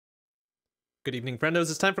Good evening,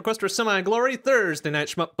 friendos. It's time for Quest for Semi-Glory, Thursday night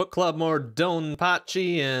Shmup Book Club, more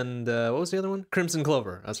DonPachi, and what was the other one? Crimzon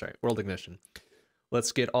Clover. That's right, World Ignition.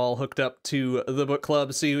 Let's get all hooked up to the book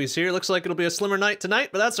club, see who's here. Looks like it'll be a slimmer night tonight,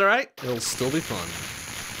 but that's all right. It'll still be fun.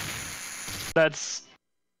 That's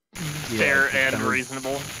fair and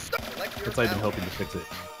reasonable. That's why I've been hoping to fix it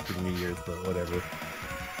for the New Year's, but whatever.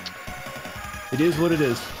 It is what it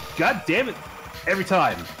is. God damn it! Every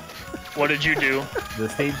time. What did you do? The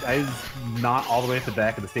stage, I was not all the way at the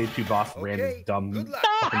back, and the stage 2 boss ran his dumb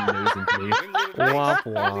fucking nose into me. Womp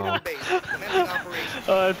womp.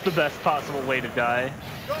 It's the best possible way to die.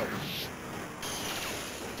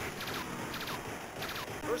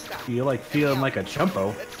 Feeling like a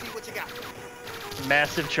chumpo.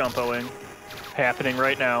 Massive chumpoing happening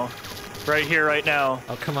right now. Right here, right now.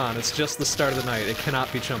 Oh, come on. It's just the start of the night. It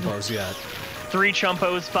cannot be chumpos yet. 3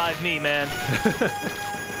 chumpos, 5 me, man.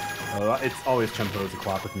 It's always chumpos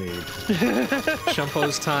o'clock with me.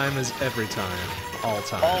 Chumpos time is every time. All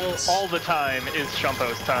time. All the time is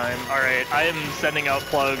chumpos time. Alright, I am sending out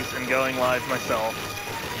plugs and going live myself.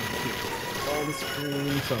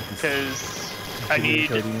 Because I need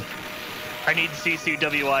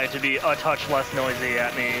CCWI to be a touch less noisy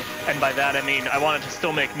at me. And by that I mean I want it to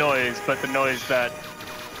still make noise, but the noise that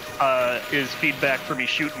is feedback for me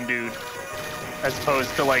shooting dude. As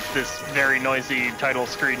opposed to like this very noisy title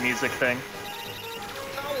screen music thing.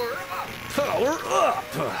 Power up!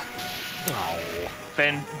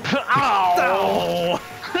 Then, ow!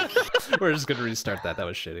 We're just gonna restart that. That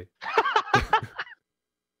was shitty.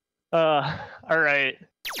 Alright.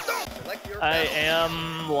 I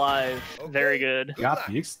am live. Very good. Got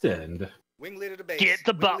the extend. Get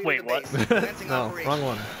the butt. Wait, what? No, wrong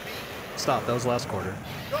one. Stop, that was last quarter.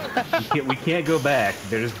 We can't go back.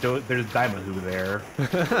 There's Diamond Who there.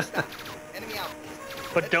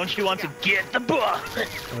 But don't you want to get the butt?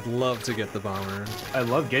 I'd love to get the bomber. I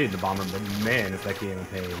love getting the bomber, but man, is that game a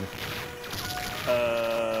pain.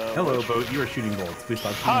 Hello, boat. You are shooting bolts. Please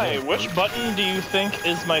stop shooting Hi, bolts, which button do you think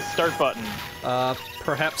is my start button?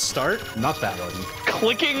 Perhaps start? Not that one.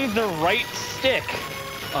 Clicking the right stick.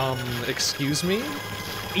 Excuse me?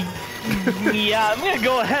 Yeah, I'm gonna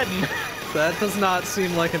go ahead and... That does not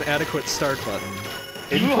seem like an adequate start button.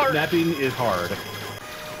 Input mapping is hard.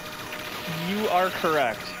 You are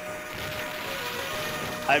correct.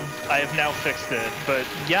 I have now fixed it, but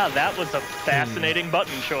yeah, that was a fascinating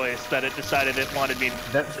button choice that it decided it wanted me to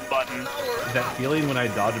button. That feeling when I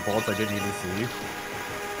dodge bolts I didn't even see.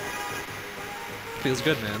 Feels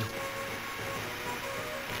good, man.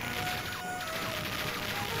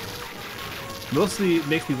 Mostly it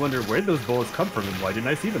makes me wonder where did those bullets come from and why didn't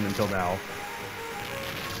I see them until now?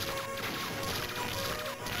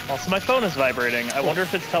 Also, my phone is vibrating. I wonder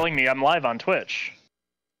if it's telling me I'm live on Twitch.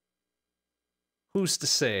 Who's to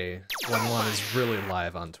say when one is really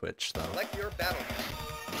live on Twitch, though? Select your battle.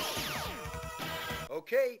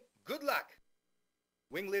 Okay, good luck.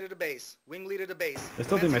 Wing leader to base. Wing leader to base. I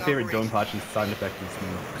still think my favorite DonPachi sound effect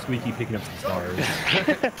is Squeaky picking up some stars.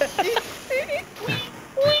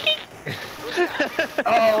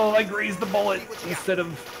 Oh, I grazed the bullet instead of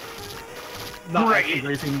not actually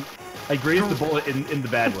grazing. I grazed the bullet in the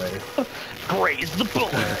bad way. Graze the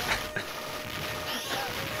bullet.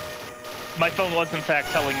 My phone was in fact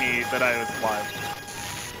telling me that I was live.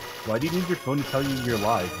 Why do you need your phone to tell you you're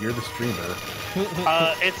live? You're the streamer.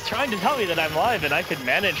 It's trying to tell me that I'm live and I could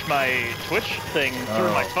manage my Twitch thing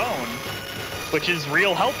through my phone, which is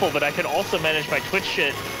real helpful, but I could also manage my Twitch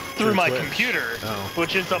shit through my computer,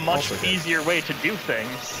 which is a much easier way to do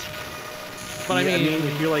things. But yeah, I mean,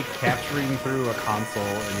 if you're like capturing through a console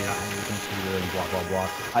and you're not on your computer and blah blah blah,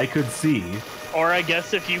 I could see. Or I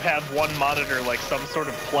guess if you have one monitor like some sort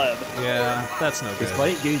of pleb. Yeah, that's no good.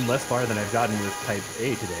 Despite getting less far than I've gotten with Type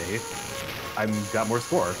A today, I've got more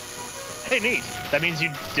score. Hey, neat. That means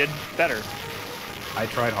you did better. I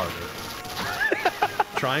tried harder.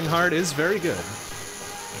 Trying hard is very good,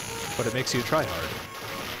 but it makes you try hard.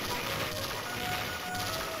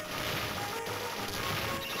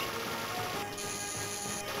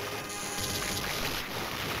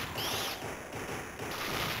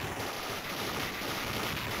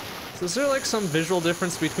 So is there like some visual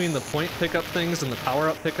difference between the point pickup things and the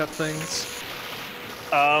power-up pickup things?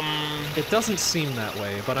 It doesn't seem that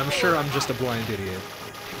way, but I'm sure I'm just a blind idiot.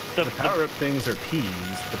 The power-up things are P's,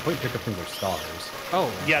 the point pickup things are stars.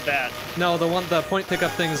 Oh. Yeah, that. No, the point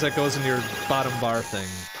pickup things that goes in your bottom bar thing.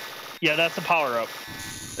 Yeah, that's a power-up.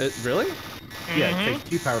 It really? Yeah, it takes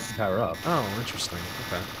 2 power-ups to power up. Oh, interesting.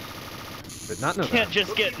 Okay. Did not know that. Can't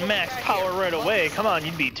just get max power right away. Come on,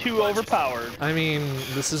 you'd be too overpowered. I mean,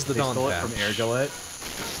 this is the Dawn stole it patch. from Air Gillette.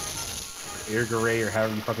 Air Garay, or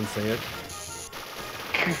however you fucking say it.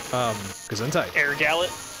 Gesundheit. Air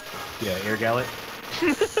Gallet. Yeah, Air Gallet.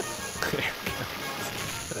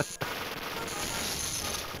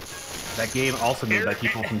 That game also made by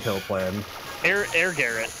people from Kill Plan. Air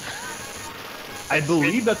Garrett. I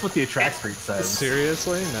believe that's what the attract screen says.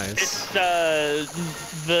 Seriously? Nice.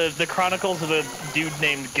 It's the chronicles of a dude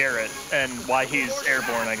named Garrett and why he's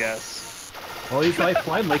airborne, I guess. Well, he's like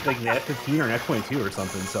flying like an F-15 or an F-22 or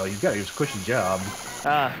something, so he's got a cushy job.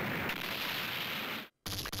 Ah.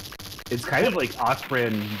 It's kind of like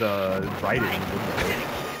off-brand writing.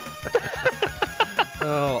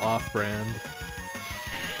 Oh, off-brand.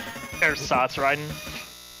 Ersatz riding.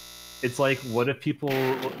 It's like, what if people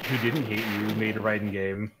who didn't hate you made a riding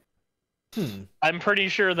game? I'm pretty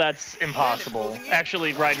sure that's impossible.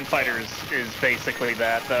 Actually, Riding Fighters is basically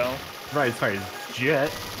that, though. Riding Fighters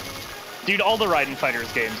Jet. Dude, all the Riding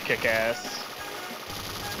Fighters games kick ass.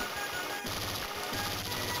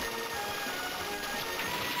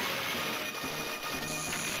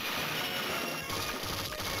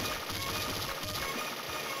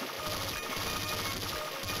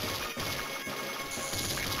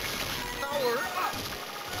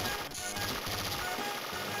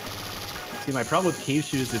 See, my problem with cave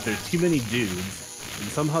shooters is if there's too many dudes, and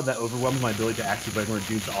somehow that overwhelms my ability to actually find where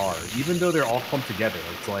dudes are, even though they're all clumped together.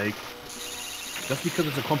 It's like, just because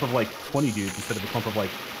it's a clump of like 20 dudes instead of a clump of like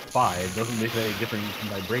 5 doesn't make any difference in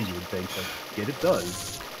my brain, you would think, but yet it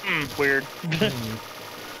does. Weird.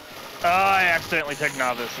 I accidentally picked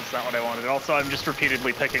Novice, that's not what I wanted. Also, I'm just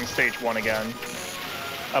repeatedly picking Stage 1 again.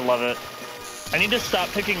 I love it. I need to stop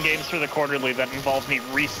picking games for the quarterly that involve me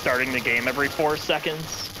restarting the game every 4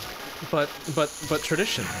 seconds. But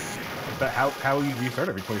tradition. But how you restart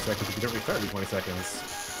every 20 seconds if you don't restart every 20 seconds?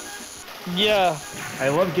 Yeah. I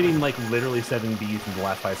love getting like literally 7 Bs in the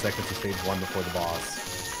last 5 seconds of stage 1 before the boss.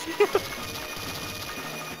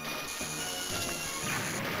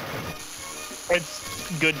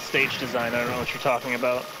 It's good stage design, I don't know what you're talking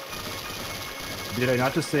about. Did I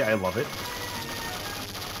not just say I love it?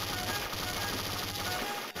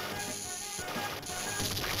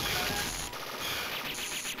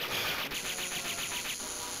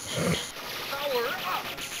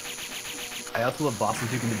 I also love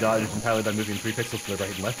bosses who can be dodged entirely by moving 3 pixels to the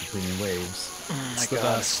right and left between waves. It's the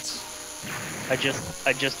best.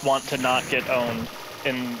 I just want to not get owned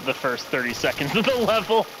in the first 30 seconds of the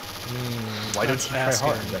level. Why don't you try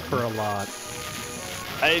hard then? For a lot.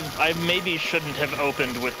 I maybe shouldn't have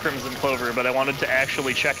opened with Crimzon Clover, but I wanted to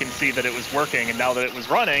actually check and see that it was working, and now that it was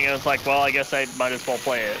running, I was like, well, I guess I might as well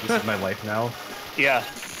play it. This is my life now. Yeah.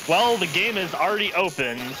 Well, the game is already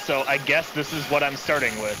open, so I guess this is what I'm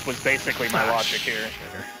starting with, was basically my logic here.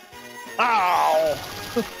 Ow!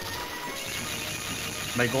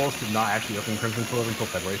 My goal is to not actually open Crimzon Clover until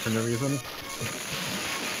February for no reason.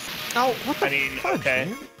 Oh, what the fudge, okay.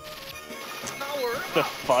 man? The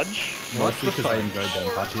fudge? Mostly because I enjoyed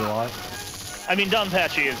DonPachi a lot. I mean,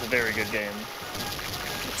 DonPachi is a very good game.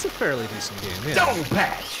 It's a fairly decent game, yeah.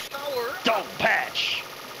 DonPachi! DonPachi!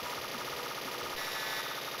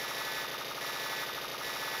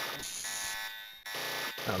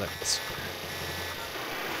 Oh, there it is.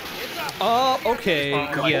 Oh, okay,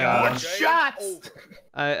 yeah. Shots!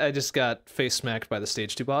 I just got face smacked by the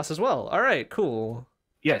stage 2 boss as well. Alright, cool.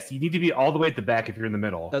 Yes, you need to be all the way at the back if you're in the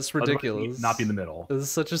middle. That's ridiculous. Otherwise, you need to not be in the middle. This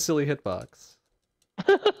is such a silly hitbox.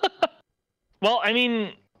 Well, I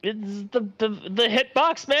mean, it's the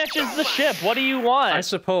hitbox matches the ship. What do you want? I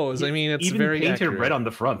suppose. I mean, it's even very painted accurate. red on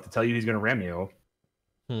the front to tell you he's going to ram you.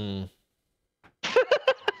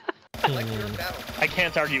 I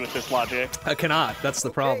can't argue with this logic. I cannot. That's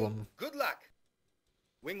the problem. Good luck.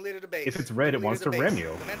 Wing leader to base. If it's red, it wants to ram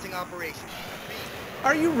you. Commencing operation.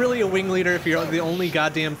 Are you really a wing leader if you're the only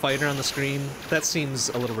goddamn fighter on the screen? That seems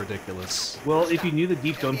a little ridiculous. Well, if you knew the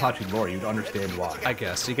deep DonPachi lore, you'd understand why. I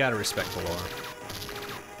guess. You gotta respect the lore.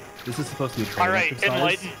 This is supposed to be a training Alright,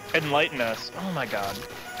 exercise. enlighten us. Oh my god.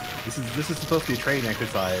 This is supposed to be a training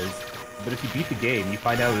exercise, but if you beat the game, you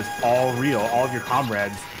find out it's all real. All of your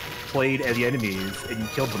comrades played as the enemies, and you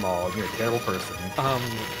killed them all, and you're a terrible person.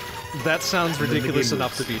 That sounds ridiculous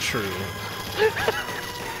enough to be true.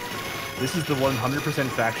 This is the 100%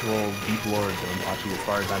 factual deep lore of DonPachi as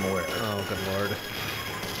far as I'm aware. Oh, good lord.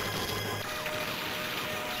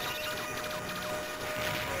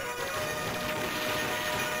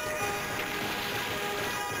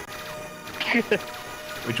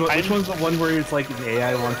 Which one's the one where it's like the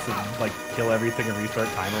AI wants to like kill everything and restart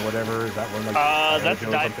time or whatever? Is that one like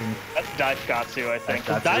that's Daikatsu, I think.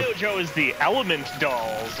 Daiojo is the element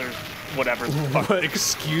dolls or whatever the fuck. What,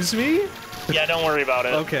 excuse me? Yeah, don't worry about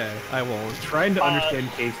it. Okay, I won't. Trying to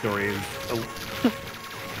understand cave stories.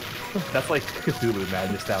 That's like Cthulhu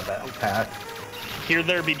madness down that path. Here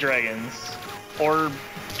there be dragons. Or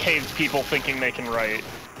cave people thinking they can write.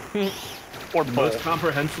 Or The both. most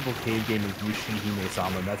comprehensible cave game is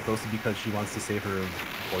Yushihime-sama, and that's mostly because she wants to save her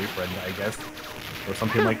boyfriend, I guess. Or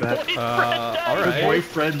something like that. Alright. The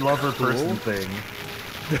boyfriend, lover, person thing.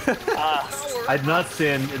 I'd not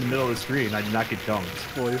stand in the middle of the screen, I'd not get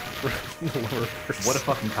dunked. Boyfriend, lover. What a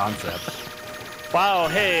fucking concept. Wow,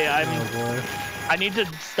 hey, Oh boy. I need to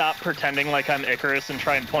stop pretending like I'm Icarus and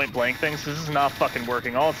try and point blank things. This is not fucking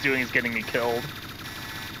working. All it's doing is getting me killed.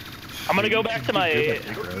 I'm gonna go back to my...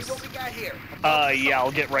 yeah,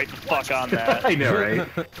 I'll get right the fuck on that. I know, right?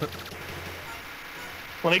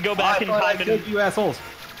 Let me go back in time and... you assholes.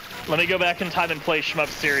 Let me go back in time and play Shmup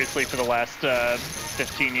seriously for the last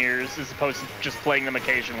 15 years, as opposed to just playing them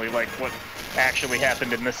occasionally, like what actually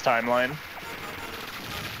happened in this timeline.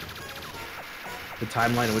 The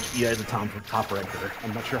timeline in which EI is a top ranker.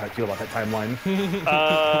 I'm not sure how I feel about that timeline.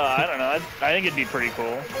 I don't know. I think it'd be pretty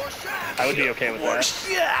cool. I would be okay with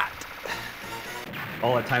that.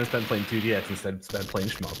 All that time spent playing 2DX instead spent playing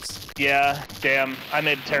Shmups. Yeah, damn. I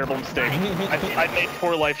made a terrible mistake. I made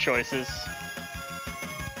poor life choices.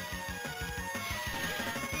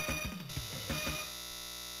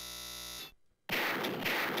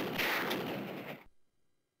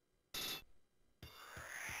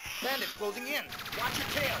 Bandits closing in. Watch your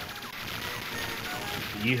tail.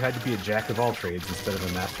 You had to be a jack of all trades instead of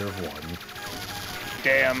a master of one.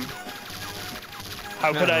 Damn.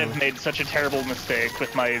 How could I have made such a terrible mistake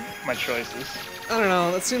with my choices? I don't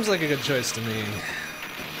know, that seems like a good choice to me.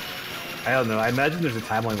 I don't know, I imagine there's a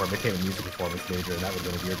timeline where I became a music performance major, and that would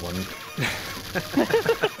have been a weird one.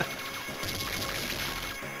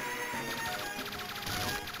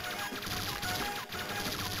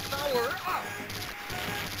 Power up.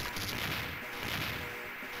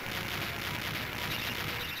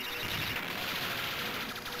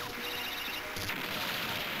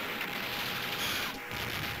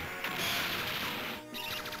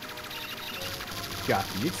 Got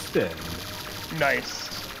the extend. Nice.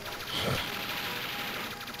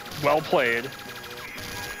 Well played.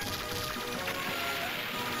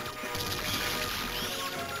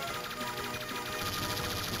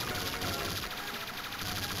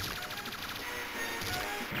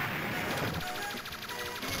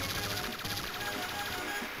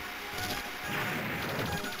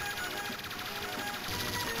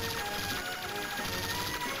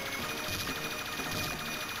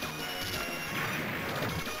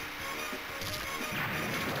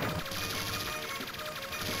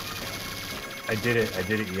 I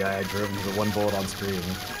did it, yeah, I drove into the one bullet on screen.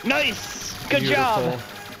 Nice! Good Beautiful. job!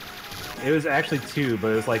 It was actually two, but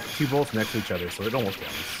it was like two bullets next to each other, so it almost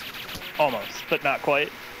counts. Almost, but not quite.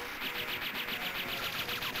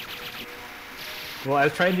 Well, I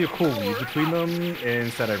was trying to do a cool read between them, and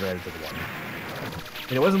instead I ran into the one.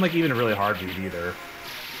 And it wasn't like even a really hard read either.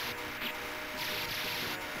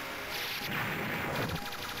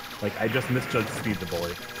 Like, I just misjudged the speed of the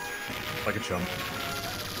bullet. Like a chump.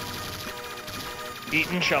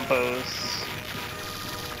 Eating chumpos.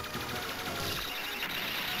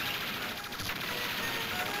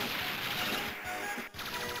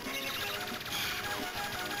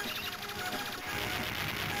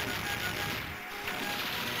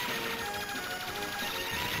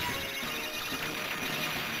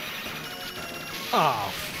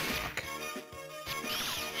 Oh, fuck.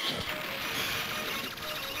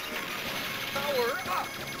 Power up.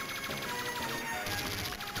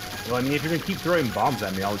 Well, I mean, if you're gonna keep throwing bombs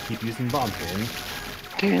at me, I'll keep using bomb pain.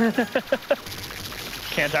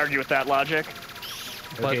 Can't argue with that logic.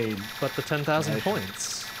 But, Okay. but the 10,000 Yeah,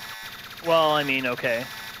 points. Well, I mean, okay.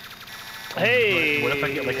 Hey! What if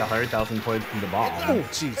I get like 100,000 points from the bomb? Oh,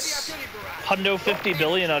 jeez. Hundo 50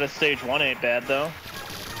 billion out of stage 1 ain't bad, though.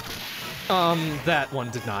 That one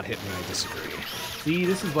did not hit me, I disagree. See,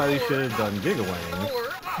 this is why we should have done Gigawang. Power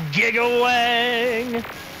up. Gigawang!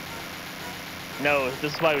 No,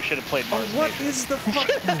 this is why we should have played Mars What Matrix. is the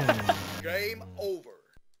fuck? Game over.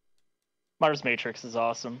 Mars Matrix is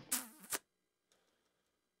awesome.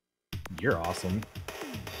 You're awesome.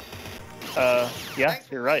 Yeah, Thanks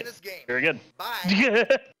for you're playing right. this game. Very good. Bye.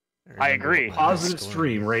 I agree. Positive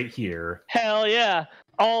stream right here. Hell yeah!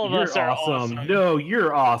 All of us You're are awesome. awesome. No,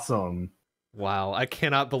 you're awesome. Wow, I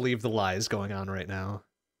cannot believe the lies going on right now.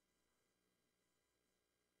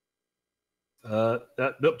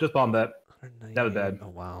 Nope, just bomb that. That was bad. Oh,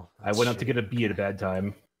 wow. I went up to get a B at a bad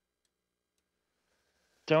time.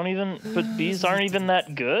 Don't even. But bees aren't even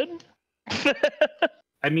that good?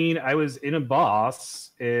 I mean, I was in a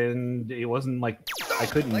boss, and it wasn't like I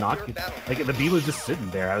couldn't not get. Like the bee was just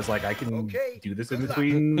sitting there. I was like, I can do this in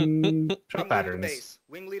between shot patterns.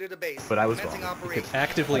 Wing leader to base. But I was wrong. You could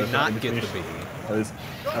actively not get the bee. I was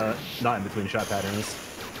not in between shot patterns.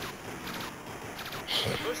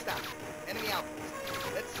 First stop. Enemy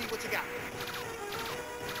outpost. Let's see what you got.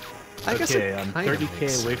 I guess okay, I'm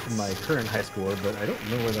 30k away from my current high score, but I don't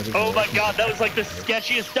know where that is. Oh my god, that was like the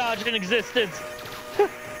sketchiest dodge in existence.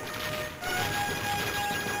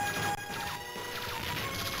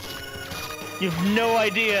 You have no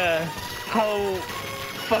idea how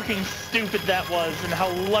fucking stupid that was and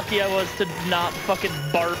how lucky I was to not fucking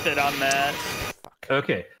barf it on that.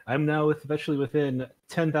 Okay, I'm now eventually within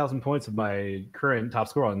 10,000 points of my current top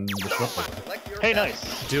score on the Shmup. Hey,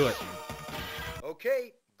 nice. Do it.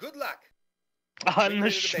 Okay, good luck. On the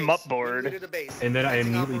Shmup board. And then I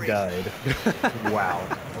immediately died. Wow.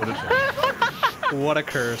 What a shame. What a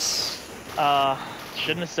curse.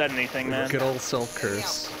 Shouldn't have said anything, man. Good old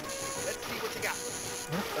self-curse.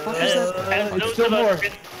 As those of us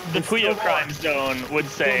in the Puyo crime zone would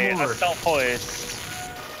say, a self-hoist.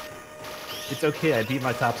 It's okay, I beat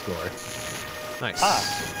my top score. Nice. Ah.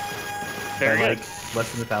 Very good. Like,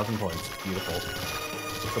 less than 1,000 points. Beautiful.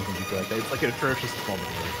 Something you feel like that. It's like an atrocious moment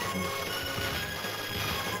here.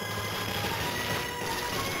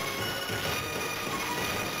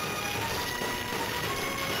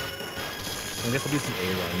 I guess I'll do some A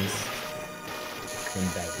runs. I'm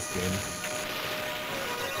bad at this game.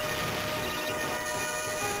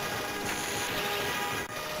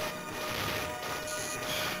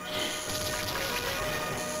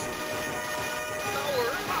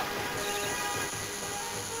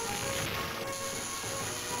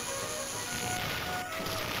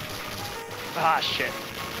 Ah, shit.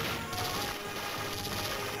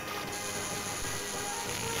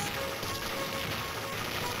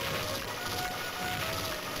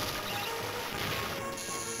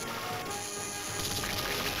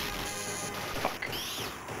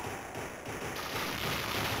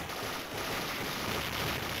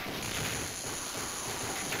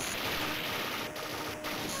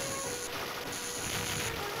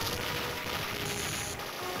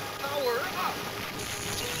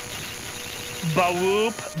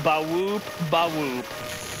 Ba-whoop, ba-whoop, ba-whoop.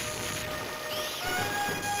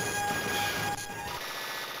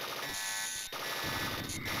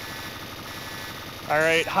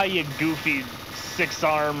 Alright, how you goofy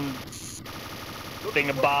six-arm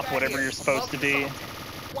thingabop, whatever you're supposed to be.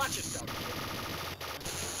 Watch yourself.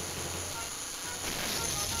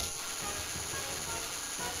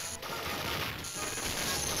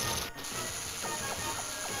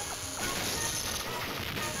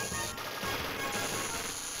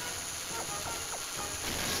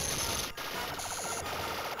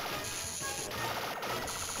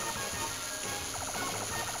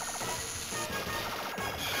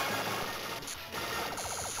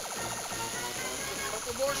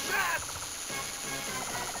 More shots!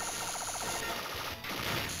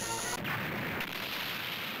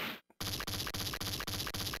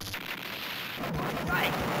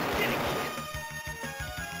 Right, getting it.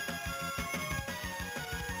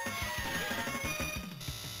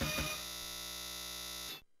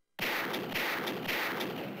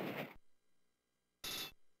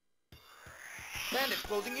 Bandit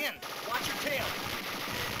closing in. Watch your tail.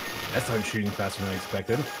 That started shooting faster than I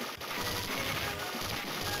expected.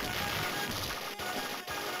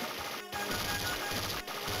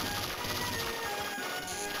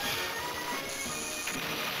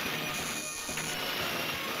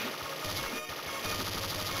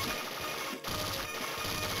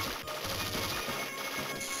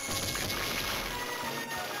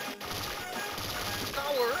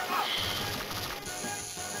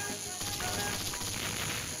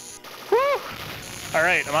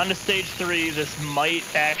 Alright, I'm on to stage 3. This might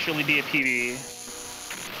actually be a PB.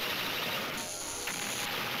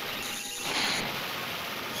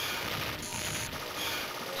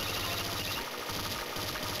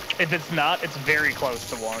 If it's not, it's very close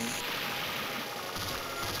to 1.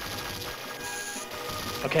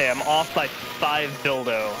 Okay, I'm off by 5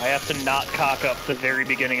 buildo. I have to not cock up the very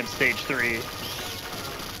beginning of stage 3.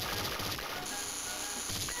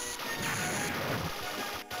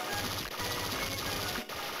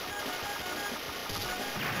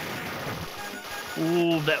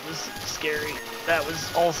 Ooh, that was scary. That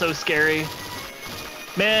was also scary.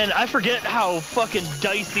 Man, I forget how fucking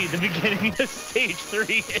dicey the beginning of stage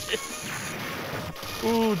 3 is.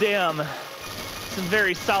 Ooh, damn. Some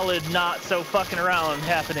very solid not so fucking around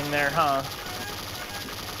happening there, huh?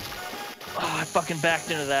 Oh, I fucking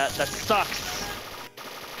backed into that. That sucks.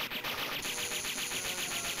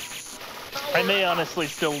 I may honestly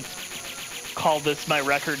still call this my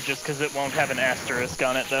record just because it won't have an asterisk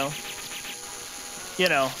on it, though. You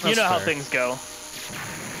know how things go.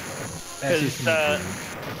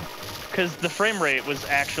 Because the frame rate was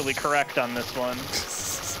actually correct on this one.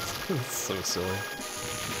 So silly.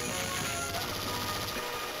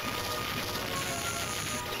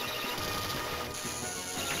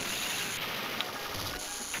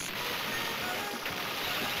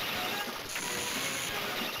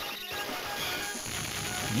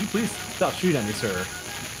 Can you please stop shooting at me, sir?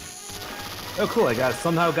 Oh, cool! I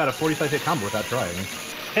somehow got a 45-hit combo without trying.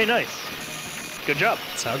 Hey, nice. Good job.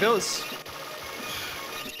 That's how it goes.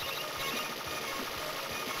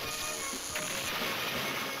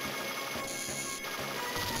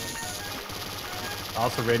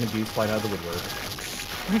 Also, random bees flying out of the woodwork.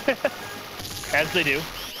 As they do.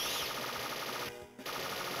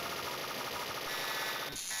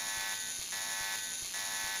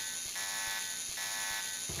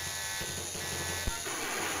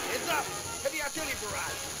 Heads up! Heavy artillery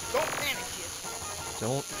barrage. Don't panic, kid.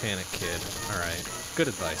 Don't panic, kid. Alright. Good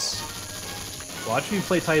advice. Watching me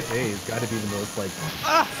play Type A has got to be the most, like,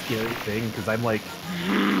 scary thing, because I'm, like,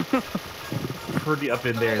 pretty up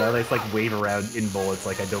in there, and I just, like, wave around in bullets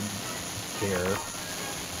like I don't care.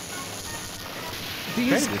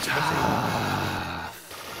 These...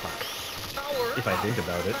 If I think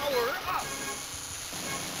about it.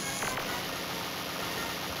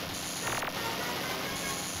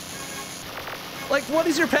 Like, what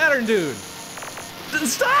is your pattern, dude?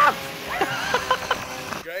 Stop!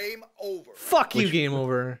 Game over. Fuck you, game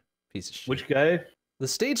over. Piece of shit. Which guy? The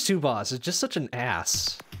stage 2 boss is just such an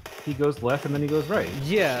ass. He goes left and then he goes right.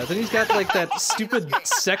 Yeah, then he's got like that stupid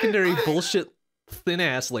secondary bullshit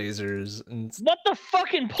thin-ass lasers. And what the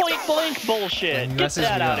fucking point-blank bullshit? Get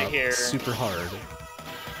that out of here. Super hard.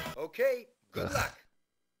 Okay, good luck.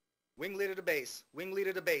 Wing leader to base. Wing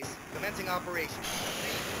leader to base. Commencing operation.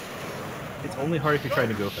 It's only hard if you're trying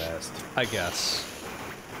to go fast. I guess.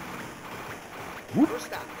 First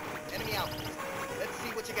stop. Enemy out. Let's see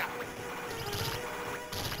what you got.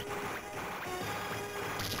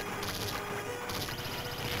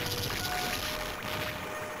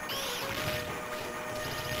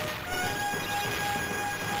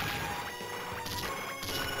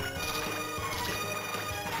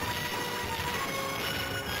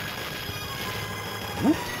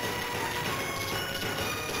 Whoop.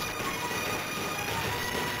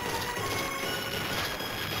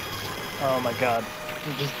 Oh my god.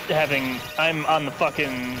 I'm on the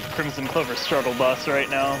fucking Crimzon Clover struggle bus right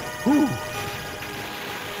now. Whew.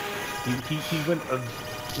 He went a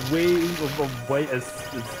way of white as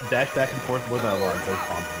dash back and forth more than I want. So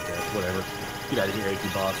whatever. Get out of here,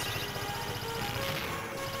 AP boss.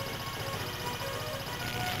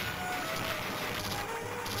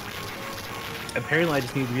 Apparently I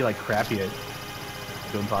just need to be like crappy at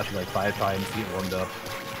DonPachi like 5 times to get warmed up.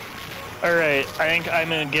 Alright, I think I'm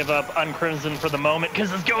gonna give up on Crimzon for the moment,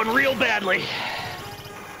 because it's going real badly.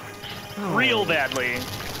 Oh. Real badly.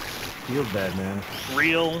 Feels bad, man.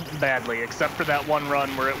 Real badly, except for that one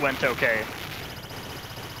run where it went okay.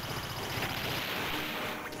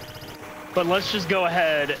 But let's just go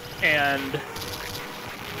ahead and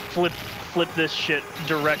flip this shit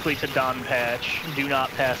directly to DonPachi. Do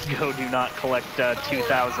not pass go, do not collect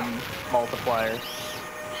 2,000 multiplier.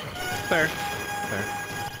 Fair. Fair.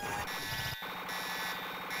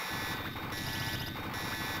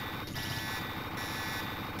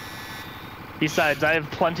 Besides, I have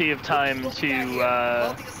plenty of time to,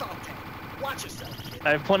 I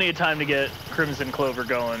have plenty of time to get Crimzon Clover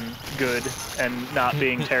going good and not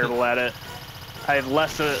being terrible at it. I have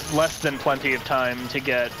less than plenty of time to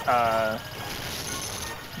get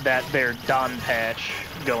their DonPachi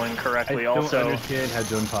going correctly. I don't also understand how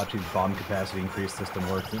DonPachi's bomb capacity increase system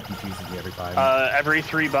works. It confuses me every time. Every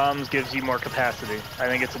 3 bombs gives you more capacity. I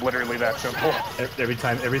think it's literally that simple. Every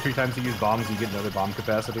 3 times you use bombs, you get another bomb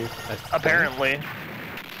capacity. Apparently.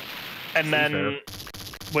 And then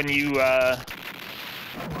when you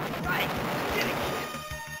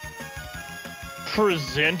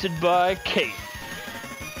presented by Kate.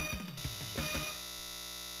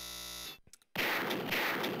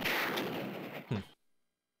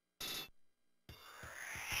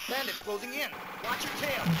 Bandits closing in. Watch your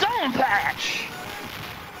tail. DonPachi!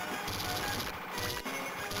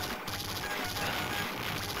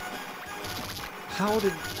 How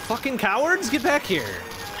did fucking cowards get back here?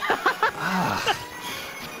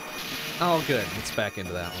 Oh, good. It's back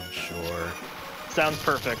into that one. Sure. Sounds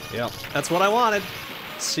perfect. Yep. That's what I wanted.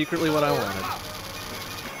 Secretly what I wanted.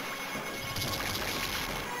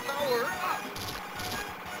 Power up.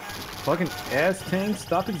 Fucking ass tank,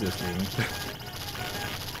 stop existing.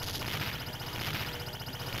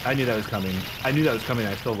 I knew that was coming. I knew that was coming.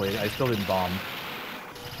 I still waited. I still didn't bomb.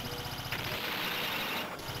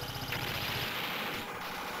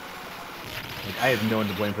 Like, I have no one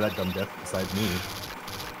to blame for that dumb death besides me.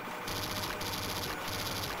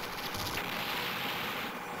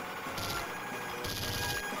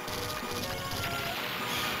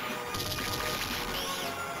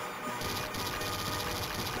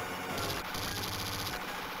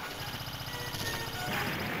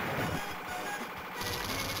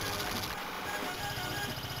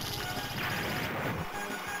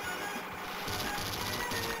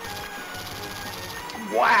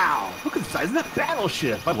 Wow! Look at the size of that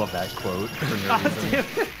battleship! I love that quote for no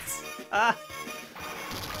reason. Ah.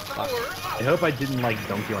 I hope I didn't, like,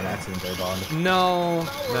 dunk you on accident there, Bond. No,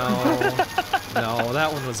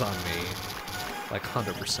 that one was on me. Like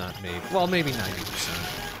 100% maybe. Well, maybe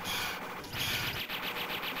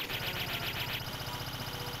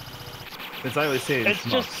 90%. As I always say, it's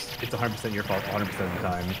just... It's 100% your fault 100% of the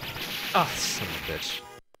time. Ah, oh, son of a bitch.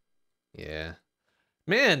 Yeah.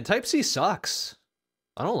 Man, Type C sucks.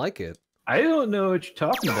 I don't like it. I don't know what you're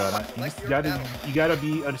talking about. You gotta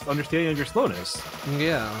be understanding of your slowness.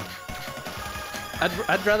 Yeah.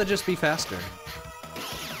 I'd rather just be faster.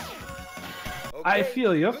 Okay, I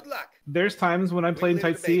feel you. Good luck. There's times when I'm playing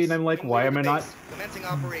Type C and I'm like, why am I not?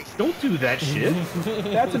 Don't do that shit.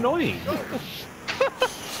 That's annoying.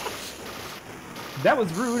 That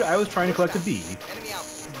was rude. I was trying to collect a bee.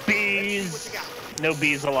 Bees. No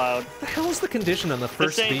bees allowed. What the hell is the condition on the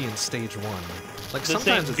first bee in stage 1? Like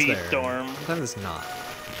sometimes it's bee there. storm. Sometimes it's not.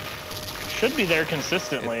 Should be there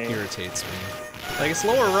consistently. It irritates me. Like it's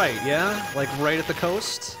lower right, yeah? Like right at the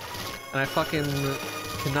coast? And I fucking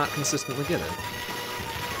cannot consistently get it.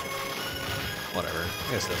 Whatever.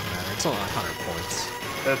 I guess it doesn't matter. It's only 100 points.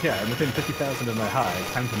 Yeah, I'm within 50,000 of my high.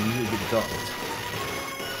 It's time to immediately get dunked.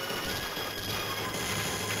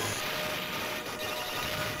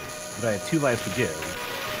 But I have 2 lives to give.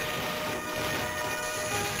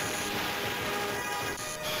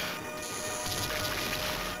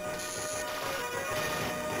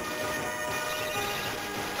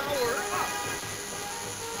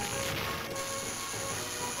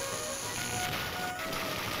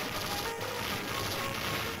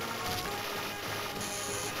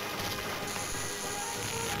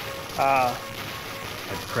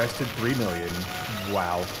 I've crested 3 million.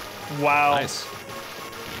 Wow. Wow. Nice.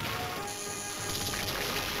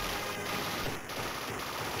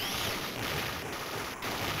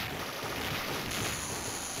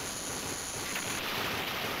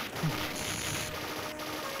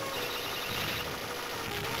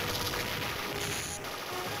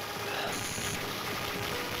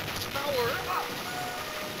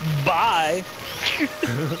 Bye.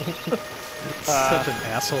 Such an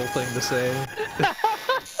asshole thing to say.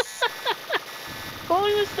 Well,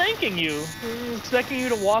 he was thanking you. He was expecting you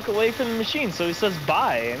to walk away from the machine, so he says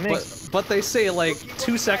bye. But they say like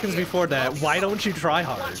 2 seconds before that, why don't you try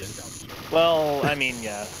hard? Well, I mean,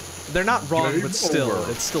 yeah. They're not wrong, Game but still,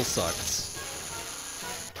 over. it still sucks.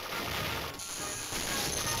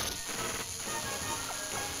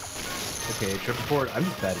 Okay, triple port. I'm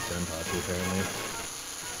just bad at DonPachi, apparently.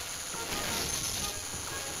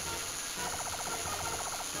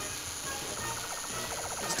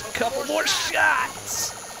 Just a couple more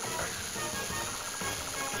shots!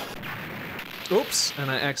 Oops, and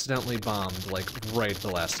I accidentally bombed, like, right at the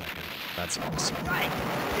last second. That's awesome.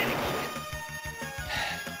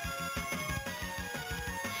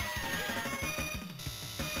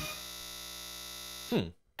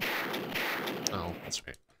 Oh, that's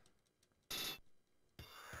right.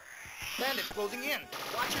 Bandits closing in.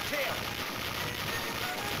 Watch your tail.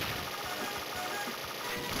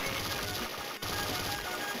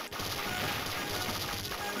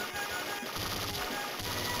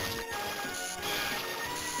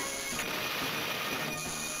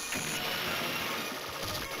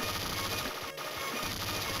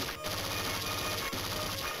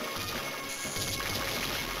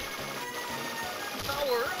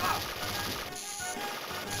 Power up.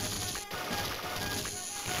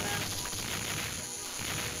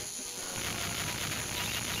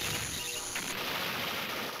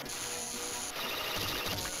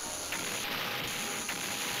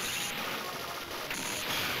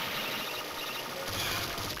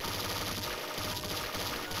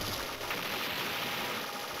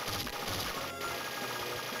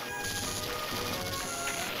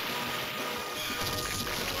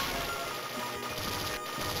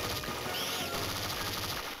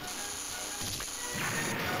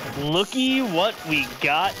 Looky what we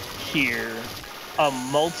got here. A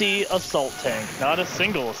multi-assault tank, not a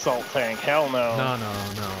single assault tank. Hell no. No, no,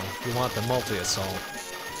 no. You want the multi-assault.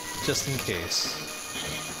 Just in case.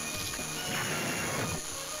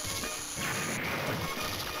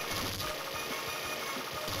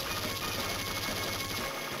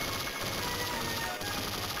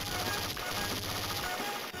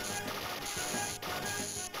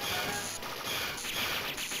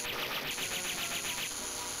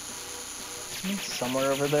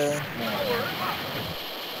 Somewhere over there.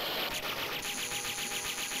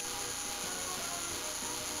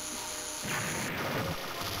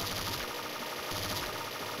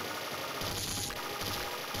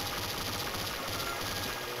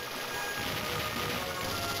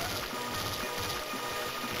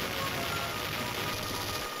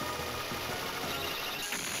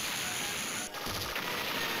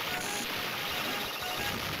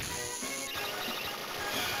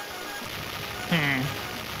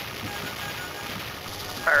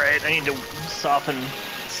 Alright, I need to soften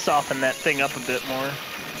that thing up a bit more.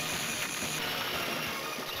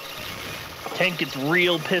 Tank gets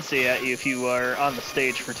real pissy at you if you are on the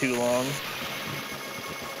stage for too long.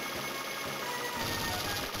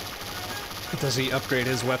 Does he upgrade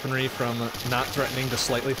his weaponry from not threatening to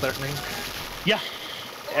slightly threatening? Yeah,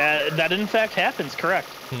 that in fact happens, correct.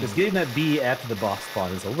 Just getting that bee after the boss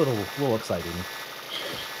spawn is a little exciting.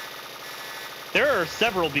 There are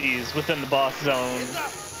several bees within the boss zone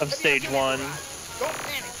of stage 1. Don't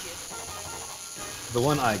panic, kid. The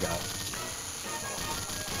one I got.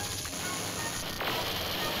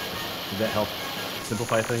 Did that help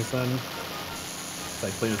simplify things then? So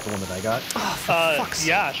I played with the one that I got? Oh, for fuck's sake.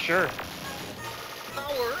 Yeah, sure.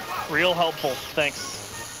 Real helpful,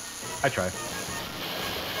 thanks. I try.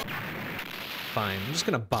 Fine, I'm just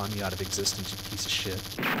gonna bomb you out of existence, you piece of shit.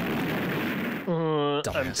 I'm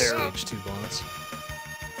Dumbass terrible. stage 2 boss.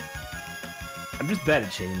 I'm just bad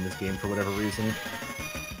at chaining this game for whatever reason.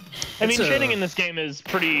 I mean, chaining in this game is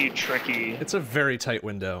pretty tricky. It's a very tight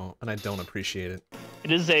window, and I don't appreciate it.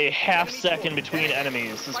 It is a half-second between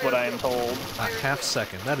enemies, is what I am told. A half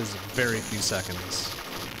second. That is very few seconds.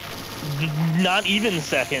 Not even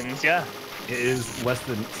seconds, yeah. It is less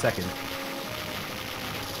than a second.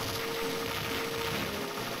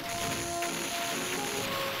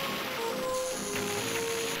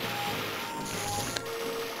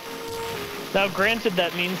 Now, granted,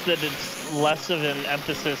 that means that it's less of an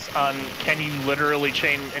emphasis on can you literally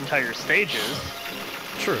chain entire stages.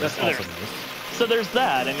 True. That's So also there's- nice. So there's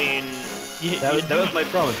that. I mean, That was my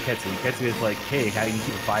problem with Ketsu. Ketsu is like, hey, how do you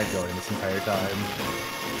keep a 5 going this entire time?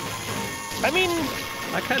 I mean,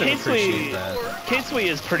 I kind of appreciate that. Keisui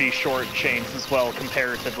is pretty short chains as well,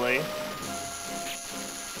 comparatively.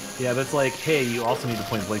 Yeah, but it's like, hey, you also need to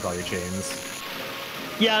point blank all your chains.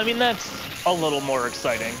 Yeah, I mean, that's a little more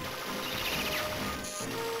exciting.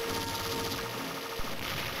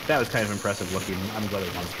 That was kind of impressive looking. I'm glad it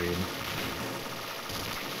was on stream.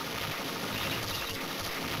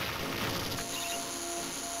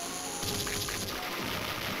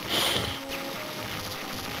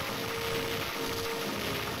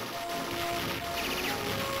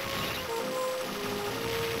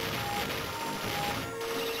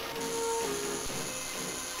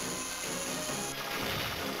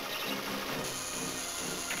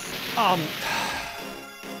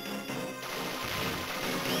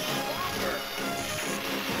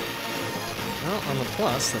 Well, on the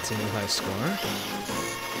plus, that's a new high score.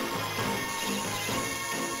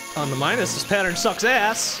 On the minus, this pattern sucks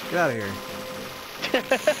ass. Get out of here.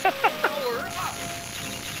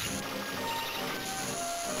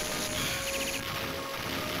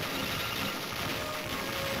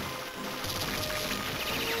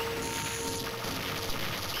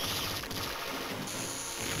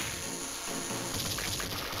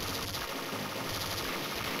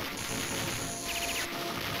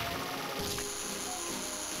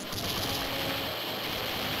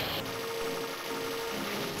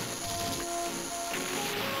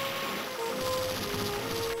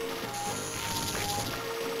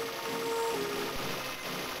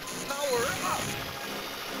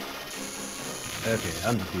 Okay,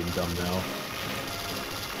 I'm just being dumb now.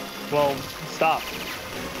 Well, stop.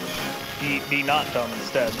 Be not dumb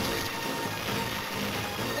instead.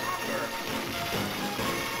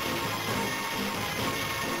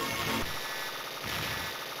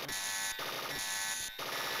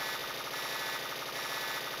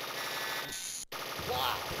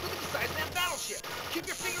 Wow, look at the size of that battleship. Keep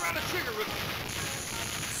your finger on the trigger, rookie.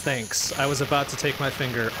 Thanks. I was about to take my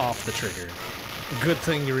finger off the trigger. Good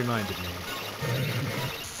thing you reminded me.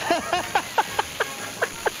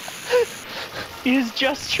 He's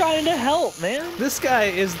just trying to help, man. This guy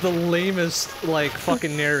is the lamest, like,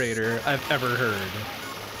 fucking narrator I've ever heard.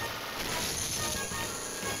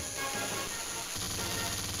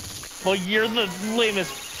 Well, you're the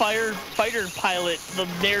lamest firefighter pilot the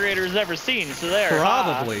narrator's ever seen, so there.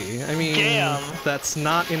 Probably. I mean, damn. That's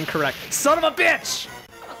not incorrect. Son of a bitch!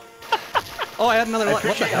 Oh, I had another life.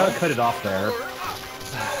 What the hell? I cut it off there.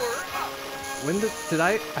 When did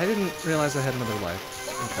I didn't realize I had another life.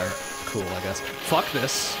 Okay, cool, I guess. Fuck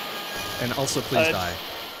this. And also, please die.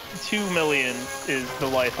 2 million is the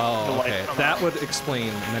life. Oh, the okay. life That would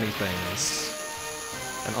explain many things.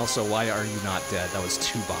 And also, why are you not dead? That was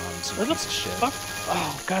 2 bombs, you piece of shit. Fuck?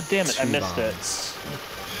 Oh, god damn it, I missed it.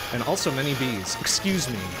 And also many bees. Excuse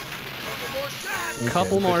me.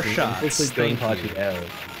 Couple more shots. Thank you.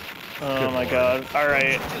 Oh my god.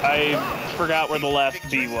 Alright, I forgot where the last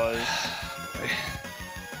bee was.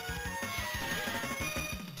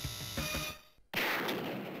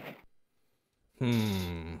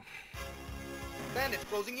 Bandit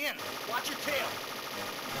closing in. Watch your tail.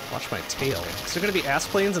 Watch my tail. Is there gonna be ass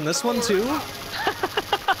planes in this one too?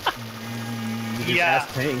 Yeah.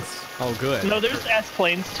 Ass tanks. Oh, good. No, there's ass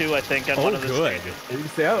planes too, I think, on one of the good. stages.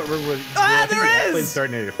 I don't remember what. Ah, there is!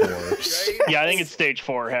 Starting 4. Yeah, I think it's stage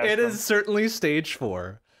 4. It is certainly stage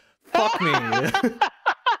 4. Fuck me.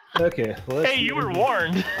 Okay. Well, hey, you were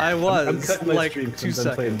warned. I was. I'm cutting my like stream 2 since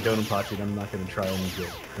I'm playing seconds. DonPachi, and I'm not going to try and get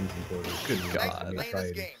Crimzon Clover. Good God. I'm going to try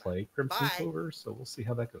and play Crimzon Clover, so we'll see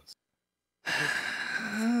how that goes.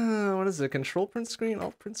 What is it? Control print screen?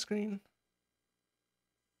 Alt print screen?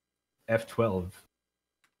 F12.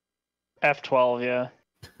 F12, yeah.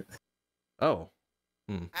 Oh.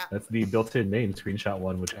 That's the built-in main screenshot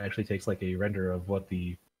one, which actually takes like a render of what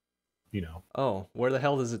the, you know. Oh, where the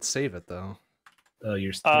hell does it save it though?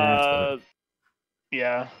 Your standards.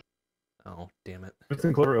 Yeah. Oh, damn it.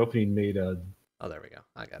 Crimzon Clover opening made Oh, there we go.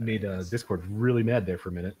 I got it. made Discord really mad there for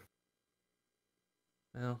a minute.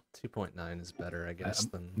 Well, 2.9 is better, I guess,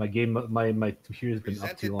 than my computer's been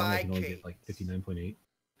up too long. I can only get like 59.8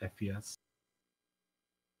 FPS.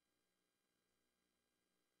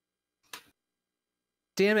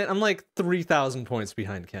 Damn it, I'm like 3,000 points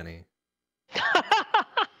behind Kenny.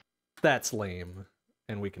 That's lame,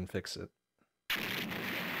 and we can fix it.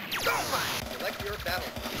 Select your battle.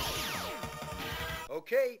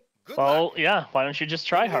 Okay, good Well, luck. yeah, why don't you just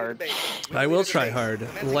try hard? I will try hard,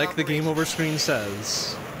 like the game over screen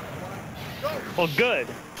says. Well, good.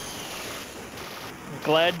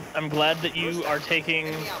 I'm glad that you are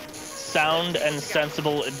taking sound and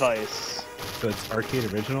sensible advice. So it's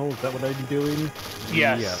arcade original? Is that what I'd be doing?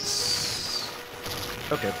 Yes.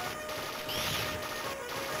 Okay.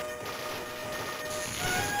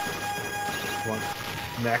 Want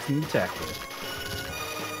maximum attack with.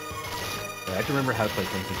 I have to remember how to play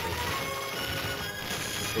Crimzon Clover.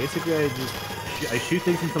 Basically, I shoot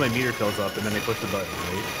things until my meter fills up, and then I push the button,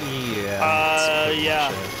 right? Yeah.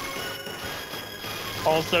 Yeah.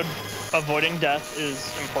 Also, avoiding death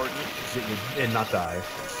is important. And not die.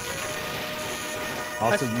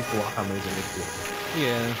 Also, use the lock on laser. It's good.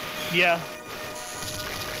 Yeah. Yeah.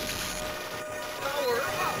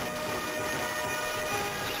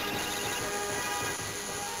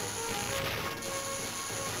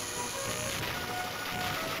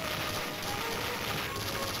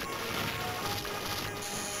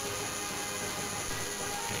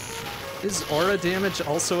 Is aura damage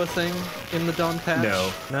also a thing in the DonPachi?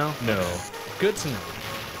 No. No? No. Good to know.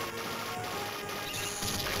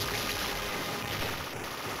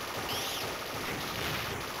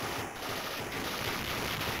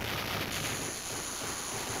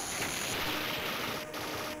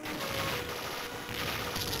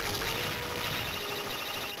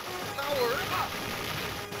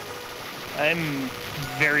 I'm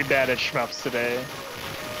very bad at shmups today.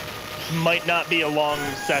 Might not be a long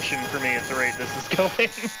session for me at the rate this is going.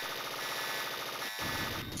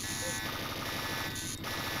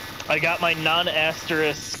 I got my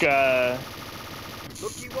non-asterisk,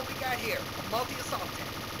 Looky what we got here. A multi-assault tank.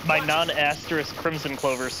 my non-asterisk Crimzon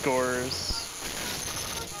Clover scores.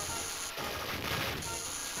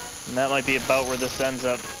 And that might be about where this ends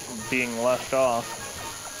up being left off.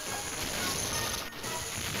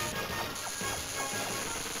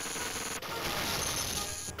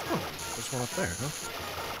 There's one up there,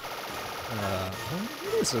 huh?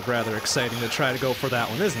 This is rather exciting to try to go for that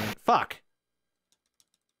one, isn't it? Fuck!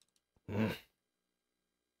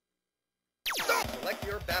 Select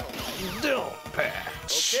your battle.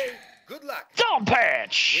 DonPachi! Okay, good luck.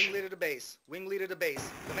 DonPachi! Wing leader to base. Wing leader to base.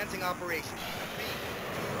 Commencing operation.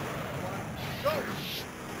 3,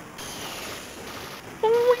 2,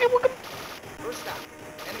 1, go! First stop.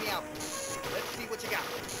 Enemy out. Let's see Commencing out.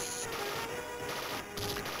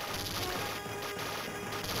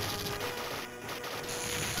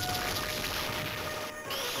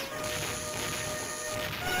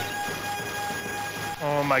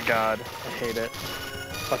 Oh my god, I hate it.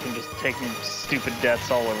 Fucking just taking stupid deaths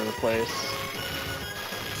all over the place.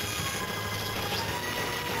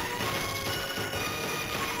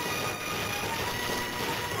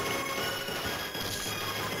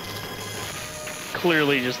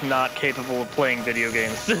 Clearly just not capable of playing video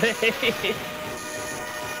games today.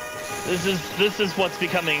 This is what's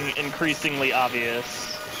becoming increasingly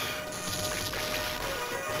obvious.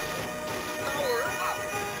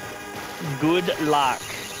 Good luck.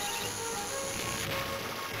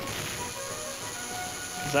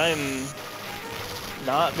 'Cause I'm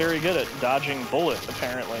not very good at dodging bullet,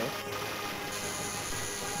 apparently.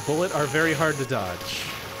 Bullet are very hard to dodge.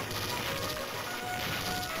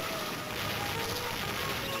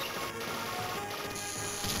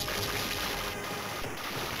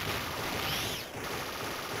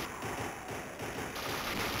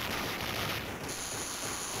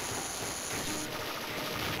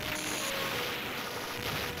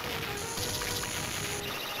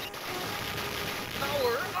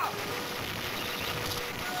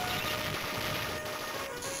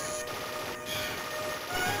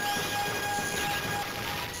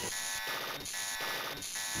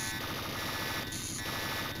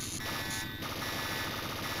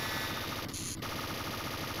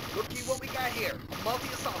 Looky what we got here. A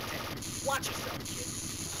multi-assault tank. Watch yourself, kid.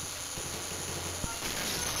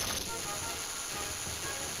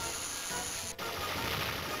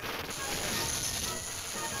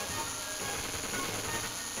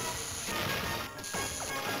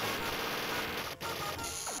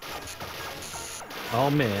 Oh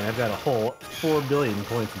man, I've got a whole 4 billion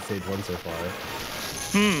points in stage 1 so far.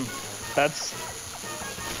 That's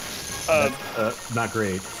not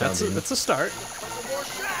great. That's a start. Couple more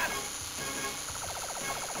shots.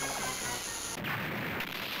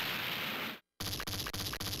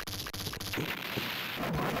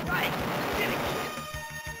 Right. Get it,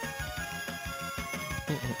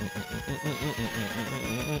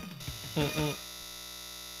 kid.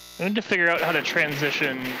 I need to figure out how to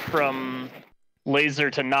transition from laser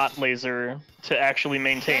to not laser to actually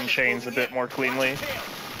maintain chains a bit more cleanly.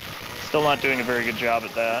 Still not doing a very good job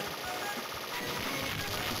at that.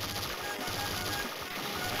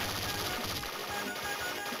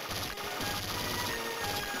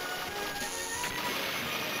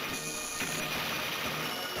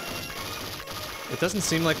 It doesn't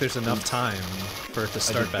seem like there's enough time for it to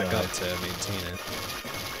start back up to maintain it.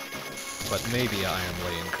 But maybe I am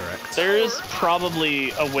way incorrect. There is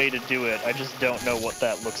probably a way to do it, I just don't know what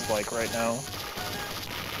that looks like right now.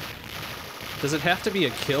 Does it have to be a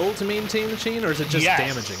kill to maintain the chain, or is it just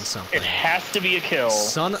damaging something? It has to be a kill.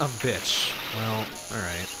 Son of bitch. Well,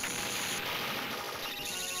 alright.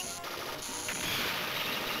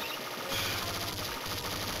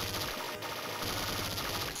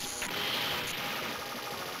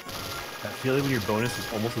 That feeling when your bonus is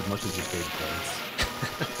almost as much as your stage points.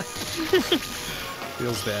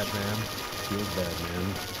 Feels bad, man. Feels bad,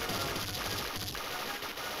 man.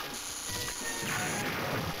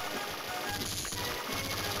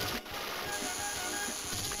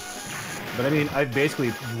 But I mean, I've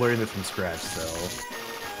basically learned this from scratch, so...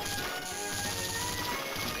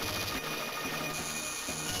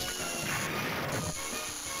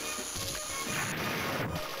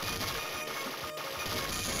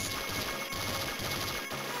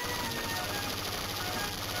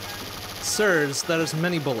 Sirs, that is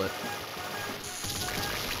many bullet.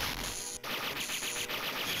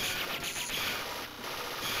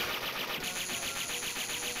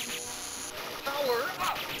 Power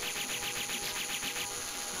up.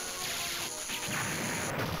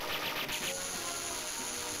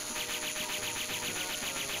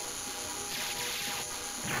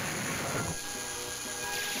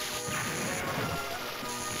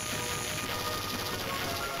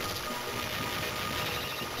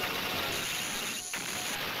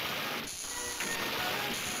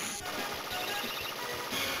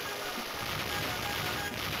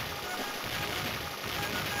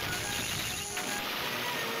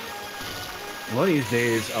 One of these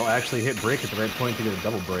days, I'll actually hit break at the right point to get a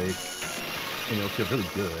double break, and it'll feel really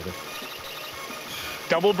good.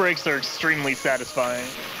 Double breaks are extremely satisfying.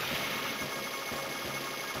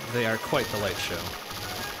 They are quite the light show.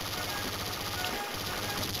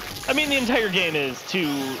 I mean, the entire game is, to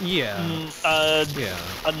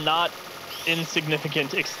a not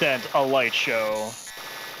insignificant extent, a light show.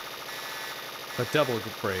 But double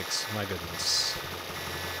breaks, my goodness.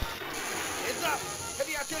 Heads up.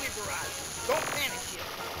 Heavy artillery barrage. Don't panic, kid.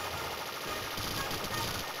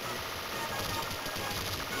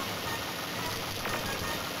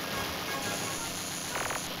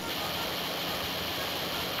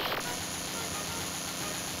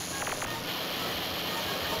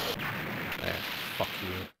 There, fuck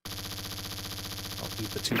you. I'll eat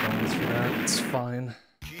the 2 bones for that, it's fine.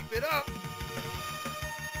 Keep it up.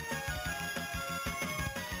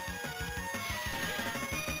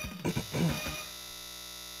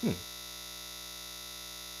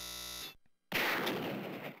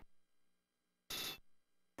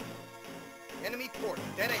 Enemy port,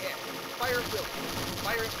 dead ahead. Fire at will.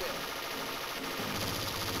 Fire at will.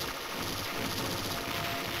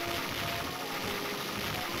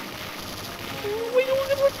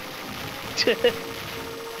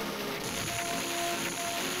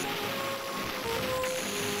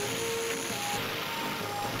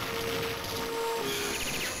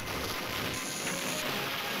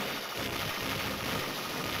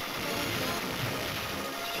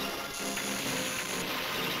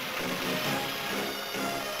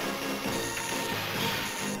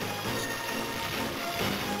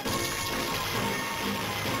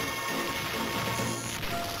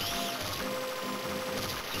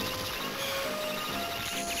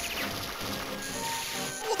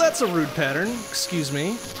 Well, that's a rude pattern. Excuse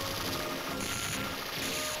me.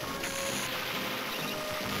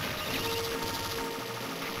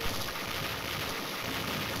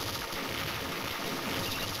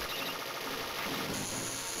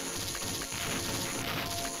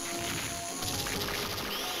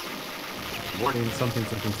 Warning, something,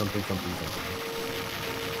 something, something, something, something.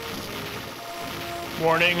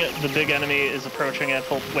 Warning, the big enemy is approaching at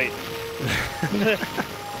full... Wait.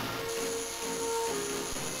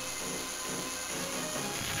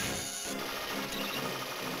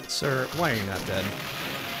 Sir, why are you not dead?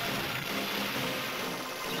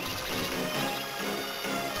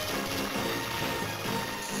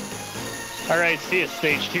 Alright, see ya,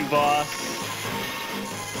 stage 2 boss.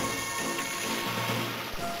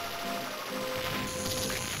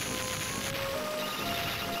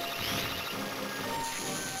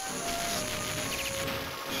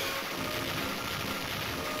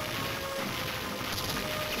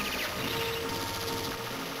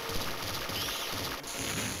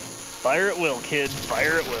 Fire at will, kid.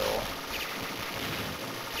 Fire at will.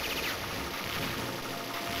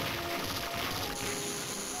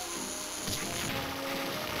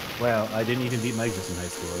 Wow, I didn't even beat my existing high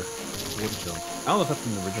score. Wood jump. I don't know if that's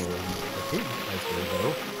in the original high score,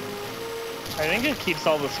 though. I think it keeps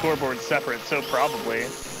all the scoreboards separate, so probably.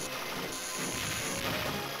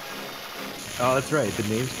 Oh, that's right. The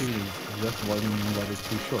name screen is just 1 letter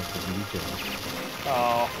too short for me to jump.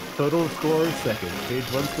 Oh. Total score, second. Page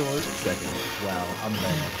 1 score, second. Wow, I'm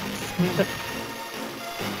bad.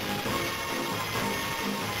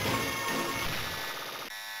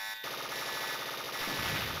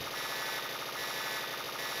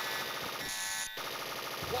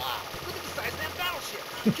 Wow, look at the size of that battleship.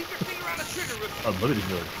 Keep your finger on the trigger, rookie. Unlimited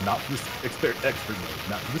mode, not for the expert mode,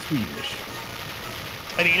 not for the Swedish.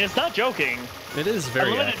 I mean, it's not joking. It is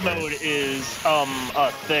very Unlimited accurate. mode is,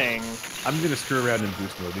 a thing. I'm gonna screw around in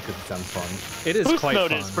boost mode because it sounds fun. It is Boost quite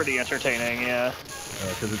mode fun. is pretty entertaining, yeah.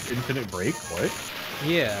 Because it's infinite break, what?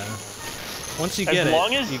 Yeah. Once you As get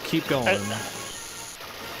long it, as- you keep going.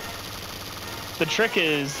 The trick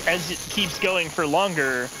is, as it keeps going for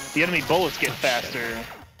longer, the enemy bullets get faster.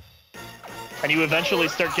 And you eventually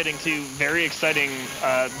start getting to very exciting,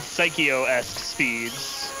 Psycho-esque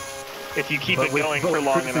speeds. If you keep it going for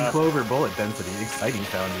long Crimzon enough. Clover bullet density, exciting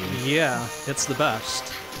sounding. Yeah, it's the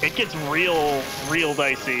best. It gets real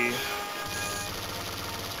dicey.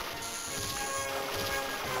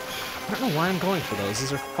 I don't know why I'm going for those.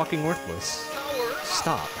 These are fucking worthless. Power up.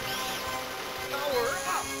 Stop. Power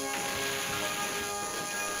up.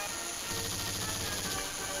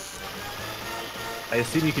 I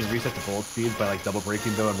assume you can reset the bullet speed by like double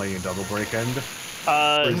breaking though and letting your double break end.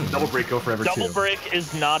 Or does double break go forever Double too? break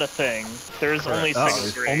is not a thing. There's only Oh, single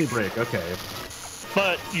it's break. only break, okay.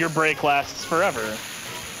 But your break lasts forever.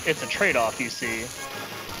 It's a trade-off, you see.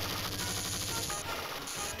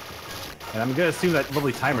 And I'm gonna assume that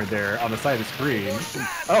lovely timer there on the side of the screen.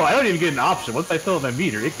 Oh, I don't even get an option. Once I fill the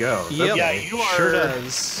meter, it goes. Yep. Yeah, you are. Sure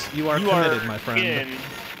does. You are committed, my friend. In.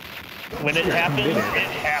 When it happens,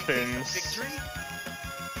 it happens. Victory.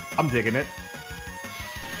 I'm digging it.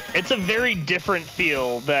 It's a very different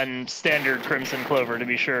feel than standard Crimzon Clover, to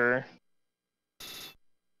be sure.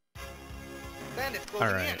 Bandits closing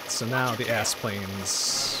in. Alright, so now the ass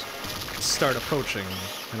planes start approaching,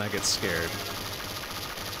 and I get scared.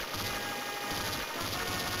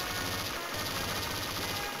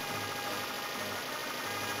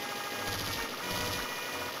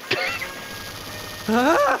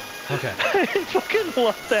 Okay. I fucking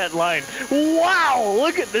love that line. Wow,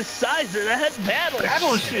 look at the size of that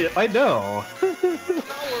Battleship, I know.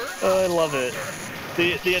 Oh, I love it.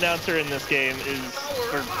 The announcer in this game is,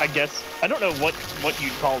 or I guess, I don't know what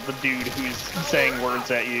you'd call the dude who's saying words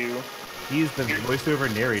at you. He's the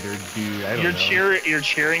voiceover narrator dude. I don't know. Your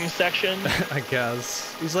cheering section. I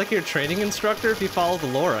guess. He's like your training instructor if you follow the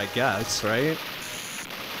lore, I guess, right?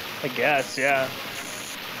 I guess, yeah.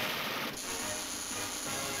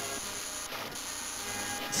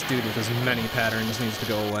 This dude with his many patterns needs to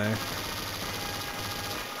go away.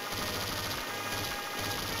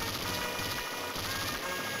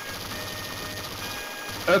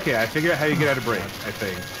 Okay, I figured out how you get out of break, I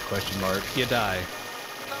think. Question mark. You die.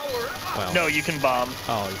 Well. No, you can bomb.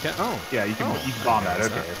 Oh, you can? Oh. Yeah, you can bomb that,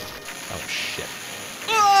 okay. Oh, shit.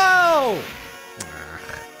 Oh!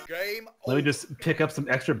 Game Let me just pick up some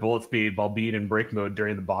extra bullet speed while being in break mode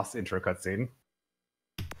during the boss intro cutscene.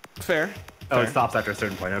 Fair. Oh, Fair. it stops after a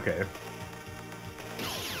certain point, okay.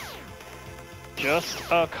 Just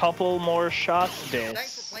a couple more shots,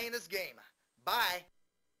 Thanks for playing this game. Bye.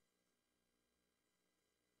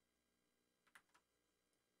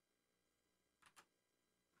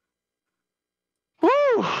 Woo!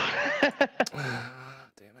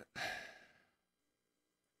 Damn it.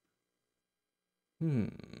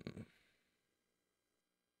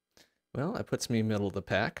 Well, that puts me middle of the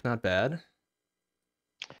pack. Not bad.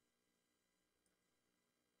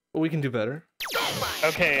 But we can do better.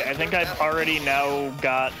 Okay, I think I've already now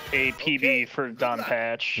got a PB for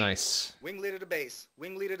DonPachi. Nice. Wing leader to base.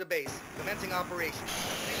 Wing leader to base. Commencing operation.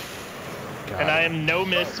 And I am no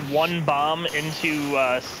miss one bomb into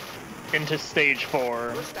stage 4.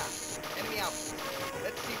 First stop. Enemy out.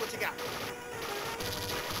 Let's see what you got.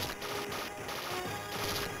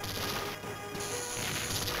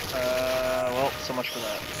 Well, so much for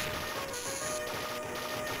that.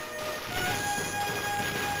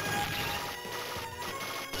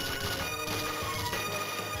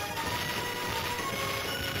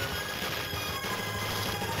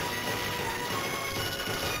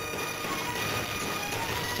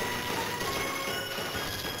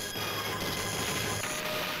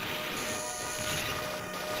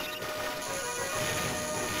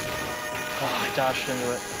 Oh, I dodged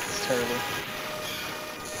into it. It's terrible.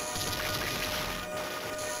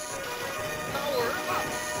 Power up.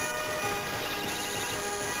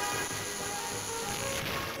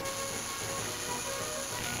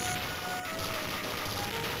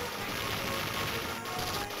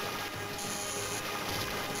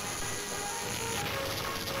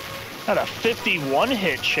 Got a 51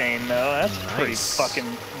 hit chain though. That's pretty Nice. fucking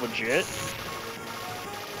legit.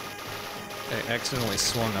 I accidentally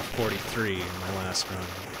swung a 43 in my last run.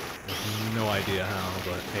 I have no idea how,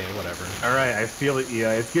 but hey, whatever. Alright, I feel it,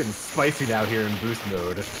 yeah. It's getting spicy now here in boost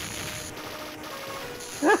mode.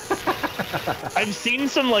 I've seen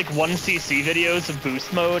some like 1cc videos of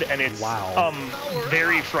boost mode, and it's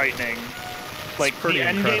very frightening. Like the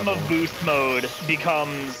end game of boost mode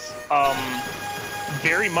becomes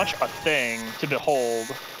very much a thing to behold.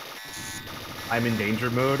 I'm in danger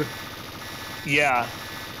mode. Yeah.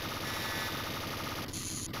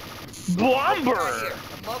 Bomber! Right here.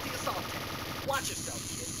 A multi-assault tank. Watch yourself,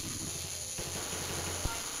 kid.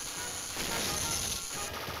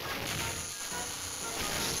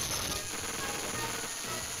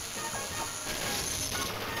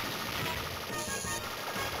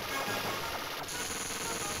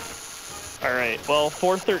 All right. Well,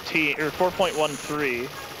 413 or 4.13.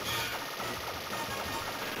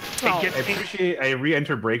 I appreciate I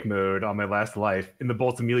re-enter break mode on my last life, and the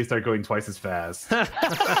bolts immediately start going twice as fast. Select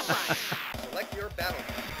your battle.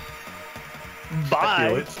 I feel Bye.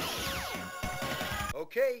 it.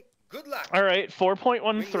 Okay, good luck. All right, 4.13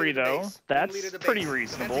 Wing leader to though. base. Wing That's leader to pretty base.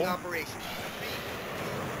 reasonable. Commencing operation.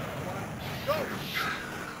 3, 2, 1, go.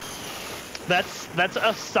 That's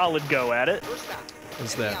a solid go at it. First stop.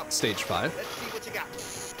 Is Enemy that out. stage 5? Let's see what you got.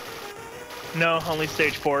 No, only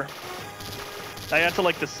stage 4. I got to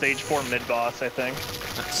like the stage 4 mid boss, I think.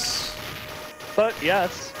 Nice. But yeah,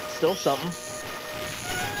 it's still something.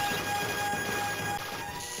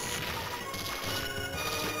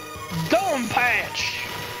 DonPachi!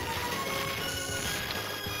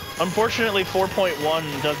 Unfortunately,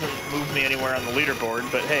 4.1 doesn't move me anywhere on the leaderboard,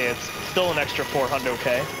 but hey, it's still an extra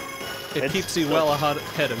 400k. It It's keeps you still- well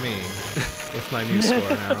ahead of me with my new score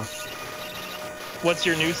now. What's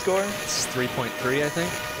your new score? It's 3.3, I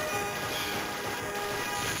think.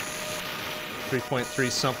 3.3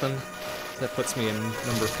 something. That puts me in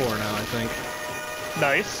number 4 now, I think.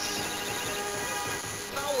 Nice.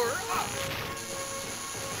 Power up.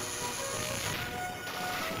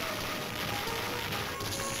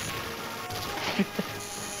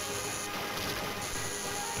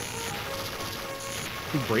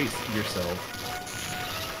 Brace yourself.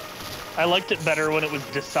 I liked it better when it was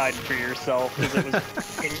decide for yourself, because it was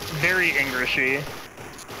very Englishy.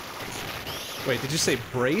 Wait, did you say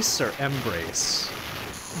brace or embrace?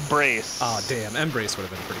 Brace. Oh, damn. Embrace would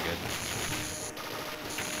have been pretty good.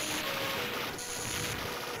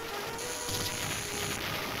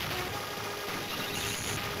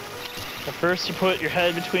 Well, first you put your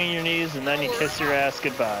head between your knees, and then you kiss your ass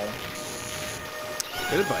goodbye.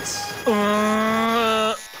 Good advice.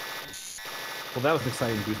 Well, that was an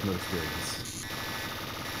exciting boost mode experience.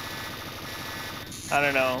 I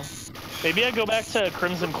don't know. Maybe I go back to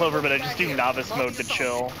Crimzon Clover, but I just do novice mode to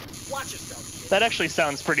chill. That actually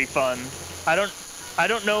sounds pretty fun. I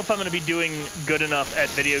don't know if I'm going to be doing good enough at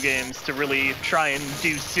video games to really try and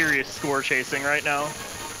do serious score chasing right now.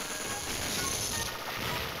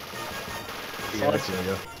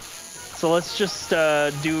 So let's just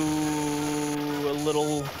do a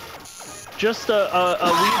little, just a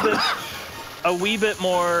wee bit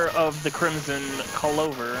more of the Crimzon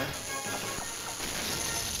Clover.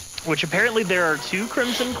 Which apparently there are 2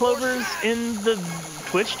 Crimzon Clovers in the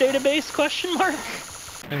Twitch database, question mark?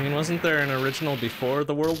 I mean, wasn't there an original before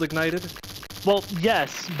the world ignited? Well,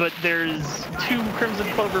 yes, but there's 2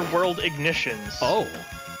 Crimzon Clover World Ignitions. Oh.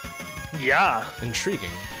 Yeah.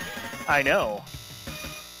 Intriguing. I know.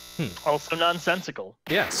 Also nonsensical.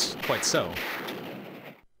 Yes, quite so.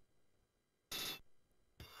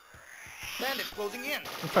 Bandits closing in.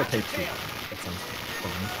 If I take 2, that sounds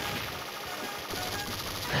fun.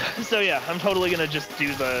 So yeah, I'm totally gonna just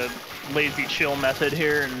do the lazy chill method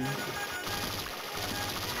here and...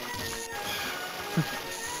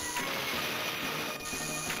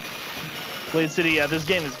 Blade City, yeah, this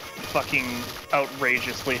game is fucking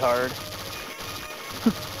outrageously hard.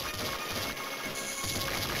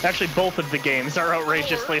 Actually, both of the games are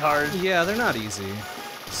outrageously hard. Yeah, they're not easy.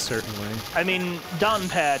 Certainly. I mean,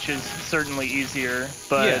 DonPachi is certainly easier,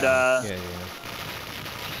 but yeah.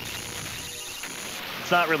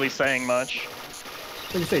 It's not really saying much.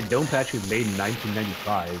 Like you say, DonPachi was made in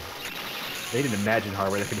 1995. They didn't imagine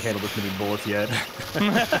hardware that could handle this many bullets yet.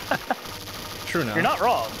 True enough. You're not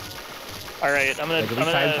wrong. All right, I'm gonna. Like, if we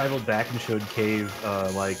time traveled back and showed Cave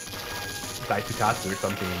like Daifukatsu or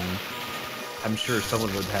something, I'm sure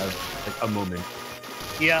someone would have like a moment.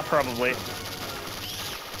 Yeah, probably.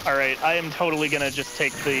 All right, I am totally gonna just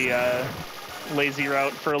take the lazy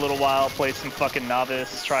route for a little while, play some fucking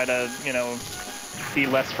novice, try to, you know, be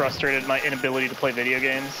less frustrated at my inability to play video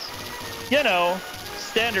games. You know,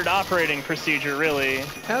 standard operating procedure, really.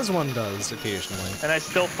 As one does occasionally. And I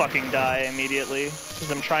still fucking die immediately, because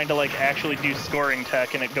I'm trying to, like, actually do scoring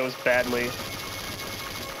tech and it goes badly.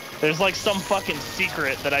 There's, like, some fucking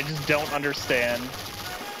secret that I just don't understand.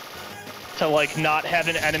 To, like, not have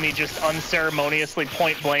an enemy just unceremoniously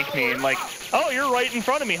point-blank me and, like, oh, you're right in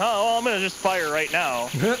front of me, huh? Well, I'm gonna just fire right now.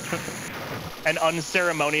 And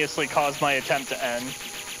unceremoniously cause my attempt to end.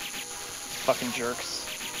 Fucking jerks.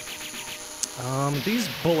 These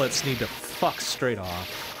bullets need to fuck straight off.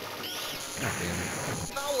 God damn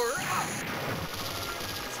it. Power up.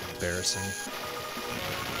 It's embarrassing.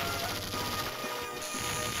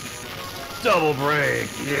 Double break,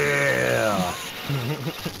 yeah!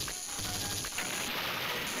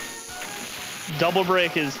 Double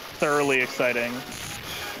break is thoroughly exciting.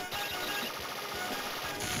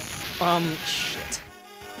 Shit.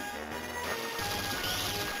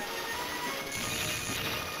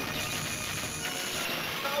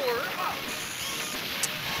 Power up.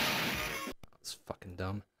 That's fucking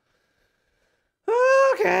dumb.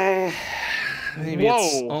 Okay. Maybe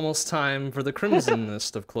it's almost time for the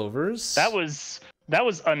crimsonest of clovers. That was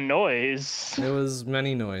a noise. It was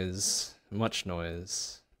many noise. Much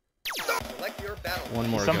noise. Select your battle. One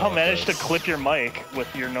more Somehow go at managed to this. clip your mic with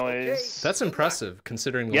your noise. Okay. That's impressive,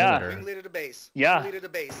 considering the Yeah. limiter. Wing leader to base. Yeah. Wing leader to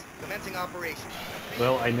base. Commencing operation.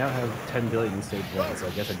 Well, I now have 10 billion in stage 1, so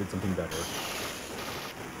I guess I did something better.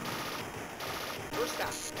 First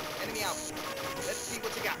stop. Enemy out. Let's see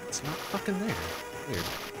what you got. It's not fucking there. Weird.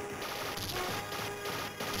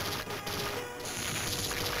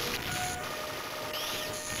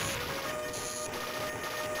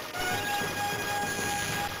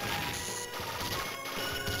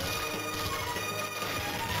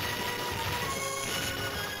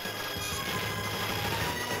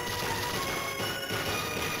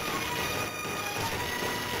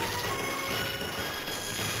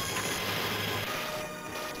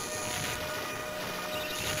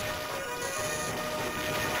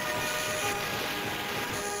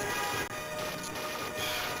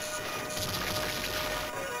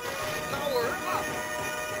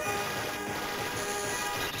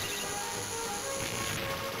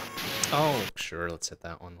 Sure, let's hit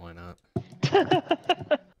that one. Why not?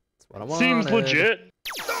 That's what I wanted. Seems legit.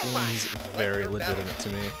 Seems very legitimate to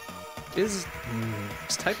me. Is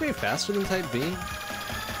Type A faster than Type B?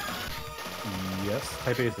 Yes,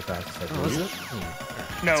 Type A is the fastest. Oh, is it?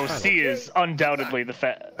 No, C is undoubtedly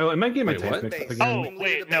the Oh, it might get my Wait, taste what? mixed up Oh, again.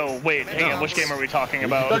 wait, hang on, which game are we talking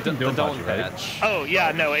about? The DonPachi, right? DonPachi. Oh,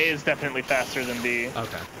 yeah, no, A is definitely faster than B.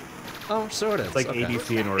 Okay. Oh, so it is. It's like okay.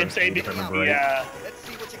 ABC in order It's to A, if I remember right. yeah. Let's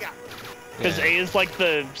see what you got. Because Yeah. A is like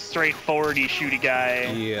the straightforwardy shooty guy.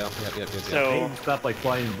 Yeah. Yep. So, Hey, stop like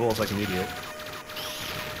flying bulls like an idiot.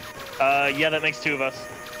 yeah, that makes 2 of us.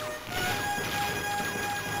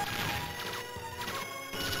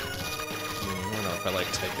 I don't know if I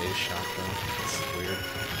like Type A shotgun. It's weird.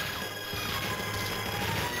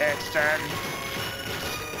 Extend.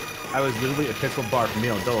 I was literally a pixel bar from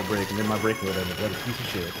nailing double break, and then my break would ended. What a piece of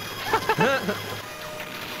shit.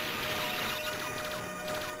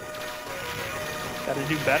 Gotta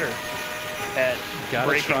do better at Gotta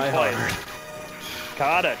breaking try twice. hard.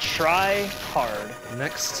 Gotta try hard.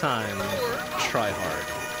 Next time, try hard.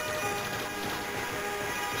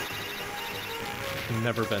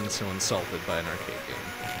 Never been so insulted by an arcade game.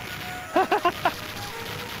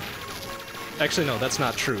 Actually, no, that's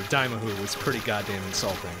not true. Daimahoo was pretty goddamn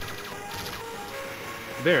insulting.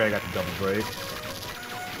 There, I got the double break.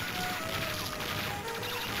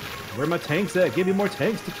 Where are my tanks at? Give me more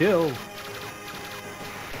tanks to kill.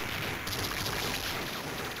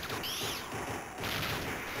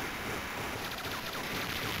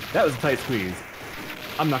 That was a tight squeeze.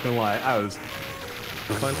 I'm not gonna lie, I was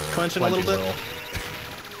Clenching a little bit.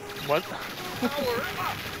 What?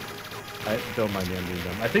 I don't mind me being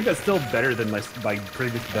dumb. I think that's still better than my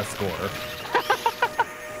previous best score.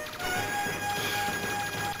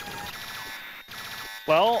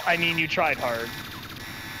 Well, I mean, you tried hard.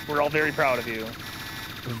 We're all very proud of you.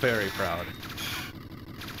 Very proud.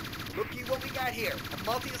 Looky what we got here. A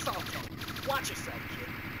multi-assault tank. Watch yourself, kid.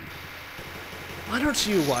 Why don't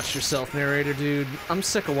you watch yourself, narrator dude? I'm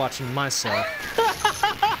sick of watching myself.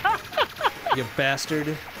 You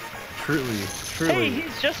bastard. Truly. Hey,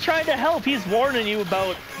 he's just trying to help. He's warning you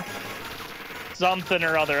about something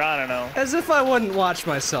or other. I don't know. As if I wouldn't watch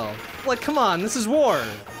myself. Like, come on, this is war.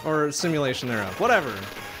 Or simulation thereof. Whatever.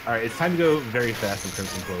 Alright, it's time to go very fast in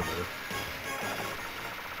Crimzon Clover.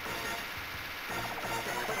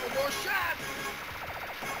 Couple more shots.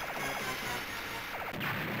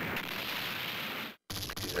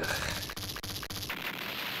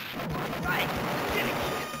 Right. Get it,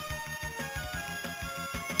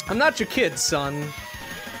 kid. I'm not your kid, son.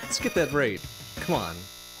 Let's get that rate. Come on.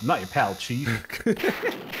 I'm not your pal, Chief.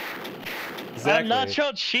 I'm not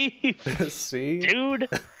your chief, See? dude.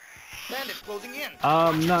 Bandits closing in.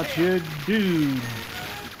 I'm not your dude,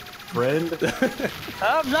 friend.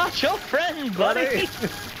 I'm not your friend, buddy.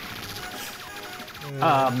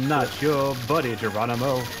 I'm not your buddy,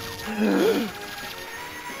 Geronimo.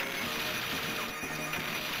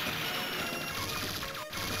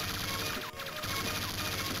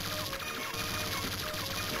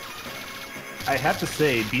 I have to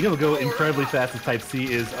say, being able to go incredibly fast with Type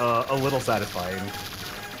C is a little satisfying,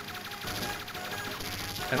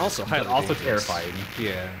 And also but highly also dangerous. terrifying.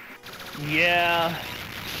 Yeah. Yeah.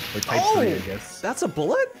 Or Type 3, I guess. That's a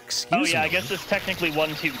bullet? Excuse Oh me. yeah, I guess it's technically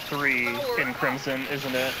 1, 2, 3 in Crimson,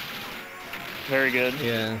 isn't it? Very good.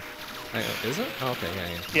 Yeah. Is it? Oh, okay,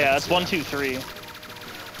 yeah. Yeah, it's 1, 2, 3.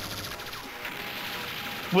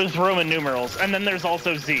 With Roman numerals, and then there's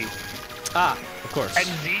also Z. Ah, of course. And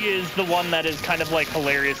Z is the one that is kind of like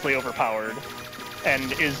hilariously overpowered,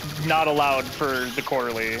 and is not allowed for the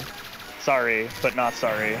Corley. Sorry, but not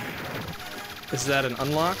sorry. Is that an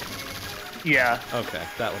unlock? Yeah. Okay,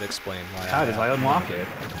 that would explain why. How does I unlock it?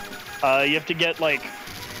 You have to get like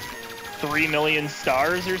 3 million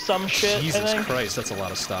stars or some shit. I Jesus think. Christ, that's a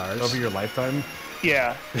lot of stars. Over your lifetime?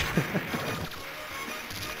 Yeah.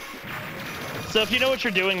 So if you know what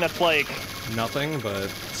you're doing, that's like Nothing, but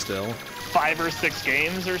still. 5 or 6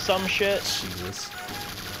 games or some shit. Jesus.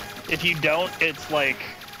 If you don't, it's like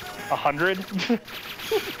 100.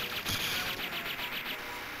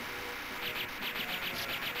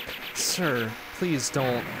 Sir, please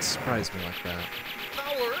don't surprise me like that.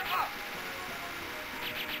 Power up.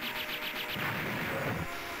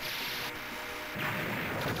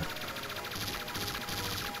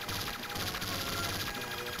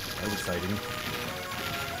 That was exciting.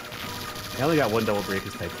 I only got one double break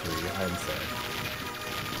as Type 3. I am sad.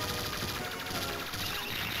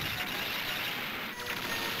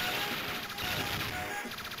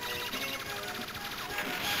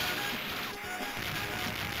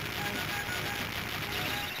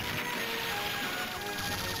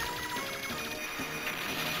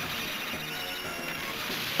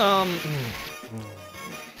 Power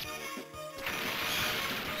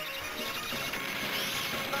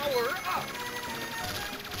up.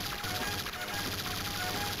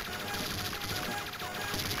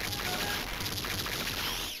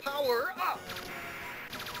 Power up.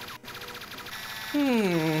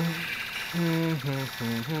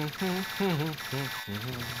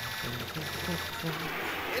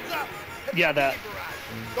 It's up. Yeah, that.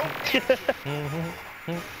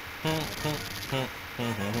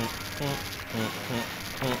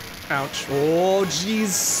 Ouch. Oh, jeez.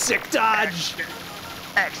 Sick dodge.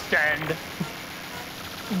 Extend.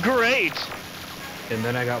 Great. And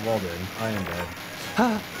then I got walled in. I am dead.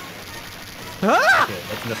 Ah! Okay,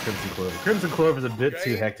 that's enough Crimzon Clover. Crimzon Clover is a bit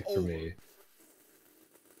too hectic for me.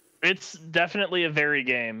 It's definitely a very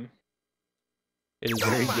game. It is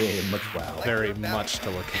Very very game, much wow. very much to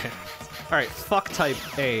look at. All right, fuck type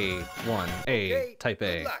A1. A type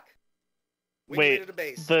A. Wait,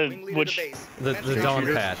 the which The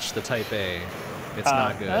DonPachi, the type A. It's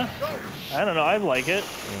not good. I don't know. I like it.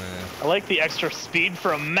 I like the extra speed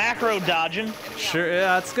from macro dodging. Sure,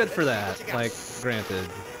 yeah, it's good for that. Like, granted,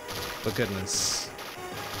 but goodness,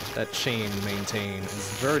 that chain maintain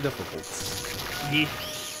is very difficult. Yeah.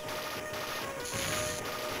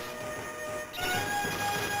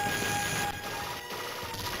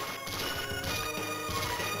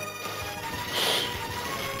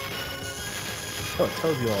 Oh, it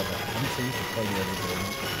tells you all that. I'm so used to telling you everything.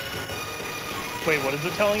 Wait, what is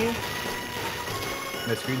it telling you?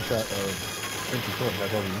 My screenshot of Crimzon Clover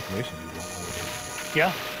has all the information you want.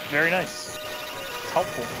 Yeah, very nice. It's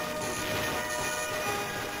helpful.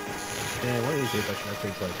 Yeah, one of these days I should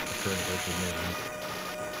update like a current version name.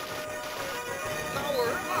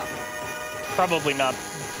 Power up. Probably not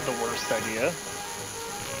the worst idea.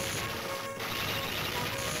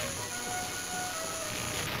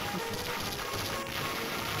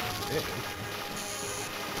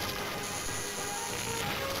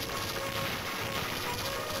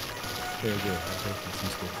 Very good. I think it's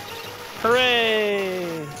useful.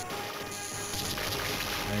 Hooray!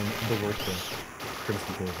 I'm the worst of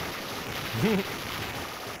Crimzon Clover.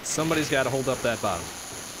 Somebody's got to hold up that bottom.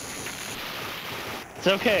 It's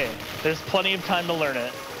okay. There's plenty of time to learn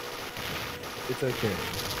it. It's okay.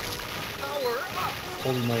 Power up.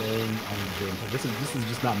 Holding my own on the game. This is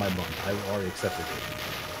just not my bump. I've already accepted it.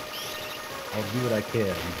 I'll do what I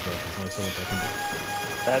can, but there's only so much I can do.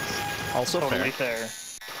 That's Also totally fair.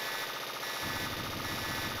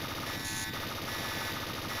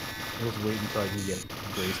 I'll just wait until I can get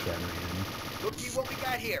Grace Scanner in. Looky what we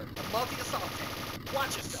got here. A multi-assault tank.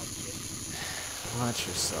 Watch yourself, kid. Watch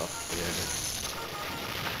yourself,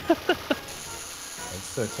 I'm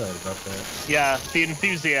so excited about that. Yeah, the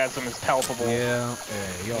enthusiasm is palpable. Yeah.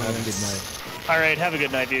 Hey, y'all have a good night. Alright, have a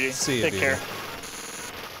good night, duty. See ya, Take duty. care.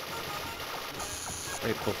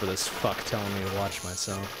 Grateful for this fuck telling me to watch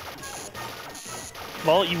myself.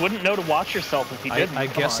 Well, you wouldn't know to watch yourself if you didn't. I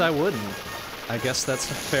Come guess on. I wouldn't. I guess that's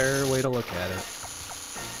a fair way to look at it.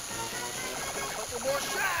 Couple more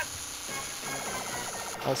shots.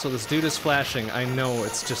 Also, this dude is flashing. I know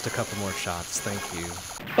it's just a couple more shots. Thank you.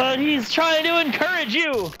 But he's trying to encourage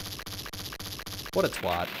you! What a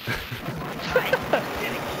twat.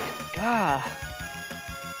 God.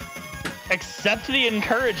 Accept the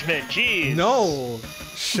encouragement, jeez. No!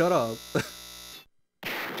 Shut up.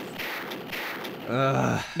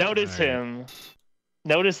 Notice him.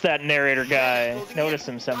 Notice that narrator guy. Notice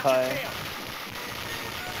him, senpai.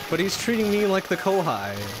 But he's treating me like the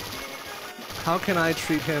Kohai. How can I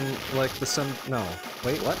treat him like the sun? No.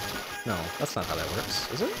 Wait, what? No, that's not how that works,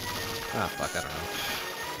 is it? Ah, fuck, I don't know.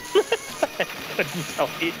 I couldn't tell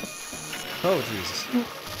you. Oh, Jesus.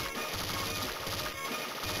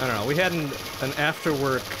 I don't know, we had an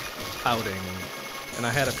after-work outing, and I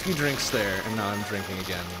had a few drinks there, and now I'm drinking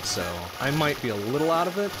again, so I might be a little out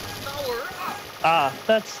of it. Power up. Ah,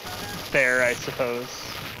 that's fair, I suppose.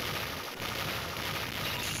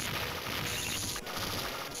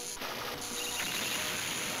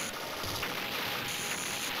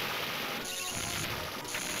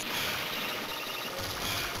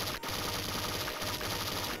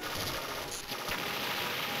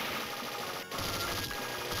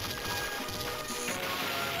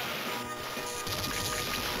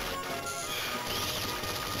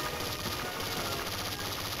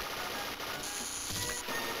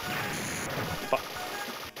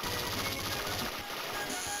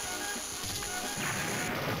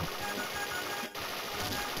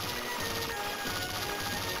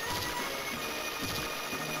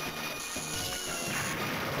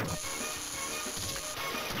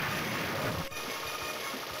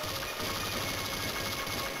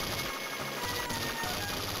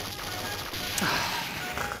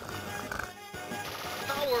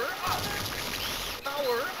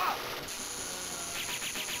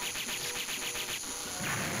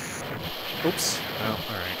 Oops. Oh,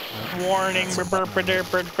 alright. No. Warning. What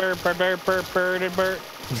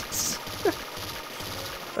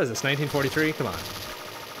is this, 1943? Come on.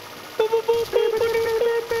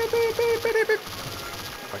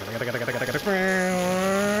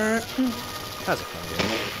 That's a fun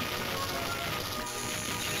game.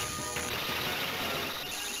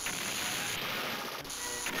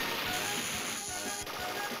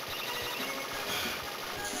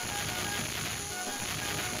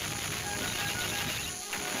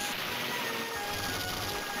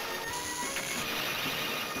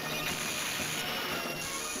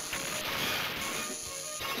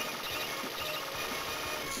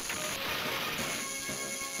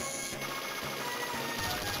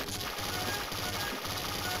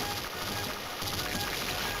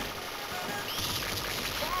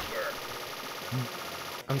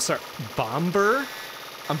 I'm sorry, Bomber?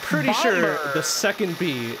 I'm pretty sure the second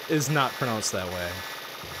B is not pronounced that way.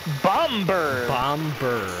 Bomber.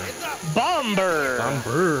 Bomber. Bomber.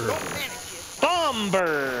 Bomber.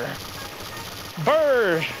 Bomber.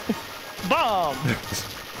 Bird. Bomb.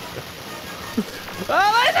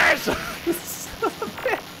 Oh, lasers!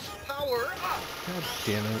 Power up. God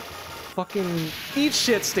damn it. Fucking eat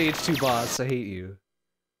shit, stage 2 boss. I hate you.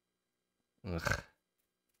 Ugh.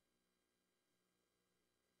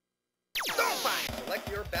 Select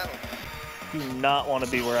your battle. Do not want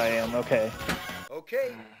to be where I am. Okay.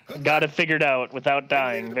 Okay. Got it figured out without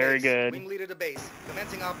dying. Very good. Wing leader to base.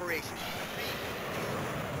 Commencing operation. 3, 2,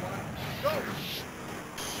 1, go.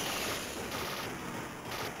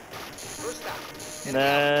 First stop. And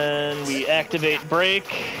then we activate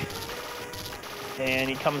brake. And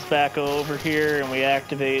he comes back over here and we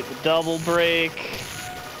activate the double brake.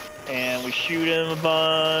 And we shoot him a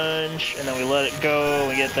bunch, and then we let it go, and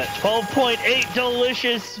we get that 12.8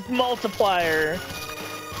 delicious multiplier.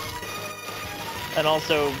 And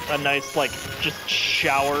also a nice, like, just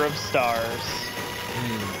shower of stars.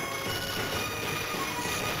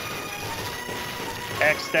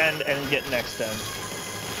 Extend and get an extend.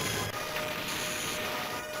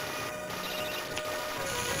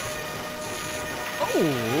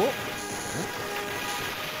 Oh!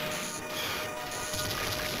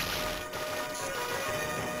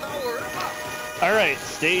 All right,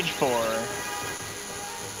 stage 4.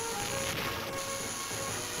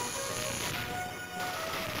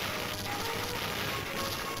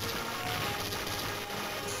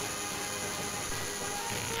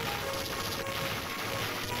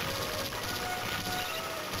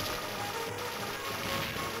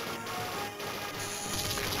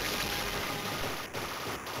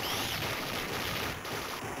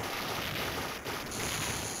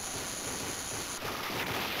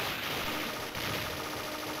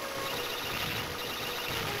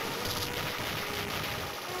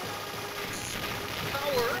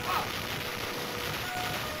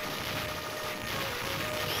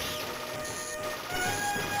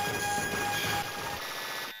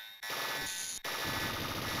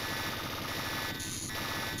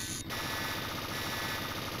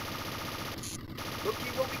 Looky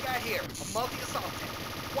what we got here. A multi-assault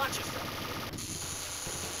tank. Watch yourself.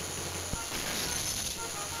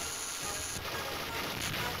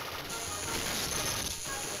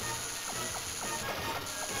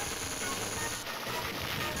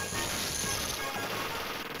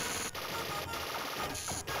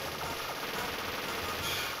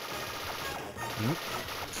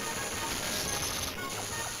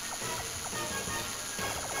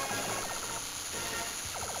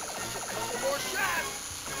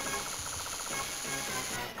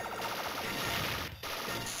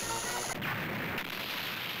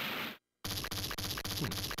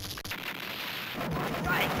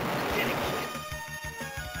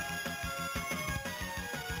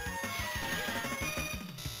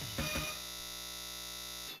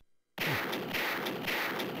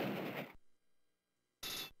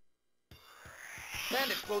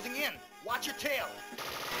 Bandits closing in. Watch your tail.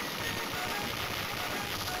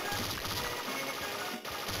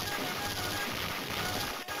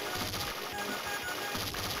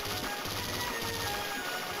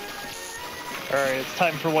 Alright, it's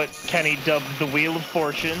time for what Kenny dubbed the Wheel of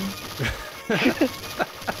Fortune.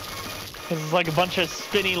 It's like a bunch of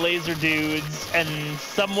spinny laser dudes, and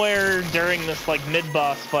somewhere during this like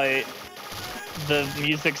mid-boss fight, the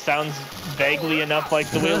music sounds vaguely enough like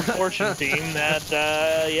the Wheel of Fortune theme that,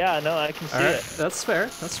 yeah, no, I can see it. That's fair,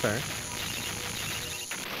 that's fair.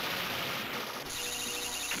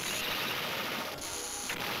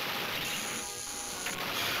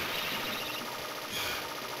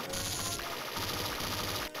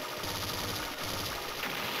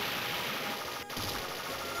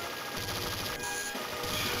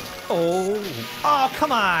 Oh,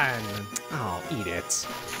 come on! Oh, eat it.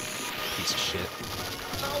 Piece of shit.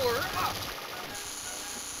 Power up!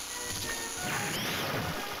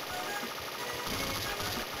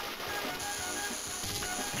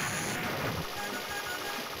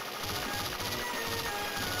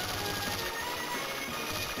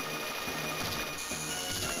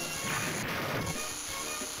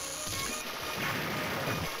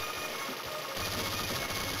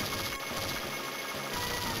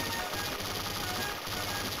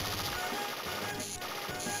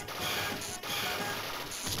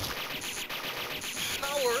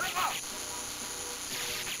 Power up!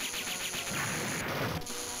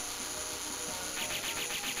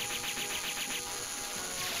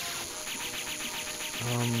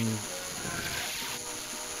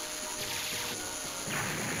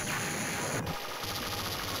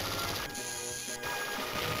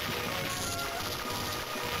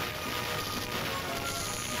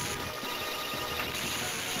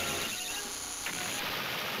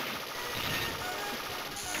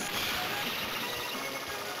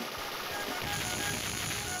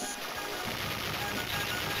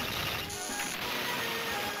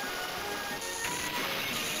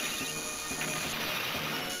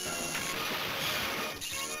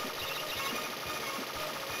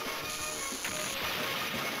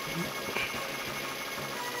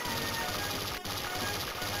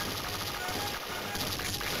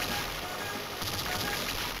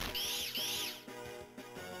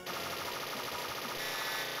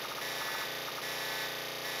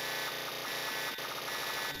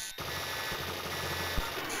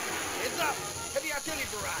 Heads up! Heavy artillery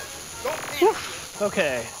barrage! Don't panic!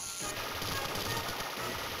 Okay.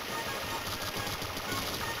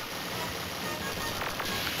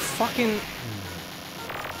 Fucking...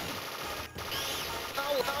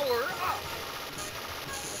 Power up!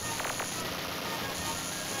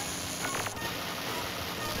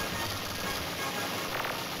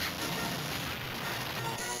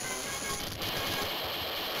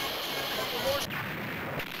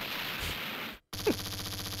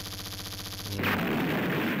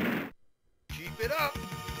 Keep it up!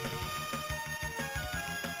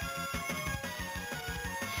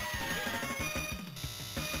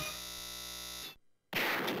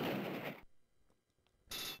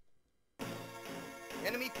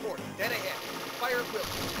 Enemy port, dead ahead. Fire at will.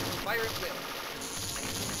 Fire at will.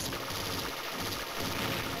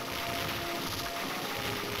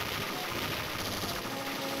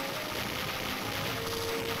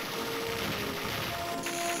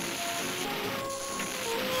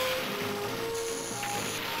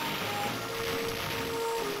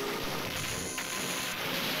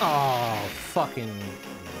 Oh, fucking...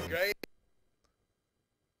 Okay.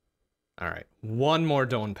 Alright, one more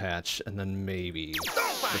DonPachi, and then maybe the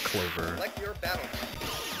DonPachi! Clover. Select your battle.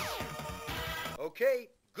 Okay,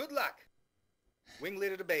 good luck. Wing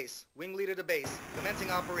leader to base. Wing leader to base. Commencing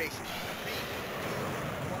operation. 3,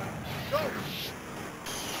 2, 1, go!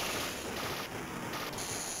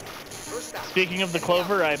 First stop. Speaking of the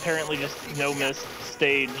Clover, I apparently just no-missed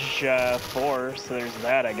stage 4, so there's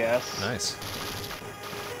that, I guess. Nice.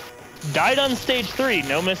 Died on stage 3,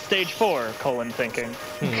 no-miss stage 4, thinking.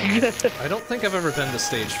 I don't think I've ever been to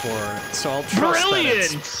stage 4, so I'll trust that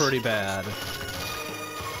it's pretty bad.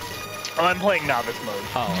 Oh, I'm playing novice mode.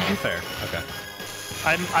 Oh, fair. Okay.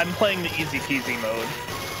 I'm playing the easy peasy mode.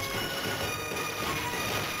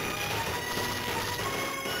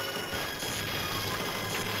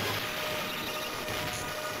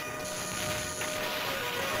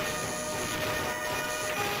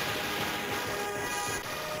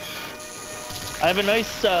 I have a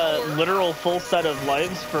nice literal full set of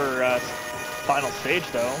lives for final stage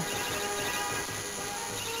though.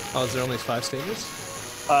 Oh, is there only 5 stages?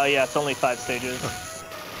 Yeah, it's only 5 stages.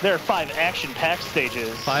 There are 5 action-packed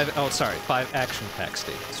stages. 5, oh sorry, 5 action-packed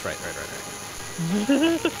stages. Right.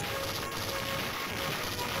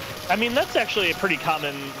 I mean, that's actually a pretty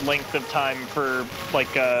common length of time for,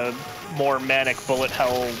 like, a more manic bullet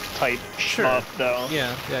hell type shmup, though.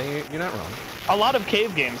 Yeah, you're not wrong. A lot of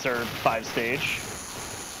cave games are 5-stage.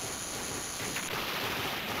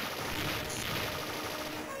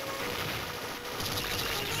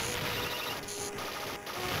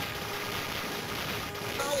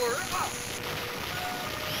 Power up!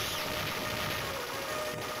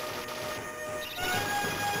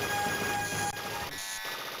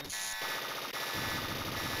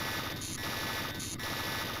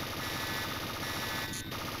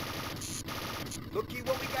 Looky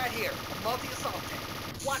what we got here. A multi-assault tank.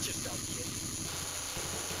 Watch yourself, kid.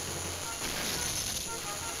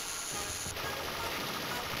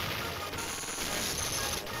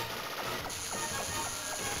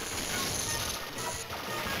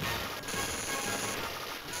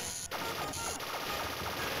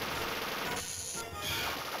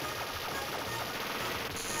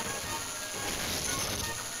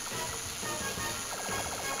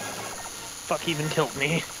 fuck even killed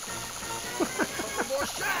me. More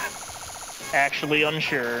shots. Actually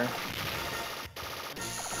unsure.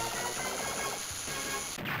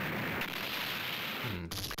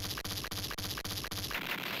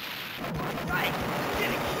 Right.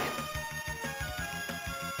 Get it.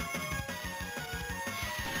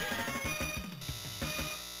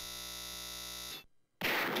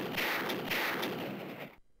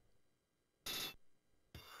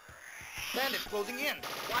 Bandit closing in.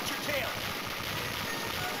 Watch your tail.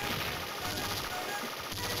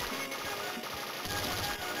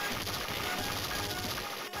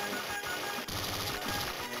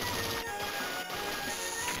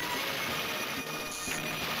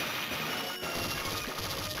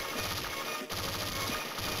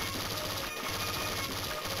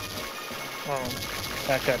 Oh,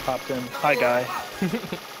 that guy popped in. Hi, guy.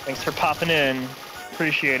 Thanks for popping in.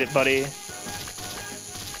 Appreciate it, buddy.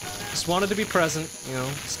 Just wanted to be present, you know,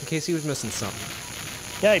 just in case he was missing something.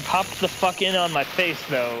 Yeah, he popped the fuck in on my face,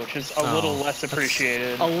 though, which is a little less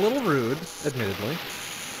appreciated. A little rude, admittedly.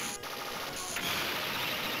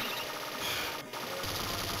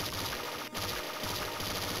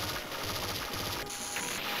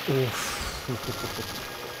 Oof.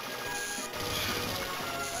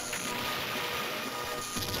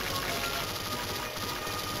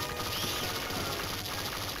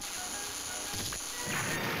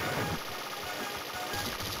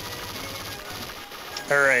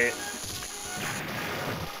 Alright.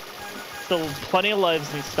 Still plenty of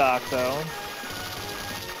lives in stock, though.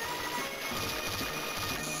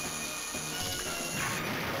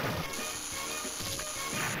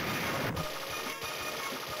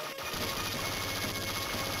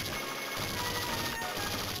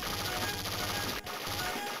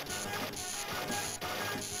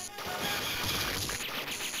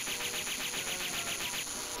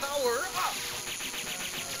 Power up.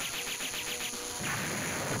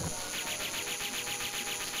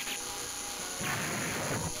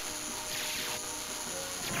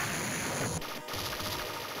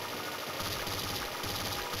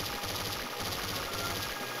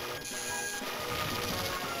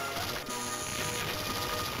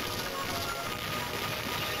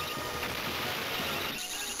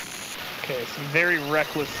 Okay, some very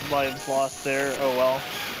reckless lives lost there. Oh well.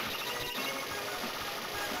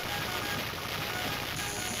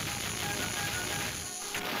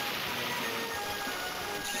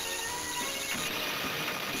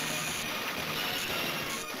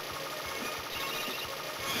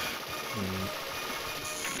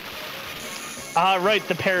 Ah, right,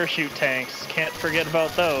 the parachute tanks. Can't forget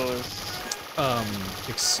about those.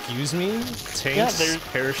 Excuse me? Tanks Yeah,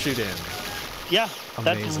 parachute in. Yeah,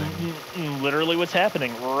 Amazing. that's literally what's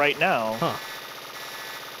happening right now. Huh.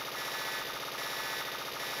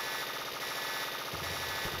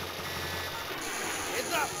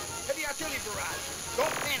 Heads up. Heavy artillery barrage.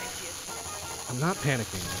 Don't panic, kid. I'm not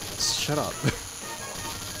panicking. Shut up.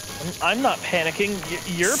 I'm not panicking.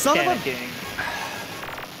 You're Son of a- panicking.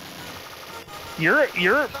 You're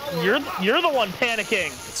the one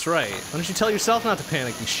panicking. That's right. Why don't you tell yourself not to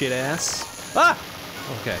panic, you shit ass? Ah!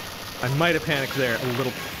 Okay. I might have panicked there a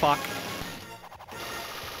little fuck.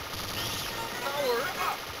 Power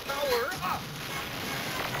up. Power up.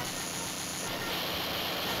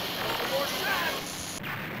 More shots.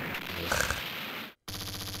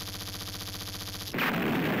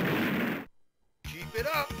 Keep it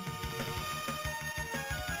up.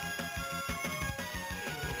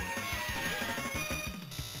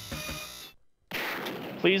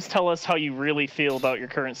 Please tell us how you really feel about your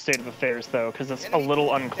current state of affairs, though, because it's a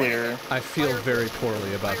little unclear. I feel very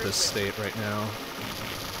poorly about this state right now.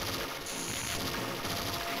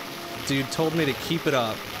 Dude told me to keep it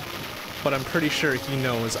up, but I'm pretty sure he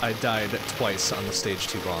knows I died twice on the stage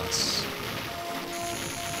 2 boss.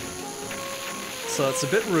 So it's a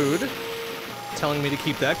bit rude, telling me to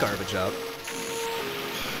keep that garbage up.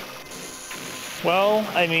 Well,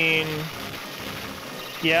 I mean,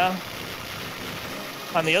 yeah.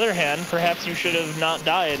 On the other hand, perhaps you should have not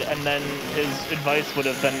died, and then his advice would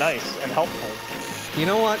have been nice and helpful. You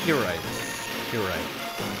know what? You're right. You're right.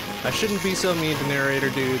 I shouldn't be so mean to narrator,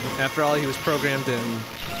 dude. After all, he was programmed in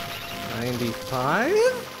 95?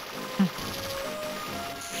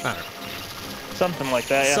 I don't know. Something like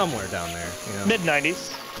that, yeah. Somewhere down there, you know.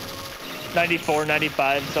 Mid-90s. 94,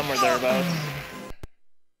 95, somewhere thereabouts.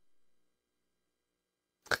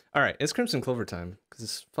 Alright, it's Crimzon Clover time,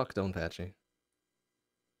 because fuck DonPachi.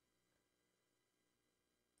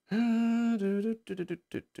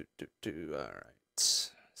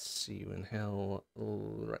 Alright. See you in hell,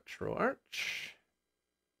 Retro Arch.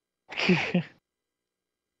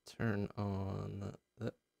 Turn on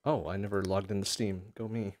the Oh, I never logged into Steam. Go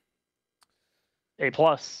me. A+.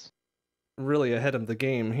 Really ahead of the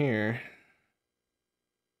game here.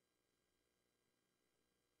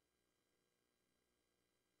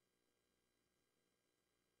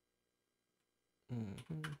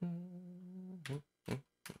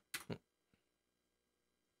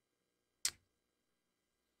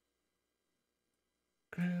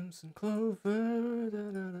 Crimzon Clover.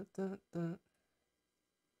 Da, da, da, da.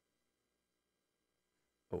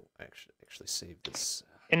 Oh, I actually saved this.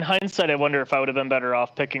 In hindsight, I wonder if I would have been better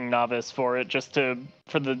off picking Novice for it, just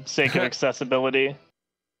for the sake of accessibility.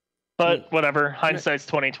 But whatever, hindsight's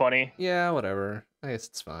 2020. Yeah, whatever. I guess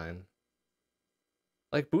it's fine.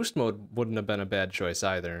 Like, boost mode wouldn't have been a bad choice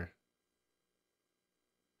either.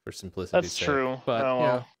 For simplicity's sake. That's true. But, oh,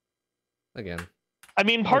 well. Yeah, again. I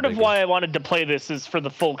mean, part of why I wanted to play this is for the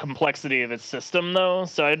full complexity of its system, though,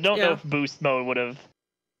 so I don't know if boost mode would have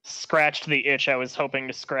scratched the itch I was hoping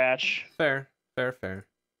to scratch. Fair.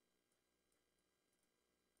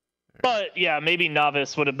 But, yeah, maybe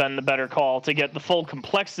Novice would have been the better call to get the full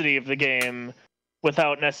complexity of the game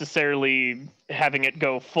without necessarily having it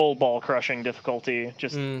go full ball-crushing difficulty,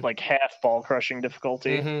 just, like, half ball-crushing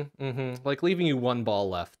difficulty. Like, leaving you one ball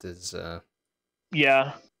left is,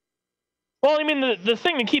 Yeah. Well, I mean, the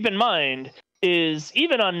thing to keep in mind is,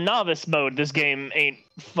 even on Novice mode, this game ain't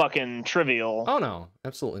fucking trivial. Oh, no.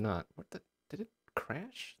 Absolutely not. Did it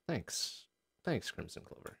crash? Thanks. Thanks, Crimzon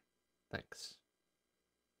Clover. Thanks.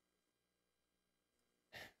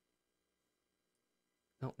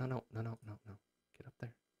 No. Get up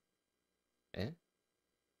there. Eh?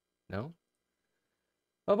 No?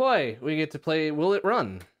 Oh boy, we get to play Will It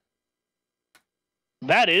Run?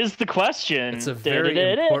 That is the question. It's a very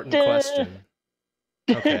important question.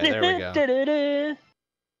 Okay, there we go.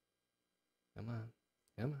 Come on.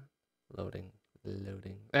 Loading.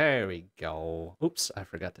 There we go. Oops, I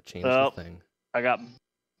forgot to change the thing. I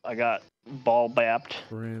got ball bapped.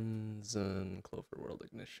 Crimzon Clover World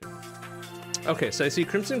Ignition. Okay, so I see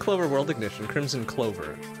Crimzon Clover World Ignition, Crimzon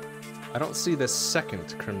Clover. I don't see the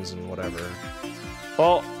second Crimzon whatever.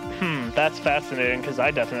 Well, that's fascinating because I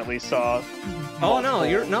definitely saw. Oh no,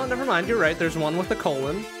 never mind. You're right. There's one with a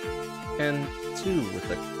colon, and two with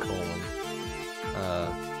a colon.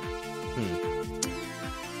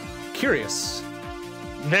 Curious.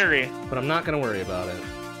 Very. But I'm not gonna worry about it.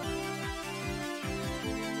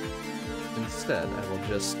 Instead, I will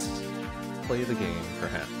just play the game,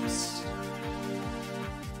 perhaps.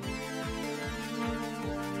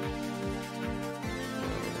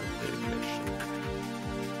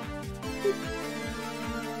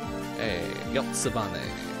 Hey, Yotsubane.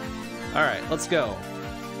 Alright, let's go.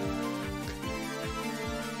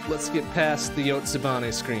 Let's get past the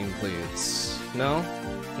Yotsubane screen, please. No?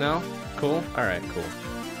 No? Cool? Alright, cool.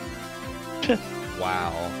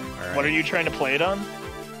 Wow. All right. What are you trying to play it on?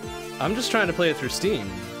 I'm just trying to play it through Steam.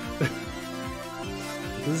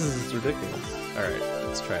 This is ridiculous. Alright,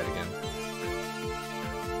 let's try it again.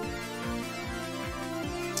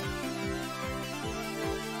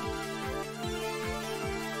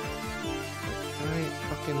 Alright,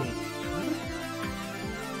 fucking...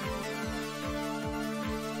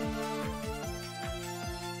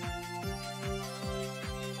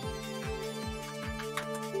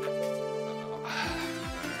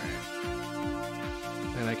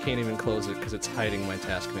 And I can't even close it because it's hiding my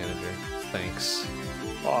task manager. Thanks.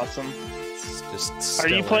 Awesome. It's just stellar.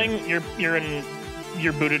 Are you playing?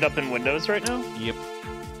 You're booted up in Windows right now? Yep.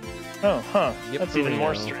 Oh, huh. Yep, that's even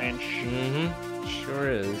more strange. Mm-hmm.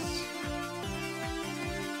 Sure is.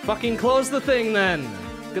 Fucking close the thing then!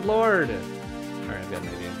 Good lord! Alright, I've got an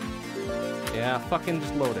idea. Yeah, fucking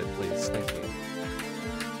just load it, please. Thank you.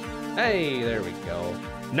 Hey, there we go.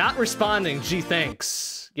 Not responding, gee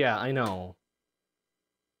thanks! Yeah, I know.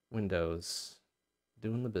 Windows.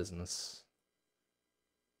 Doing the business.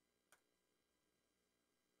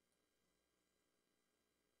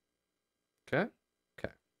 Okay?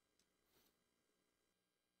 Okay.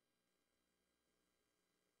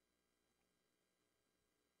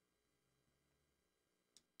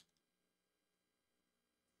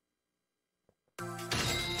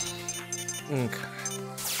 Okay.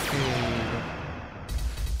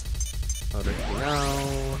 Other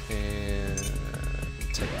now, and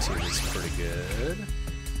Tech 2 is pretty good.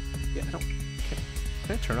 Yeah, I don't... Can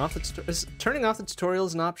I turn off the... Is turning off the tutorial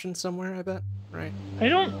is an option somewhere, I bet? Right? I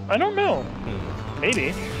don't know. Maybe.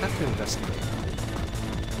 I have to investigate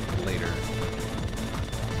later.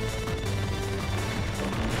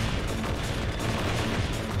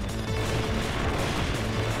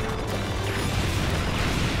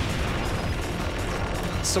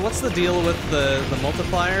 So what's the deal with the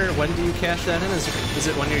multiplier? When do you cash that in? Is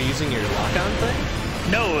it when you're using your lock-on thing?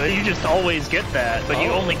 No, you just always get that, but you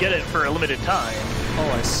only get it for a limited time. Oh,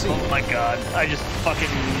 I see. Oh my god, I just fucking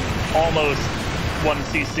almost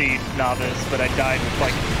 1cc novice, but I died with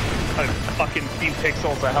like a fucking few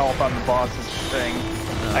pixels of health on the boss's thing.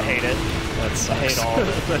 I hate it. That sucks. I hate all of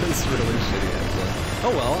it. That is really shitty, actually.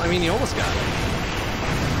 Oh well, I mean, you almost got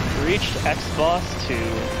it. Reached X-Boss 2.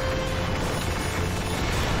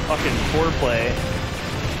 Fucking foreplay.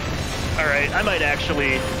 Alright, I might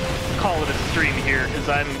actually call it a stream here, because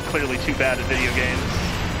I'm clearly too bad at video games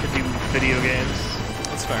to do video games.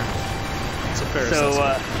 That's fair. That's a fair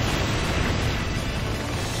assessment.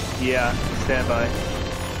 Yeah, stand by.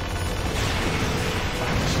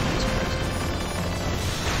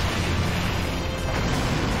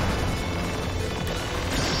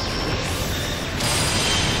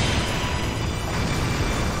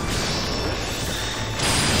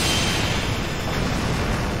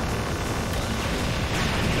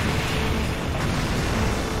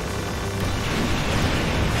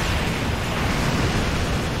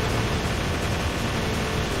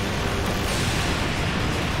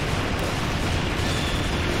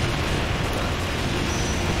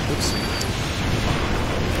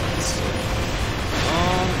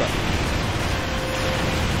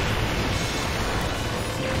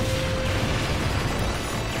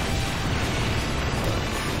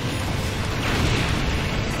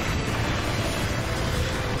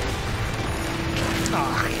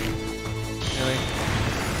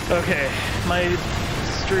 Okay, my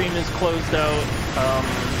stream is closed out.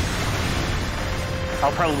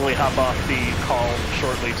 I'll probably hop off the call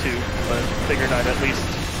shortly too, but figured I'd at least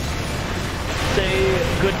say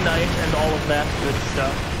good night and all of that good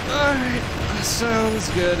stuff. Alright, sounds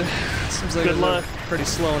good. Seems like good luck. A pretty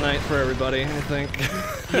slow night for everybody, I think.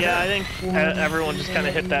 Yeah, I think everyone just kind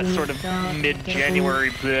of hit that sort of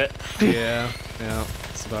mid-January bit. Yeah,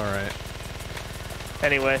 that's about right.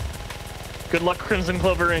 Anyway. Good luck, Crimzon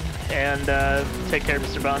Clover, and take care,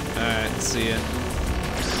 Mr. Bond. Alright, see ya.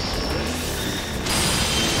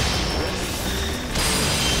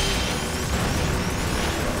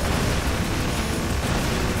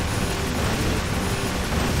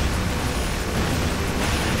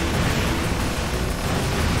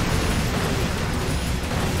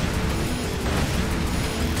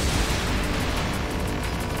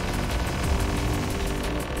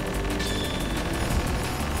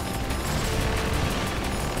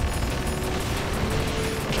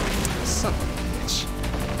 Son of a bitch.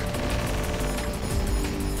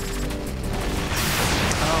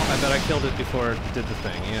 Oh, I bet I killed it before it did the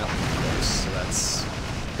thing. Yeah, of course. So that's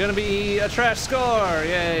gonna be a trash score!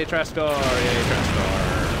 Yay, trash score! Yay, trash score!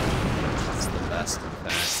 That's the best, in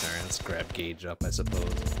fact. Alright, let's grab Gauge up, I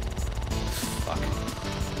suppose. Fuck.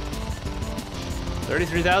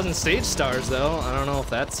 33,000 stage stars, though. I don't know if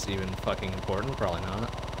that's even fucking important. Probably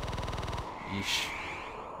not. Yeesh.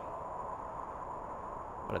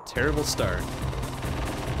 What a terrible start.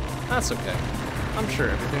 That's okay. I'm sure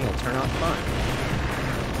everything will turn out fine.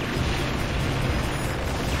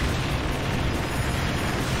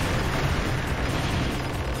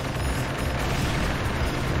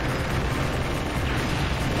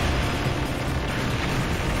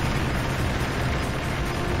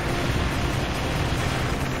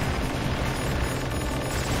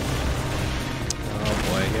 Oh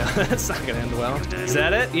boy, yeah, that's not gonna end well. Is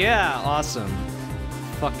that it? Yeah, awesome.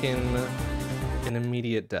 Fucking an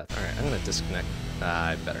immediate death. Alright, I'm gonna disconnect.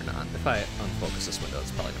 I better not. If I unfocus this window,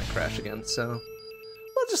 it's probably gonna crash again, so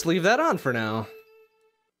we'll just leave that on for now.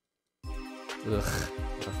 Ugh.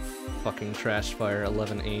 What a fucking trash fire,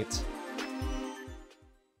 11-8.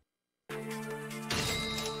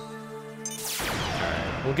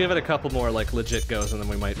 Alright, we'll give it a couple more like legit goes and then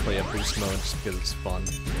we might play a boost mode just because it's fun.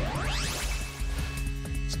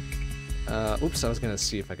 Oops, I was gonna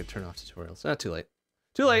see if I could turn off tutorials. Too late.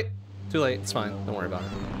 Too late! Too late, it's fine. Don't worry about it.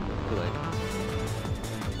 Too late.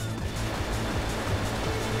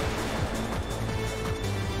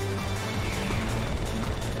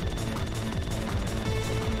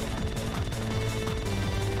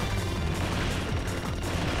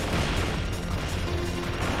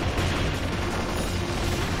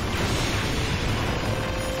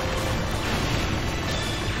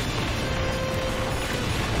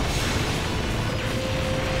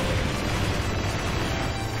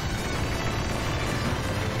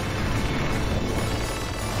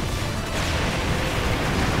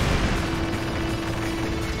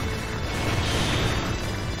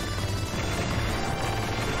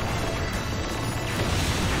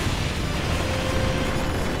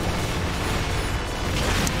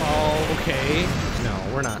 Okay.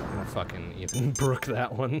 No, we're not gonna fucking even brook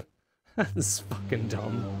that one. This is fucking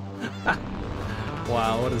dumb.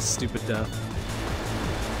 Wow, what a stupid death.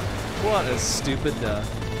 What a stupid death.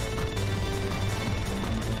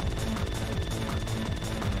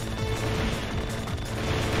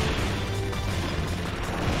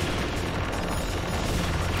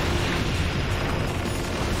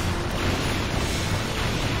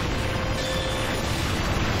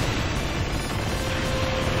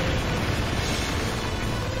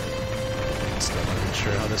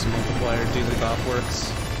 Sure how this multiplier dealy bop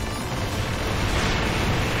works.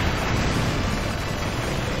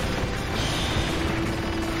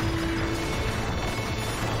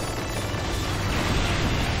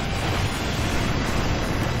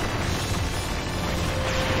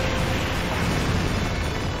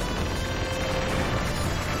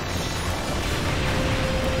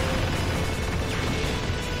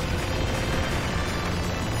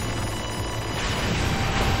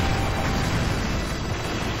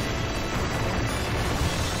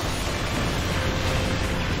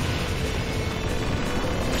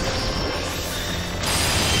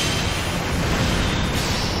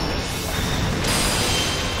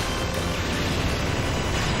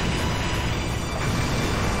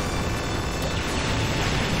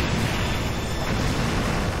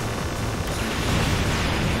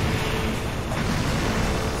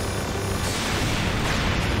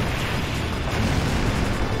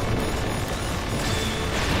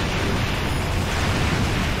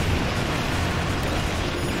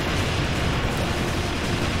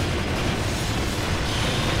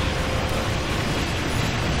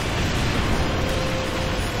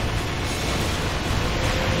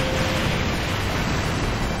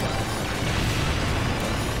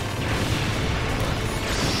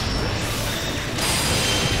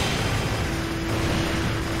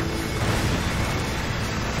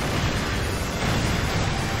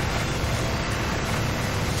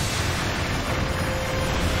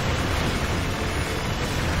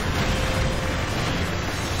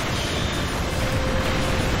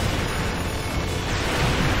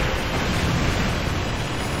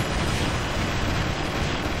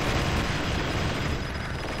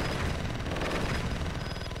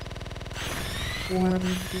 I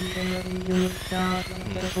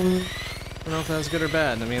don't know if that was good or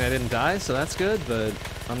bad. I mean, I didn't die, so that's good, but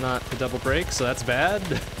I'm not the double break, so that's bad.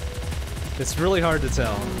 It's really hard to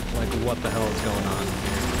tell, like, what the hell is going on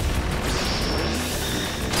here.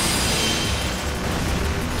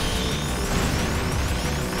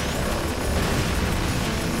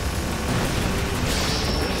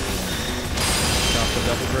 Off the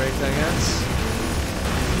double break, I guess.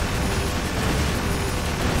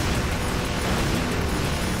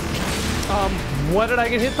 What did I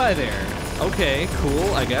get hit by there? Okay,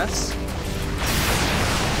 cool, I guess.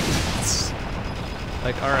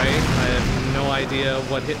 Like, alright, I have no idea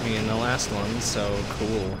what hit me in the last one, so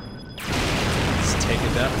cool. Let's take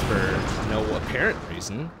a death for no apparent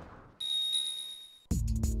reason.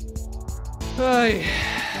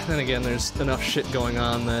 Then again, there's enough shit going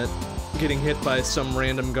on that getting hit by some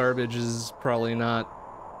random garbage is probably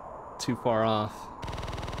not too far off.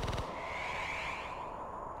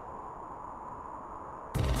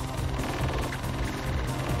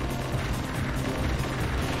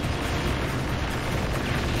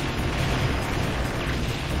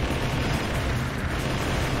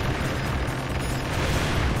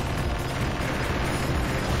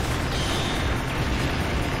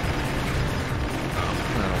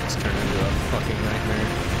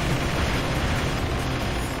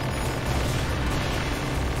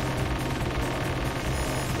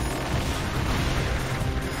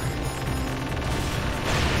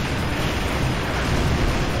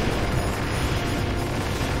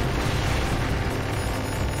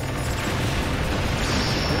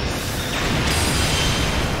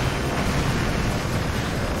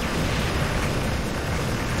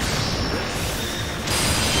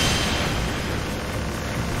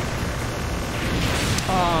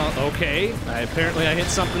 Okay, apparently I hit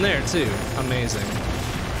something there too. Amazing.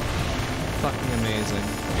 Fucking amazing.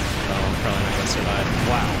 Oh, I'm probably not gonna survive.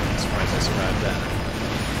 Wow, I'm surprised I survived that.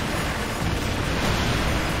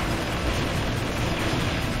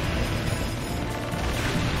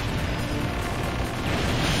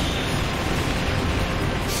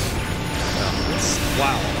 Oh,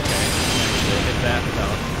 wow, okay. Actually hit that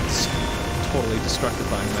without totally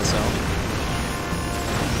destructifying myself.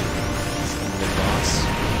 That's the big boss.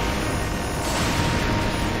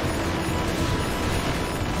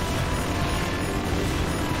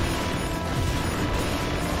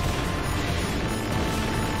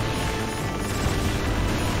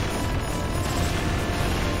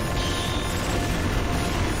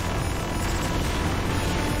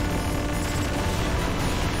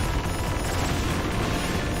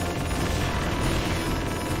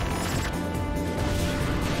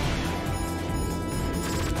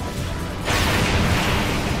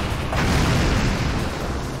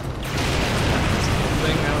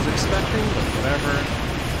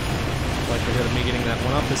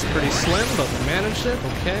 is pretty slim, but we managed it.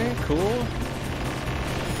 Okay, cool.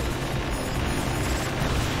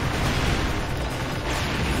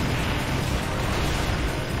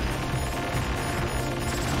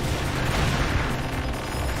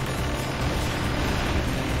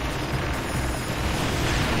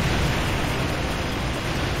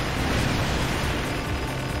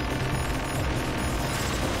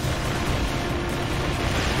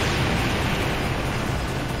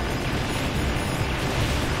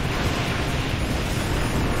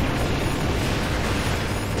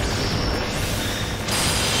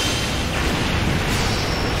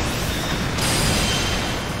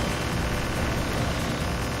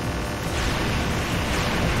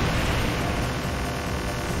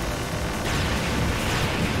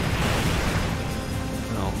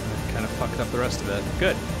 The rest of it.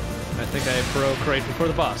 Good. I think I broke right before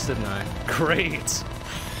the boss, didn't I? Great!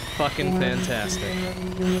 Fucking fantastic.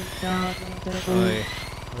 Oy,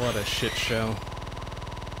 what a shit show.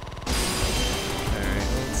 Alright,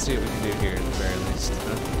 let's see what we can do here at the very least. I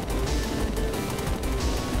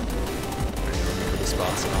don't remember this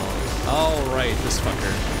boss at all. Oh, right, this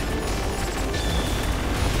fucker.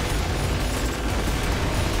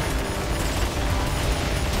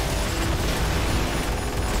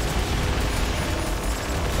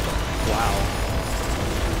 Wow.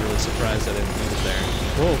 I'm really surprised I didn't move there.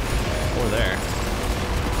 Whoa. Or there.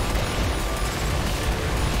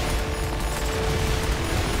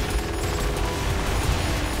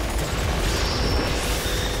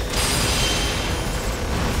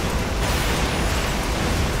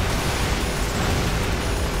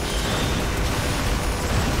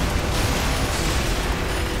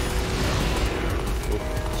 Oh,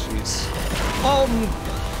 jeez.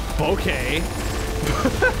 Okay.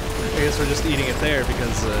 I guess we're just eating it there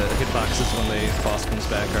because hitboxes when the boss comes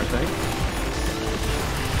back, aren't they?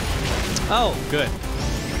 Oh, good.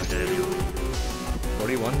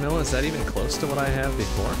 41 mil? Is that even close to what I have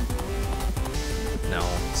before? No,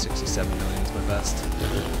 67 million is my best.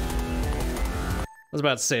 I was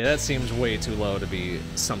about to say, that seems way too low to be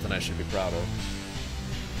something I should be proud of.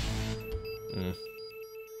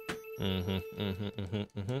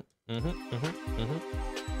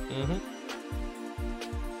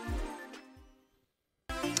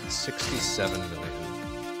 67 million.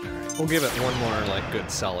 Alright, we'll give it one more, like,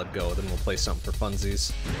 good solid go, then we'll play something for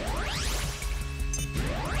funsies.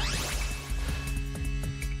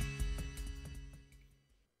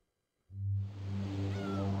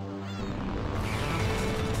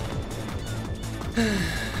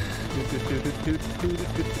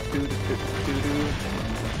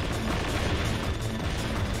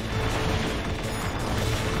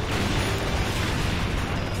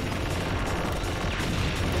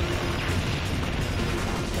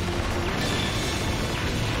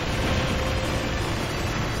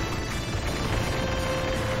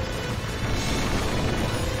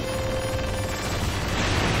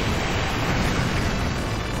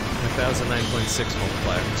 That was a 9.6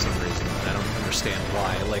 multiplier for some reason. I don't understand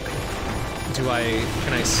why. Like,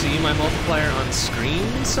 can I see my multiplier on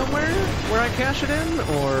screen somewhere where I cash it in?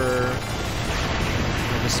 Or am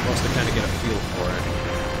I just supposed to kind of get a feel for it?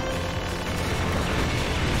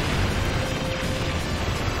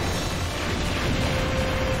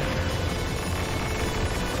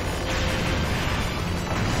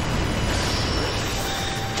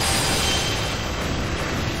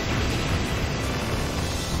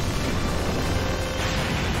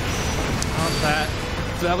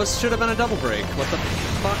 That should have been a double break. What the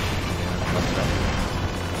fuck? What the?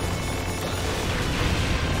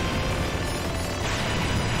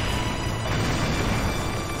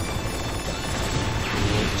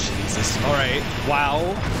 Oh, Jesus. Alright.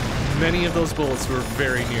 Wow. Many of those bullets were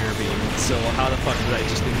very near me, so how the fuck did I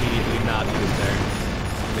just immediately not move there?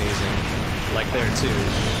 Amazing. Like there too.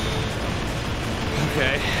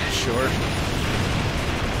 Okay, sure.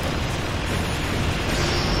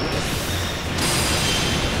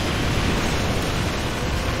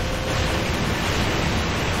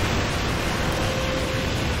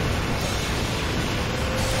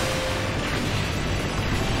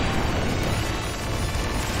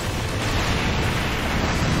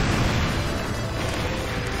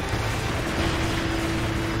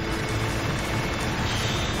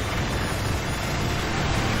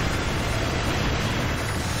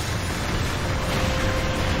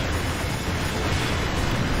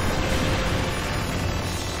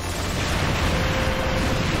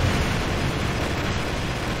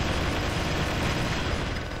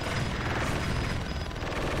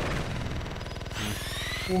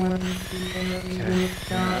 Okay.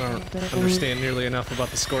 I don't understand nearly enough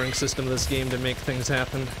about the scoring system of this game to make things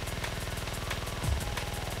happen.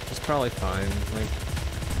 probably fine. Like,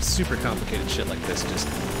 super complicated shit like this, just,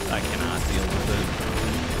 I cannot deal with it.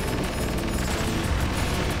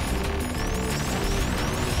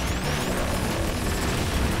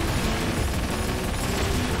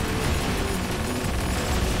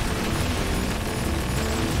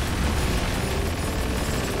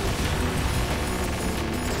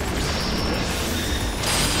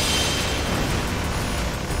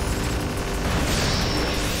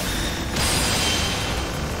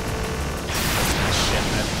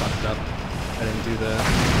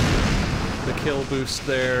 Boost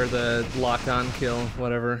there, the lock-on kill,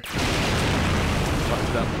 whatever. Fucked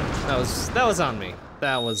it up. That was on me.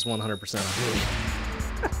 That was 100% on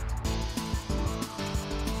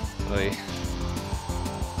me. Oy.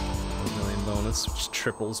 1 million bonus, which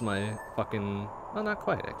triples my fucking... Well, not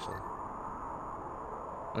quite, actually.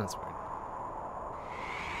 That's weird.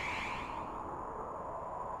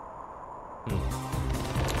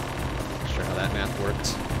 Not sure how that math worked.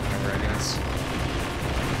 Whatever, I guess.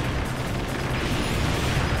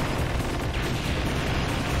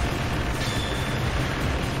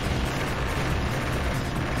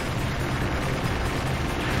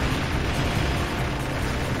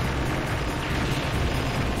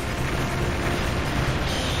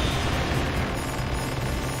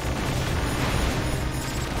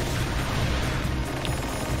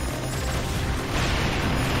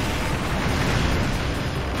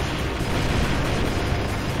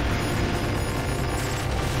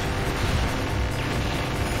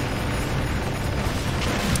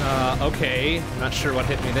 Okay, not sure what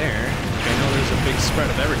hit me there. I know there's a big spread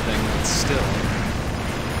of everything, but still.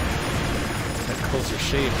 That closer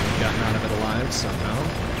shave and gotten out of it alive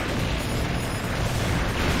somehow.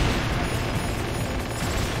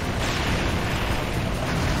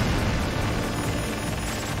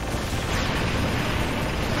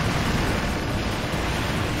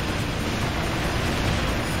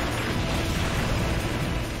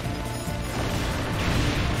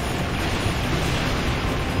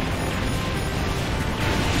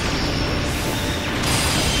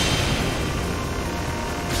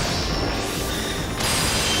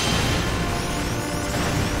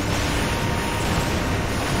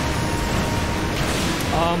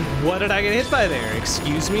 What did I get hit by there?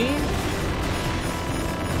 Excuse me?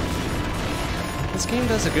 This game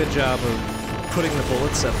does a good job of putting the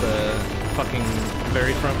bullets at the fucking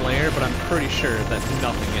very front layer, but I'm pretty sure that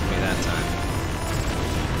nothing hit me that time.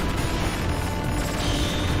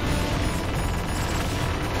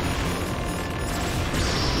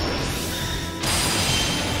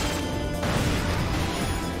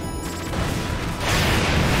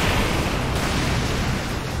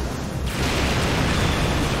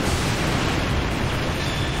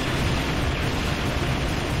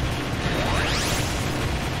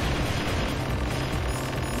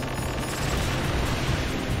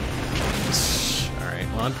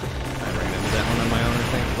 I ran into that one on my own, I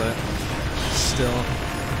think, but still.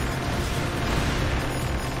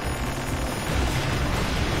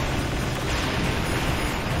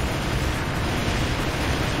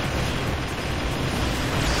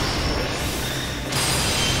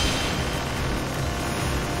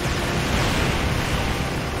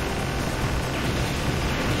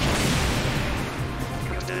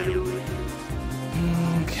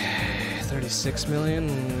 Okay, 36 million,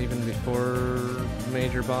 even before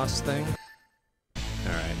major boss thing.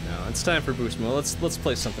 Alright, now it's time for boost mode. Let's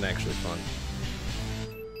play something actually fun.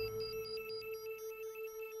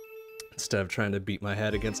 Instead of trying to beat my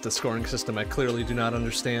head against a scoring system I clearly do not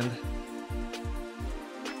understand.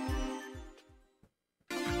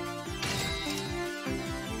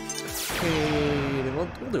 Arcade, we'll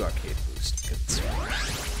do arcade boost.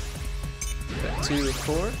 Got 2, of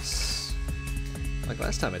course. Like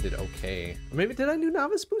last time I did okay. Or maybe did I do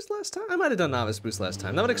novice boost last time? I might have done novice boost last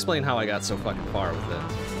time. That would explain how I got so fucking far with it.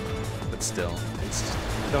 But still, it's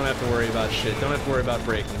don't have to worry about shit. Don't have to worry about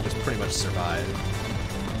breaking. Just pretty much survive.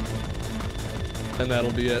 And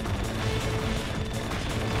that'll be it.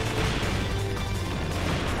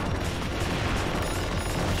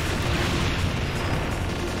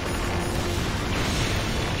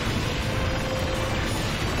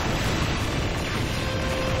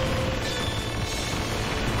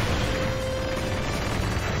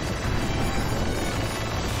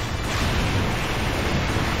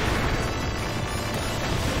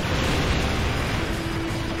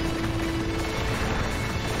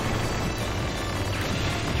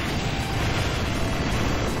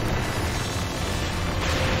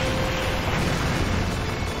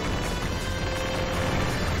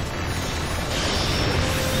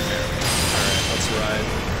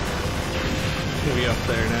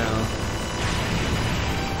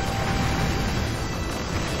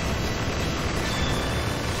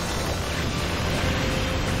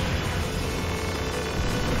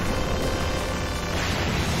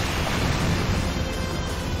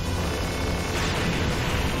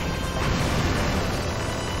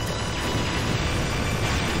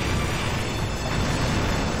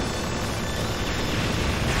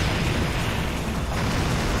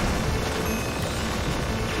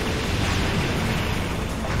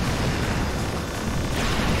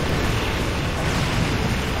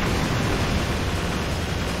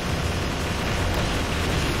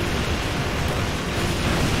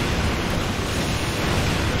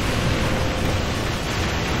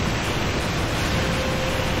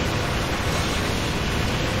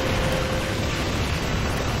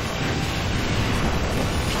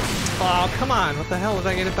 Oh, come on. What the hell did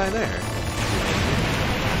I get it by there?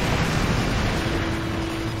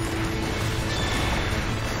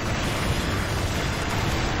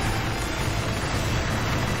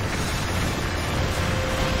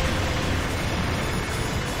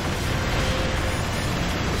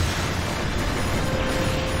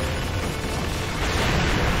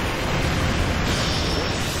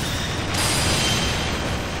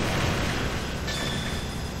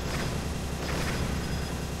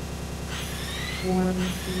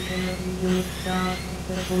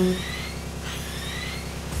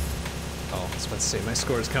 Oh, I was about to say, my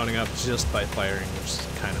score is counting up just by firing, which is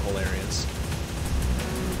kind of hilarious.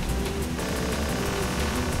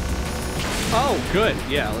 Oh, good.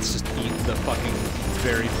 Yeah, let's just eat the fucking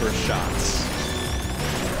very first shots.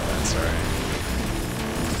 That's alright.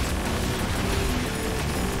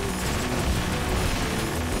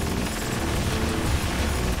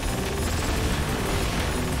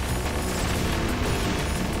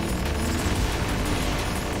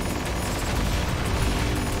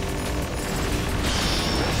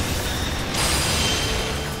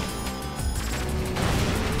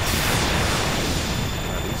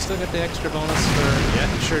 Get the extra bonus for...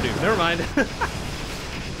 Yeah, you sure do. Never mind.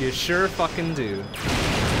 You sure fucking do.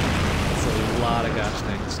 That's a lot of gosh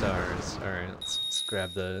dang stars. Alright, let's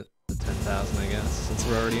grab the 10,000, I guess, since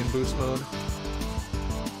we're already in boost mode.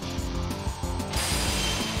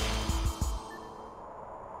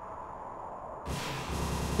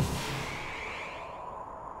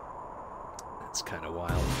 That's kind of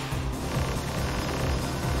wild.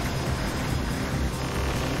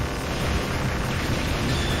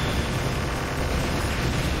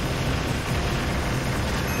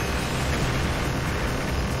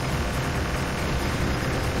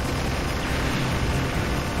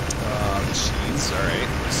 Alright,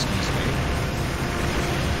 excuse me.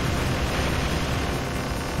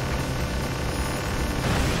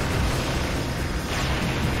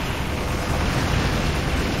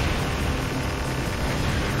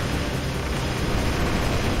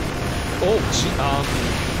 Oh, gee,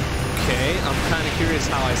 okay, I'm kind of curious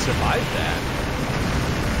how I survived that.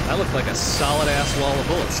 That looked like a solid-ass wall of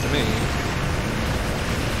bullets to me.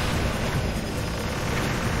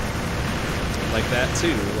 Like that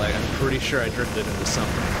too, like I'm pretty sure I drifted into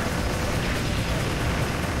something.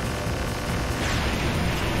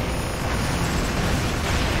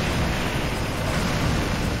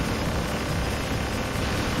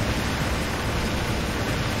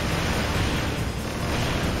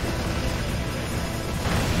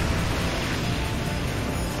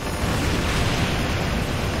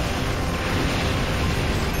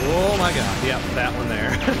 Oh my god, yep, that one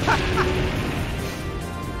there.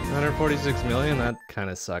 146 million? That kind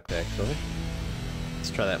of sucked, actually.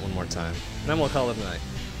 Let's try that one more time. And then we'll call it a night.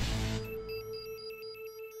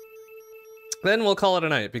 Then we'll call it a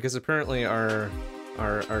night, because apparently our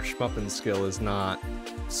shmupping skill is not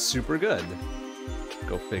super good.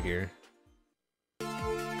 Go figure.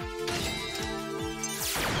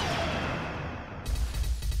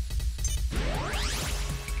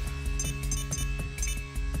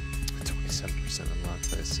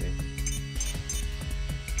 Unlocked, I see.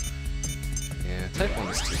 Yeah, Type 1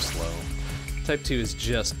 is too slow. Type 2 is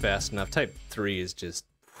just fast enough. Type 3 is just...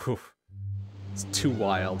 whew, it's too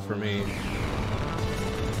wild for me.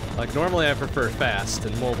 Like, normally I prefer fast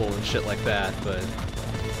and mobile and shit like that, but...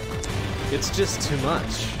 it's just too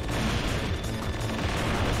much.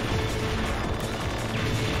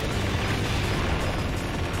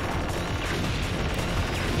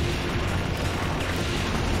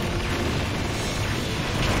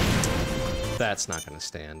 That's not gonna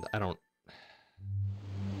stand. I don't...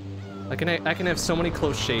 I can have so many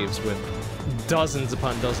close shaves with dozens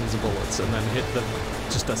upon dozens of bullets and then hit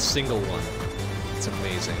just a single one. It's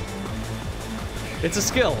amazing. It's a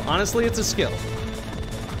skill. Honestly, it's a skill.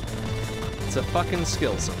 It's a fucking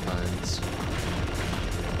skill sometimes.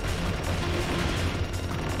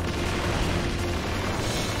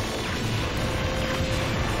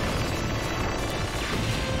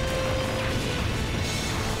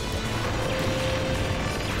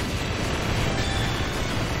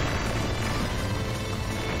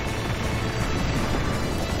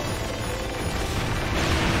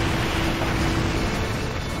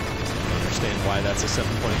 That's a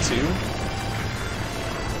 7.2.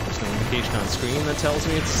 There's no indication on screen that tells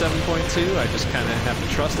me it's a 7.2. I just kind of have to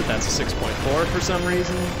trust it. That's a 6.4 for some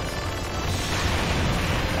reason.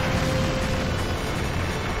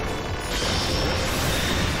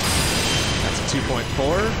 That's a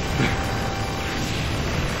 2.4.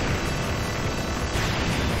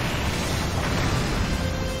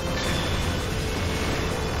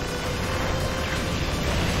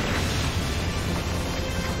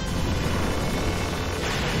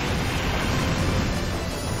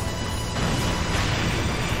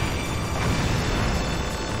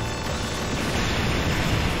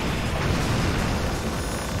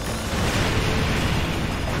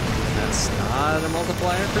 that's not a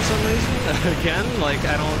multiplier for some reason. Again, like,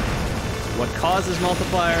 I don't... What causes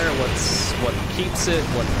multiplier, what keeps it,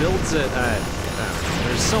 what builds it, I don't know.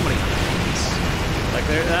 There's so many things. Like,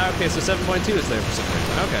 there... Okay, so 7.2 is there for some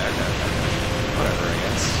reason. Okay. Whatever, I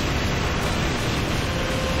guess.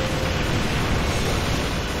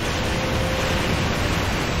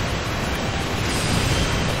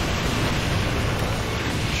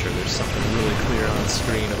 There's something really clear on the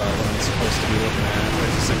screen about what I'm supposed to be looking at.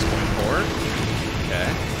 There's a 6.4. Okay.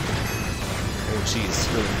 Oh, geez,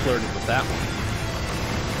 really flirted with that one.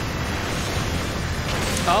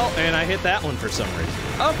 Oh, and I hit that one for some reason.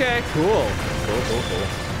 Okay, cool. Cool.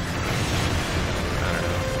 I don't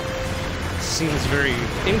know. Seems very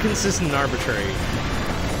inconsistent and arbitrary.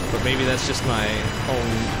 But maybe that's just my own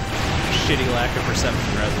shitty lack of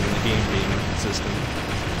perception rather than the game being inconsistent.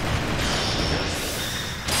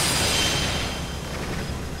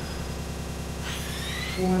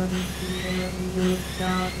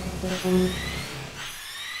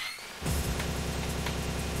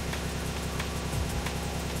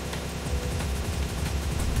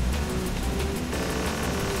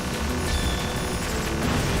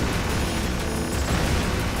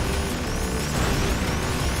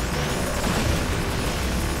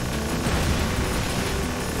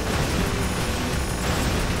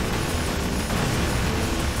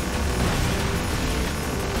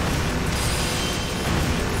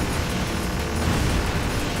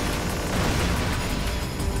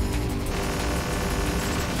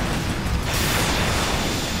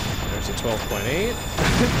 There's a 12.8.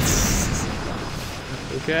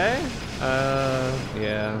 Okay.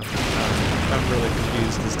 Yeah. I'm really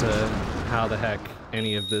confused as to how the heck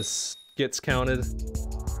any of this gets counted.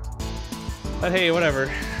 But hey, whatever.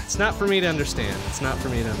 It's not for me to understand. It's not for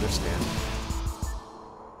me to understand.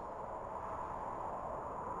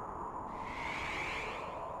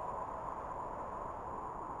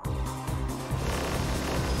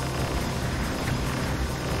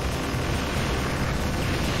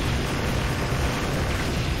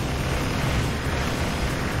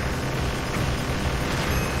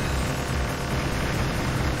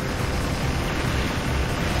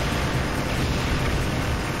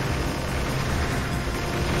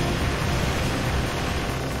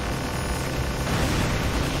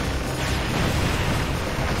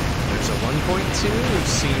 Which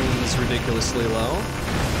seems ridiculously low.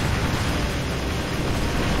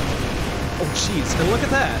 Oh jeez, and look at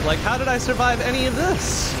that! Like, how did I survive any of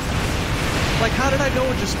this? Like, how did I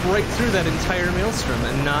go just right through that entire maelstrom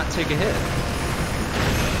and not take a hit?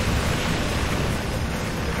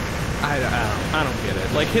 I don't get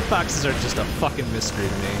it. Like, hitboxes are just a fucking mystery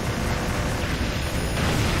to me.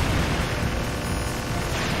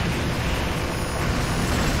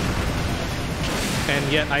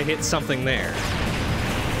 And yet I hit something there.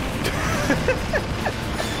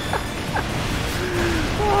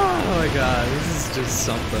 Oh my god, this is just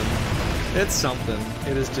something. It's something.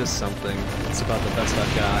 It is just something. It's about the best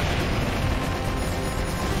I've got.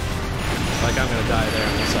 Like, I'm gonna die there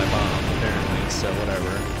unless I bomb, apparently, so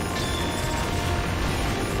whatever.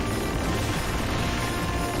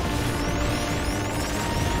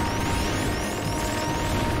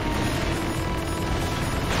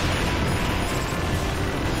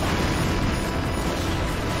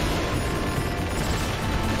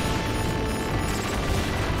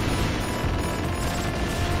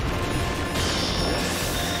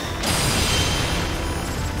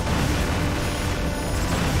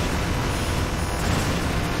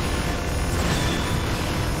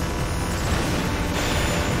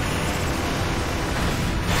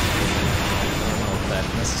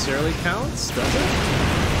 Counts, does it?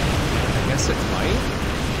 I guess it might.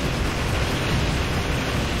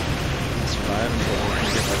 Survive until I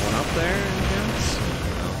get that one up there, I guess.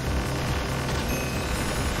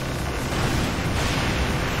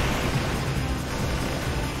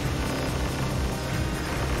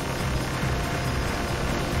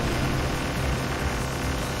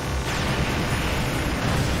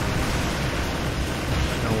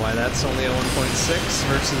 That's only a 1.6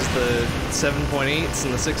 versus the 7.8s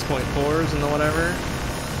and the 6.4s and the whatever.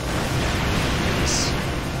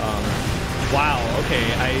 Wow, okay,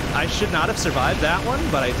 I should not have survived that one,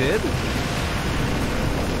 but I did.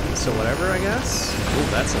 So whatever, I guess. Ooh,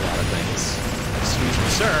 that's a lot of things. Excuse me,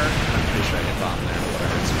 sir. I'm pretty sure I hit bomb there, or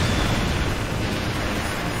whatever.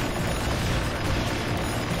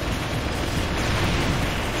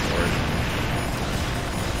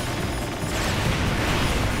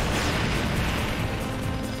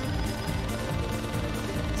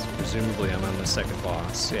 Presumably I'm on the second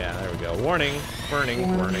boss. Yeah, there we go. Warning!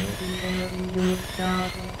 Warning, warning.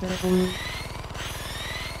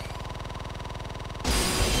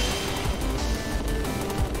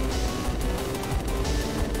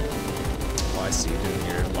 I see you doing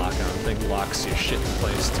your lock-on thing. Locks your shit in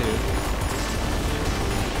place, too.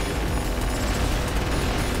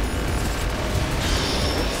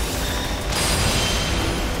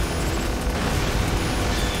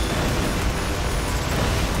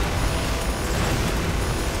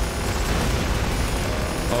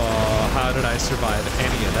 Oh, how did I survive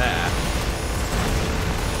any of that?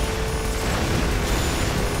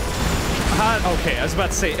 Okay, I was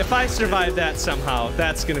about to say, if I survive that somehow,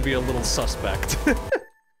 that's gonna be a little suspect.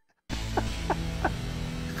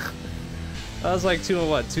 I was like,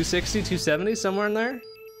 what, 260, 270, somewhere in there?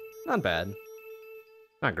 Not bad.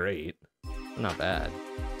 Not great. Not bad.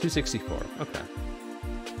 264, okay.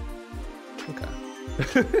 Okay.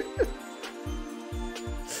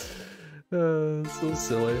 So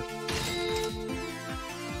silly.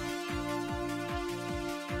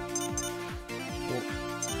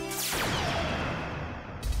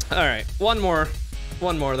 All right, one more,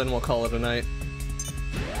 then we'll call it a night.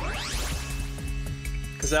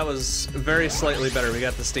 Because that was very slightly better. We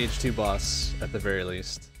got the stage 2 boss at the very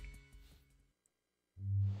least.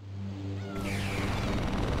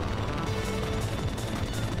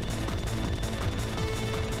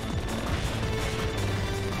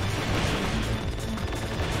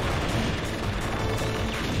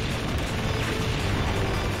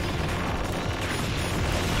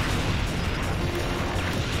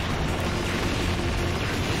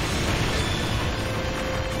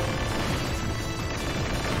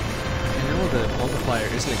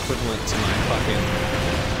 Isn't equivalent to my fucking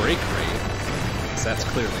break rate, so that's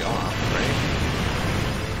clearly off, right?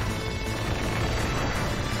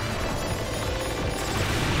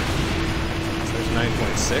 So there's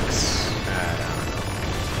 9.6. I don't know.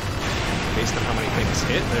 Based on how many things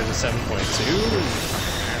hit, there's a 7.2.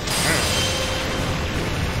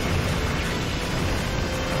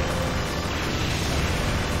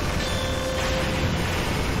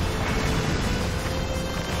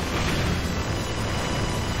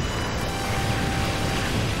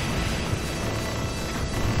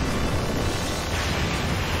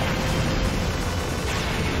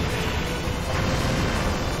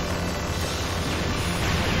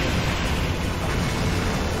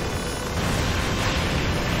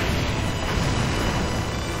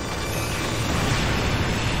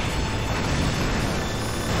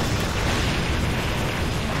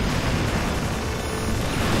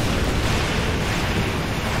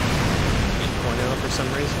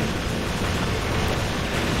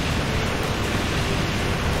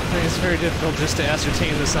 Difficult just to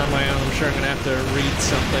ascertain this on my own. I'm sure I'm gonna have to read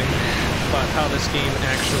something about how this game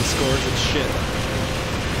actually scores its shit.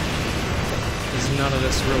 Because none of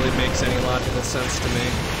this really makes any logical sense to me.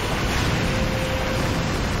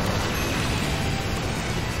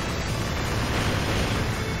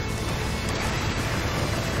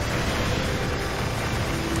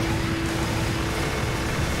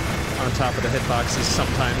 On top of the hitboxes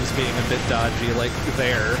sometimes being a bit dodgy, like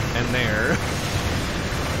there and there.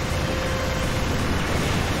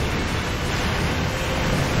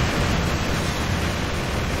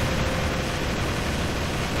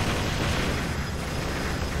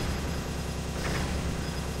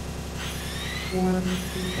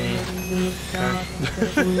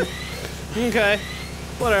 Okay,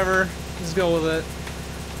 whatever. Just go with it.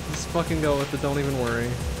 Just fucking go with it. Don't even worry.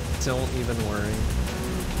 Don't even worry.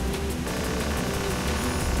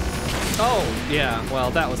 Oh, yeah.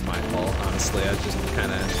 Well, that was my fault, honestly. I was just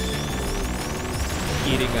kind of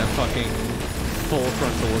eating a fucking full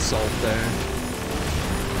frontal assault there.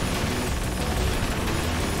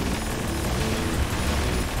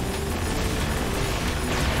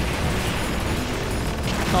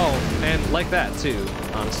 Oh, and like that too,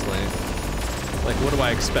 honestly. Like, what do I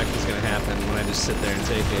expect is gonna happen when I just sit there and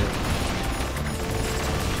take it?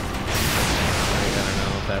 I don't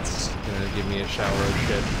know if that's gonna give me a shower of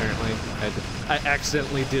shit, apparently. I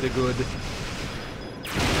accidentally did a good...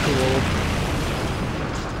 Cool.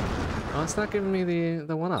 Oh, it's not giving me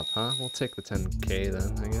the 1-up, huh? We'll take the 10k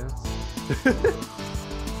then, I guess.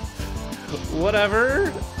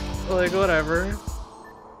 Whatever. Like, whatever.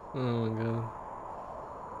 Oh my god.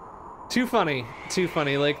 Too funny, too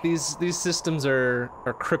funny. Like, these systems are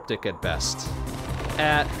cryptic at best.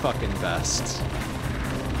 At fucking best.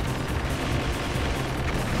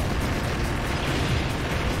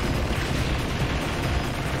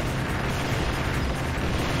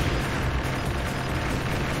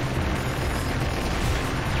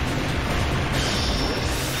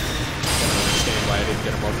 Don't understand why I didn't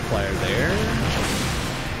get a multiplier there.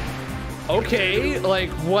 Okay,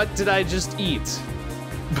 like, what did I just eat?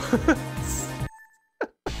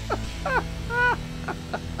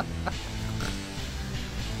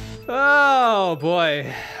 Oh Oh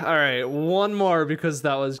boy. Alright, one more because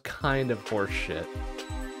that was kind of horseshit.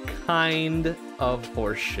 Kind of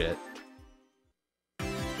horseshit.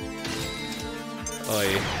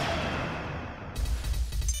 Oi.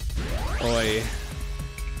 Oi.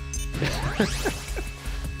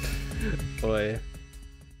 Oi.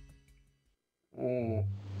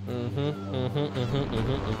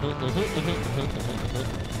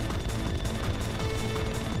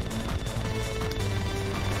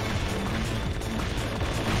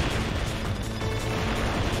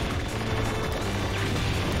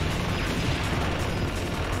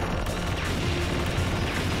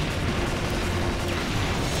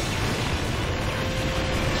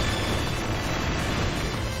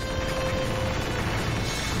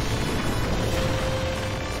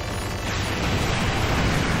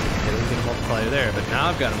 There, but now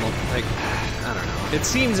I've got a like, I don't know. It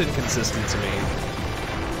seems inconsistent to me,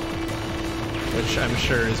 which I'm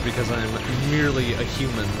sure is because I'm merely a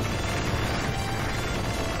human.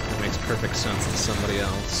 It makes perfect sense to somebody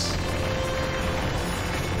else.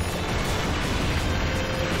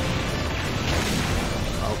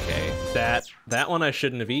 Okay, that one I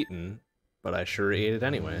shouldn't have eaten, but I sure ate it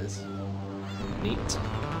anyways. Neat.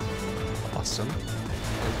 Awesome.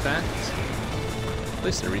 In fact, at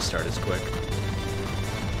least the restart is quick.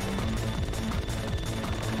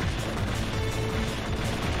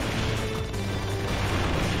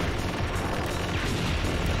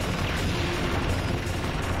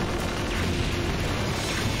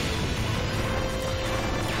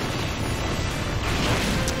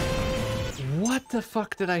 What the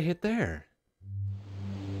fuck did I hit there?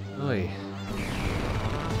 Oi.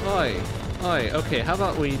 Oi. Oi. Okay, how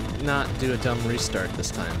about we not do a dumb restart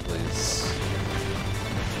this time, please?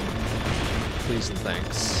 Please and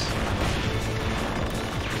thanks.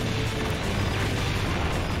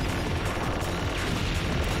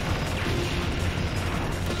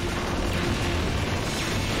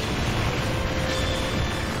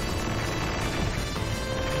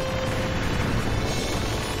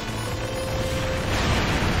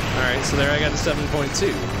 Alright, so there I got a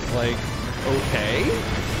 7.2. Like, okay.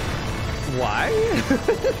 Why?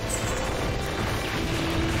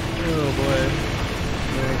 Oh boy.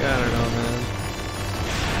 Like, I don't know, man.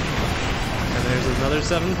 And there's another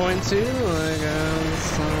 7.2? Like, I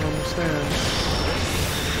don't understand.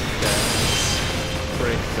 Okay, there's a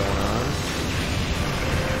break going on.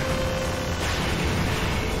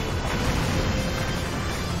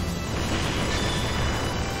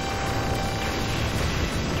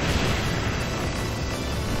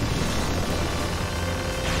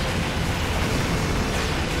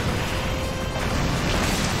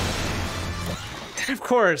 Of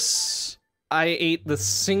course, I ate the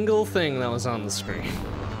single thing that was on the screen.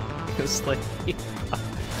 It's like, yeah.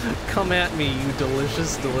 Come at me, you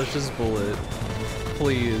delicious, delicious bullet.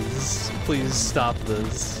 Please, please stop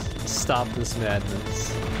this. Stop this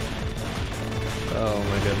madness. Oh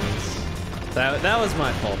my goodness. That was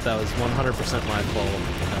my fault. That was 100% my fault.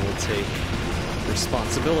 I will take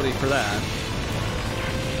responsibility for that.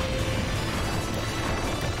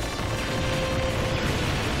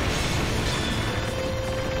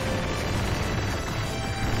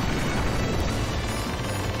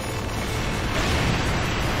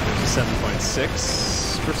 There's a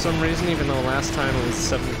 7.6 for some reason, even though last time it was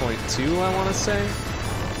 7.2, I want to say.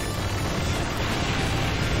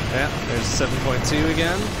 Yeah, there's 7.2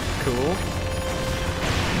 again. Cool.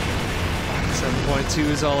 7.2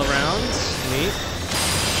 is all around. Neat.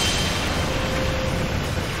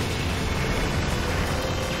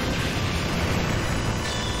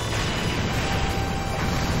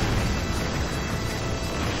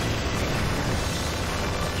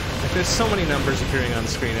 Like, there's so many numbers appearing on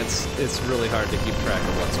screen, it's really hard to keep track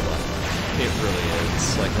of what's what. It really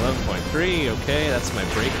is. Like 11.3, okay, that's my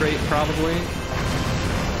break rate probably.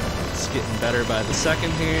 It's getting better by the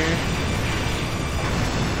second here.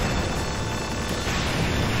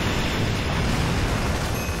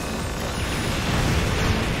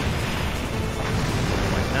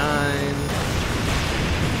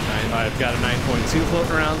 I've got a 9.2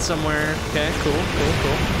 floating around somewhere. Okay, cool, cool,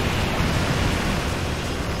 cool.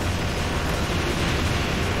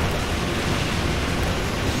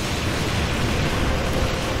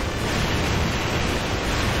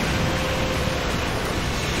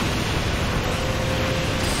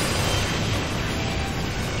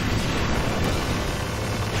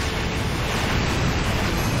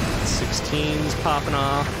 Sixteen's popping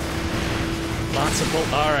off. Lots of bull.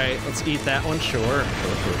 All right, let's eat that one. Sure.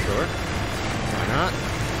 Why not?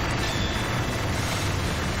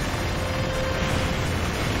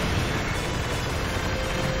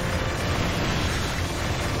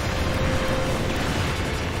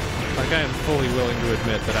 fully willing to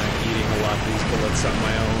admit that I'm eating a lot of these bullets on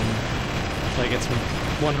my own. Like, it's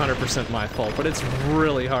 100% my fault, but it's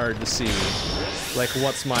really hard to see, like,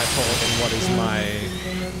 what's my fault and what is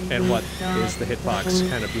what is the hitbox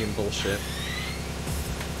kind of being bullshit.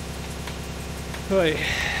 Oy.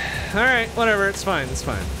 Alright, whatever, it's fine, it's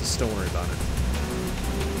fine. Just don't worry about it.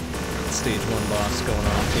 Stage 1 boss going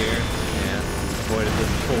off here. Yeah, avoided the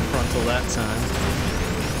full frontal that time.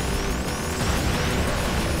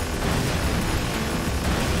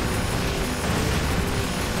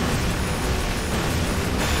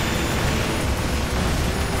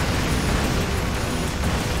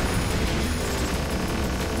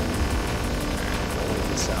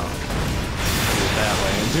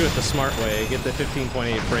 Do it the smart way, get the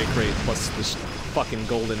 15.8 break rate plus this fucking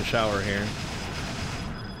golden shower here.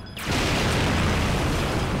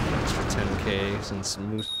 Extra 10k since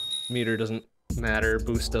meter doesn't matter,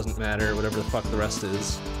 boost doesn't matter, whatever the fuck the rest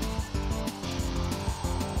is.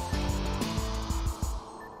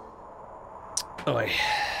 Oi.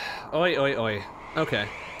 Oi, oi, oi. Okay,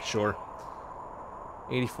 sure.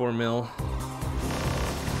 84 mil.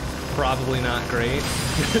 Probably not great.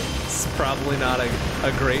 It's probably not a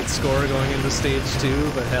great score going into stage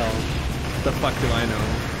 2, but hell, the fuck do I know?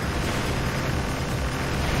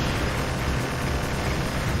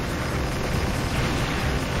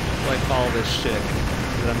 Like, all this shit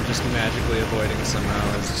that I'm just magically avoiding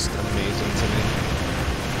somehow is just amazing to me.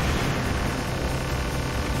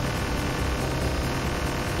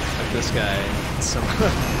 Like this guy,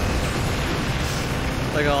 somehow.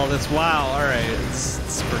 Like all this, wow, alright,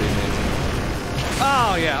 it's pretty amazing.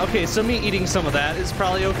 Oh yeah, okay, so me eating some of that is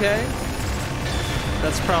probably okay.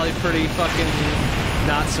 That's probably pretty fucking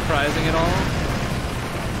not surprising at all.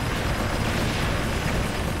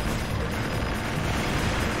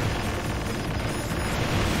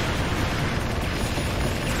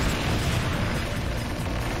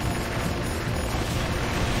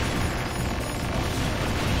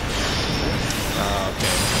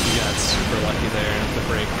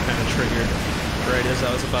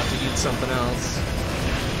 I was about to eat something else.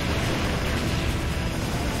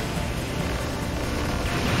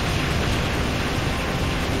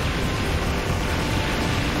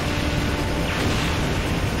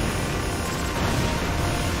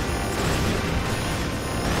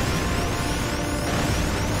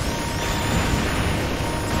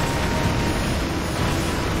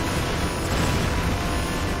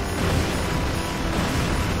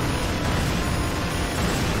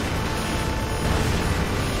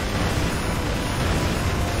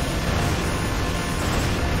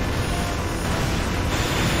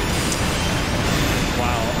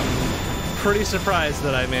 Pretty surprised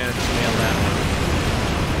that I managed to nail that one.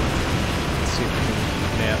 Let's see if we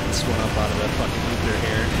can nab this one up out of that fucking ether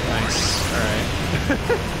here. Nice. Alright.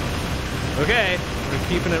 Okay, we're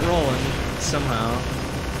keeping it rolling somehow.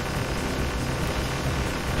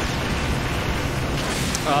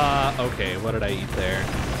 Okay, what did I eat there?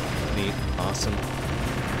 Neat. Awesome.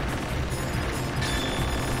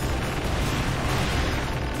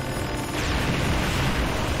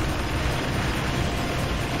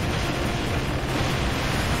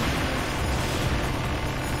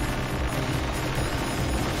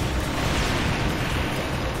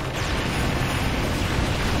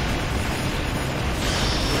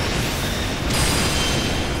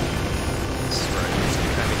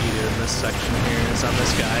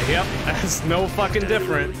 That's no fucking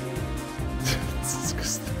different. It's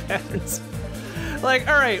just the patterns. Like,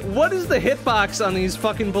 alright, what is the hitbox on these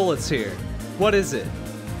fucking bullets here? What is it?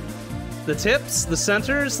 The tips? The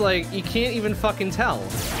centers? Like, you can't even fucking tell.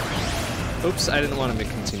 Oops, I didn't want to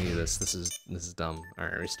continue this. This is dumb.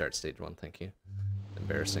 Alright, restart stage 1, thank you.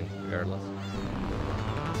 Embarrassing, regardless.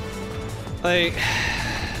 Like,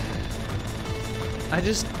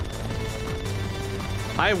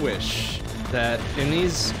 I wish that in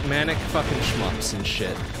these manic fucking shmups and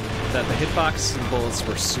shit, that the hitbox and bullets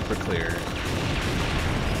were super clear.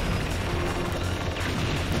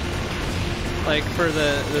 Like, for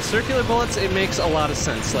the circular bullets, it makes a lot of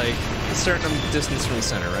sense. Like, a certain distance from the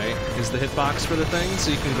center, right? Is the hitbox for the thing,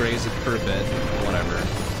 so you can graze it for a bit, or whatever.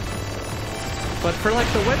 But for,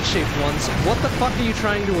 like, the wedge-shaped ones, what the fuck are you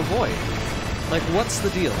trying to avoid? Like, what's the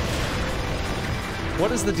deal?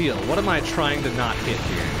 What is the deal? What am I trying to not hit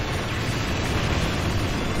here?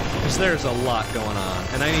 Because there's a lot going on,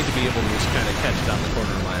 and I need to be able to just kind of catch it down the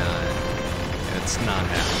corner of my eye. And it's not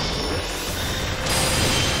happening.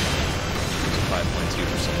 5.2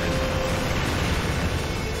 for some reason.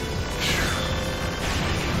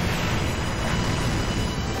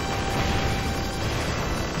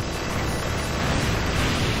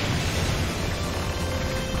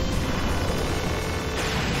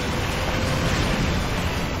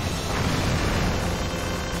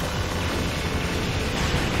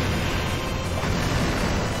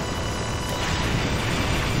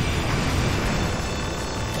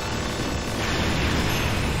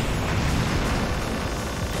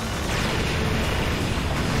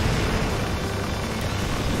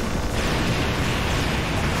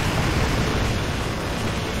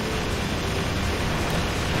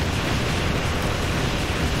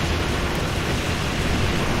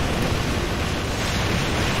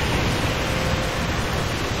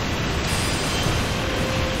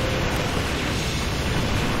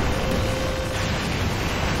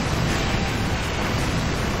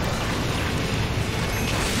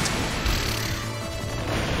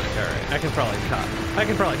 I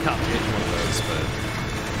can probably copy it in one of those, but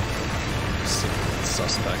it's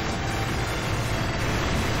suspect.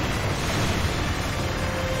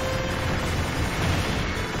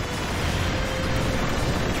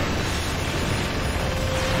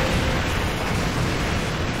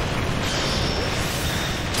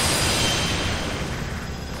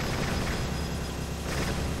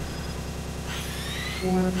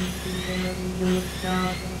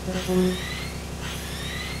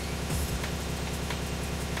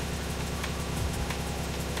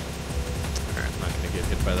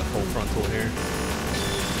 By the full frontal here.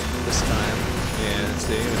 This time. Yeah,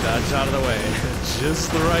 see, we dodged out of the way.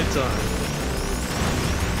 Just the right time.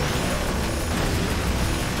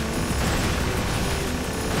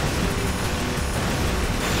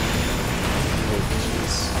 Oh,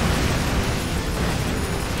 jeez.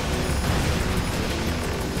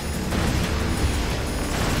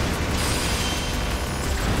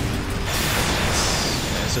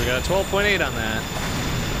 Okay, so we got a 12.8 on that.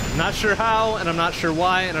 Not sure how, and I'm not sure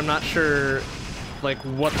why, and I'm not sure, like,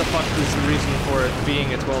 what the fuck is the reason for it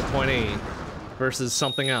being a 12.8 versus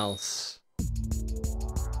something else.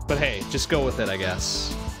 But hey, just go with it, I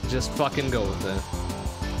guess. Just fucking go with it.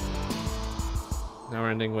 Now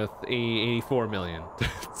we're ending with 84 million.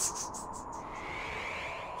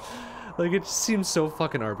 Like, it just seems so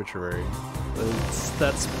fucking arbitrary.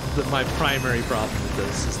 That's my primary problem with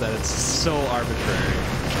this, is that it's so arbitrary.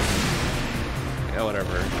 Yeah,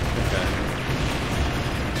 whatever. Okay.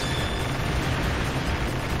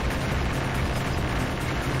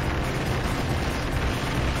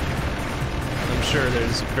 I'm sure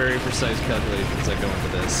there's very precise calculations that go into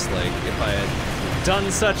this. Like, if I had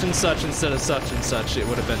done such and such instead of such and such, it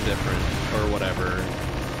would have been different, or whatever.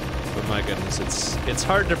 But my goodness, it's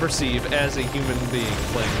hard to perceive as a human being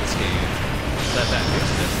playing this game that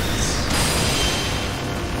makes a difference.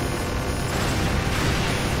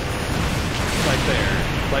 Like there.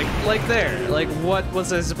 Like there. Like, what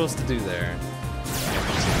was I supposed to do there?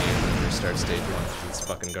 Restart stage 1. It's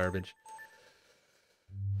fucking garbage.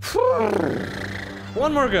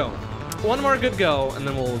 One more go. One more good go, and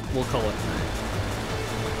then we'll call it tonight.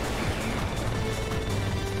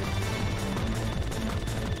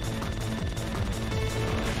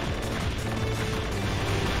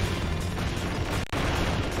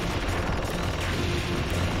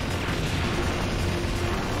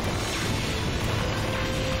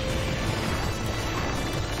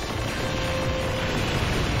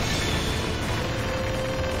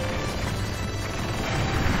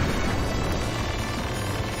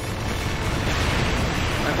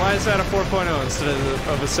 Why is that a 4.0 instead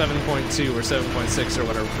of a 7.2 or 7.6 or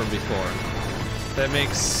whatever from before? That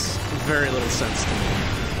makes very little sense to me.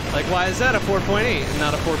 Like, why is that a 4.8 and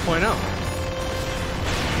not a 4.0?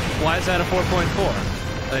 Why is that a 4.4?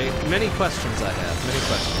 Like, many questions I have, many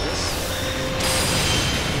questions.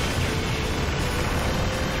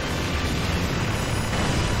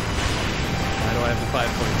 Why do I have the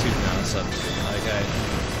 5.2 now suddenly? Like,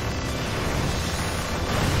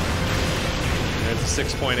 There's a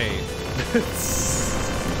 6.8.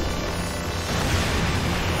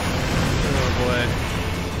 Oh boy.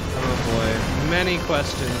 Oh boy. Many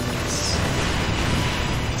questions.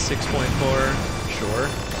 6.4. Sure.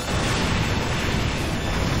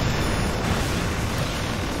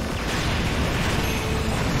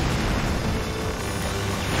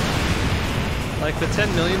 Like, the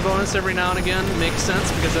 10 million bonus every now and again makes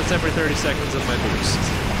sense because that's every 30 seconds of my boost.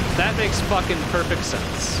 That makes fucking perfect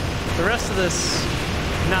sense. The rest of this,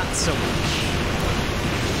 not so much.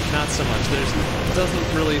 Not so much. There doesn't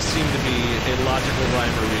really seem to be a logical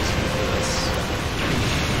rhyme or reason for this.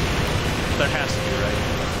 There has to be, right?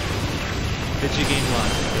 Digigame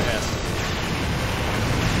logic. There has to be.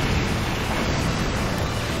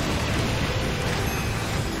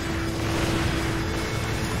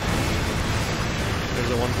 There's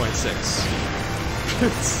a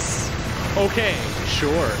 1.6. Okay,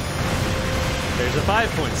 sure. There's a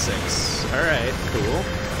 5.6. Alright, cool.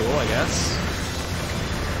 Cool, I guess.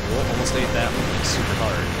 Cool, almost ate that one. Super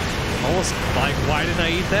hard. Almost, like, why didn't I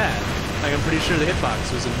eat that? Like, I'm pretty sure the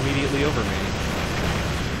hitbox was immediately over me.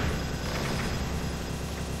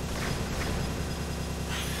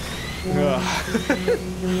 Ugh.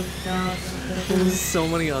 So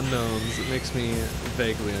many unknowns. It makes me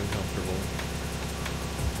vaguely uncomfortable.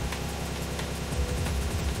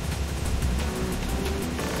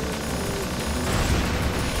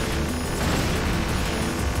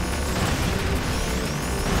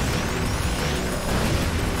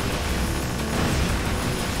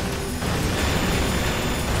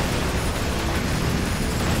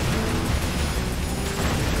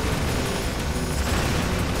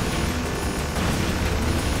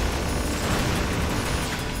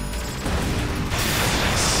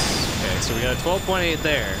 so we got a 12.8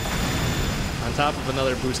 there. On top of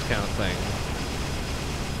another boost count thing.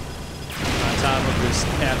 On top of this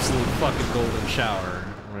absolute fucking golden shower.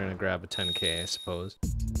 We're gonna grab a 10K, I suppose.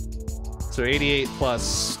 So 88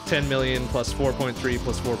 plus 10 million plus 4.3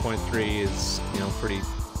 plus 4.3 is, you know, pretty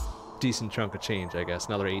decent chunk of change, I guess.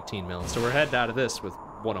 Another 18 mil. So we're headed out of this with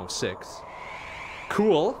 106.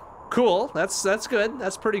 Cool. Cool. That's good.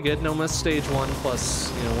 That's pretty good. No miss stage 1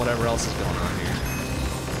 plus, you know, whatever else is going on here.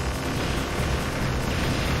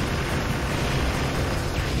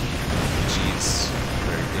 Jeez.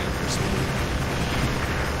 Very dangerous move.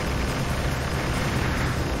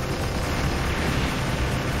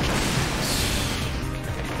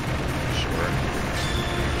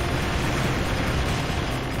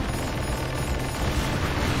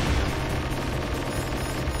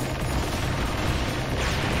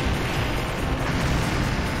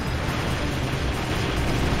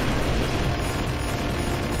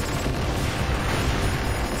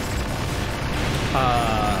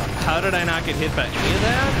 How did I not get hit by any of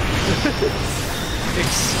that?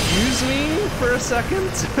 Excuse me for a second?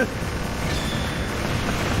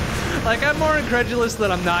 Like, I'm more incredulous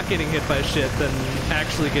that I'm not getting hit by shit than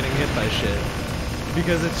actually getting hit by shit.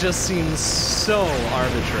 Because it just seems so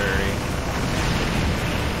arbitrary.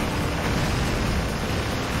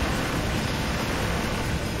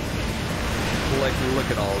 Like, look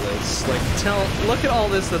at all this. Like, look at all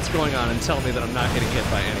this that's going on and tell me that I'm not getting hit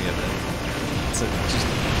by any of it. It's just,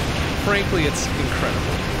 frankly, it's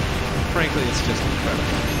incredible. Frankly, it's just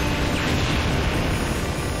incredible.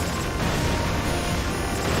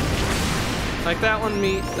 Like that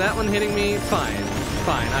one hitting me, fine,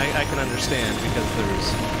 I can understand because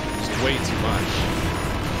there's just way too much.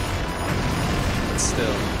 But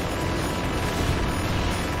still.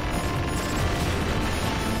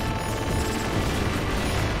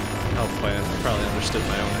 Oh, if I probably understood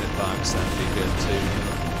my own hitbox, that'd be good too.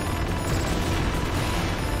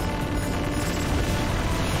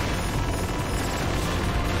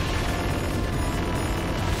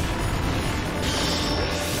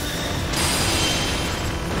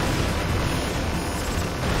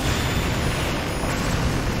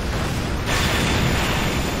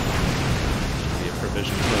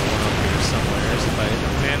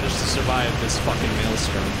 This fucking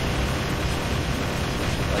maelstrom.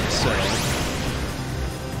 Like so.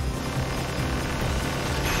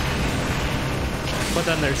 But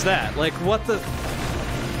then there's that. Like, what the...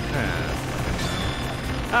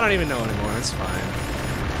 I don't even know anymore. It's fine.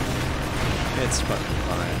 It's fucking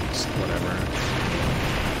fine. Just whatever.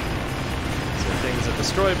 Some things that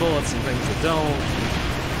destroy bullets and things that don't.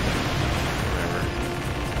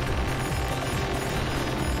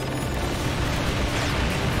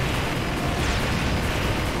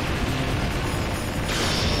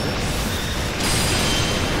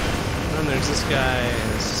 There's this guy,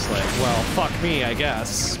 and it's just like, well, fuck me, I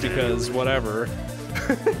guess, because whatever.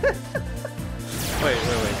 Wait,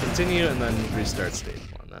 continue and then restart stage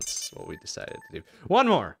 1. That's what we decided to do. One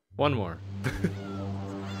more.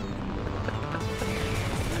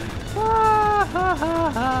 Ha ha ha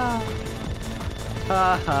ha.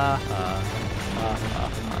 Ha ha ha. Ha ha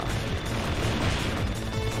ha.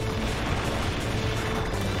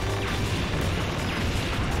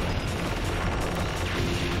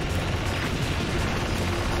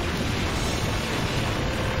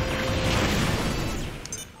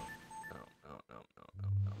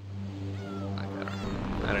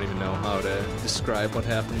 I don't even know how to describe what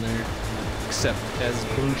happened there, except as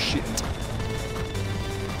bullshit.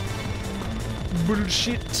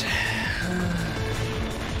 Bullshit.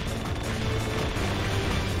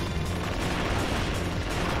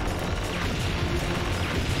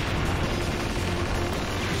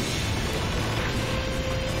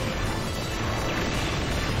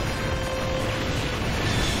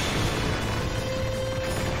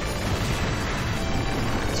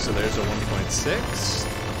 So there's a 1.6.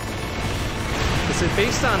 Is it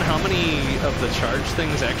based on how many of the charge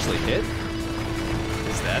things actually hit?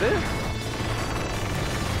 Is that it?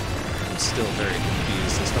 I'm still very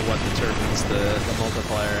confused as to what determines the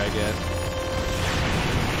multiplier I get.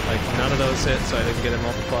 Like, none of those hit, so I didn't get a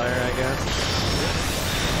multiplier, I guess.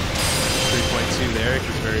 3.2 there,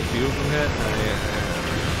 because very few of them hit.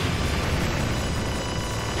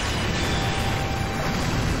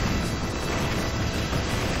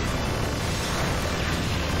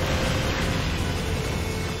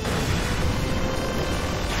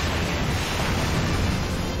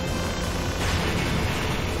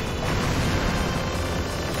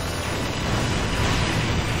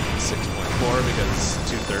 6.4 because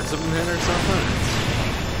 2/3 of them hit or something.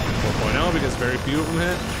 4.0 because very few of them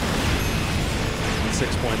hit. 6.4.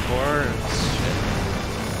 Shit.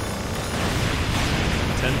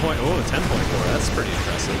 10.4. That's pretty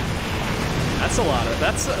impressive. That's a lot of.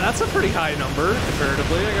 That's a pretty high number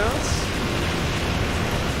comparatively, I guess.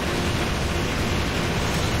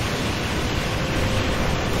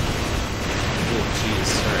 Oh,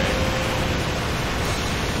 jeez. All right.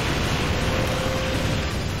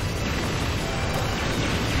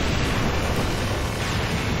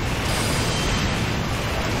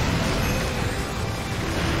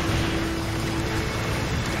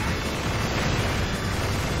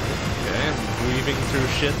 Through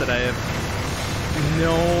shit that I have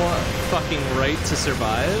no fucking right to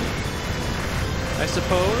survive, I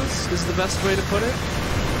suppose, is the best way to put it.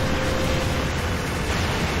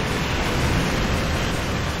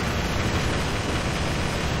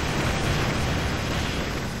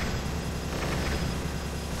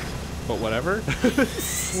 But whatever.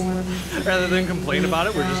 Rather than complain about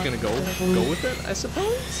it, we're just gonna go with it, I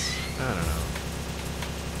suppose? I don't know.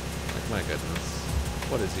 Like, my goodness.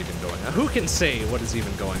 What is even going on? Who can say what is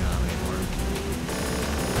even going on anymore?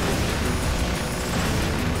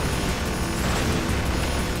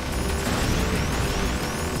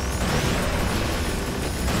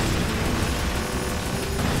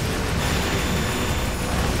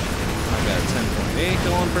 I've got a 10.8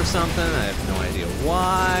 going for something. I have no idea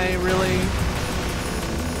why, really.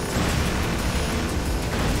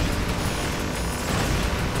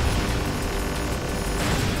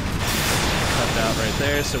 Right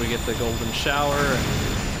there, so we get the golden shower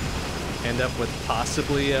and end up with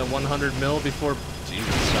possibly a 100 mil before.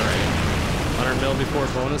 Jesus, sorry. 100 mil before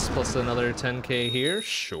bonus plus another 10k here.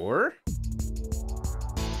 Sure.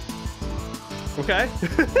 Okay.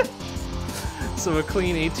 So a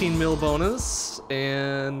clean 18 mil bonus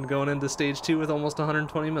and going into stage 2 with almost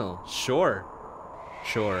 120 mil. Sure.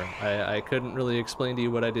 Sure. I couldn't really explain to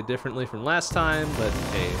you what I did differently from last time, but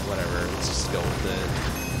hey, whatever. Let's just go with it.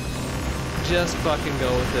 Just fucking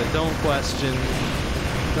go with it. Don't question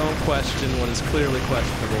what is clearly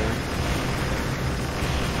questionable.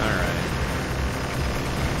 Alright.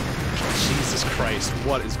 Jesus Christ,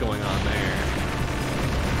 what is going on there?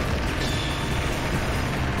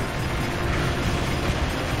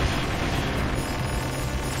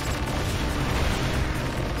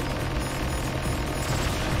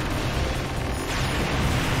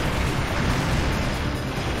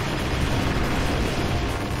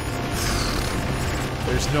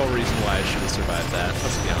 There's no reason why I should have survived that,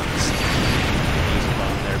 let's be honest. I use a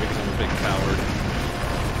button there because I'm a big coward.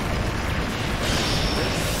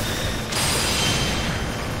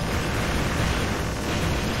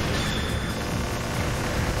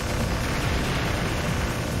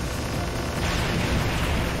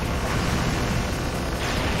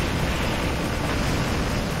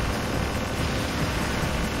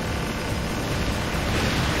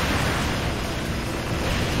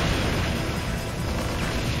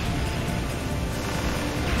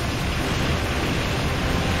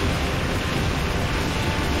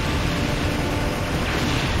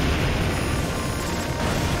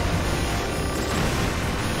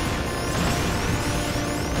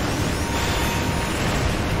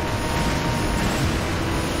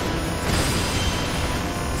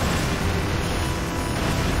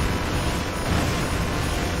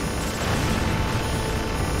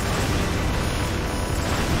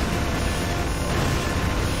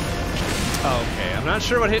 Not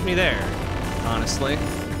sure what hit me there, honestly. Just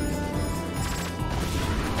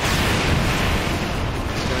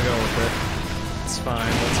gonna go with it. It's fine.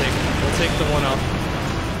 We'll take the one up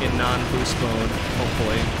in non-boost mode.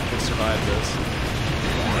 Hopefully, we can survive this.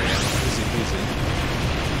 Oh yeah, easy peasy.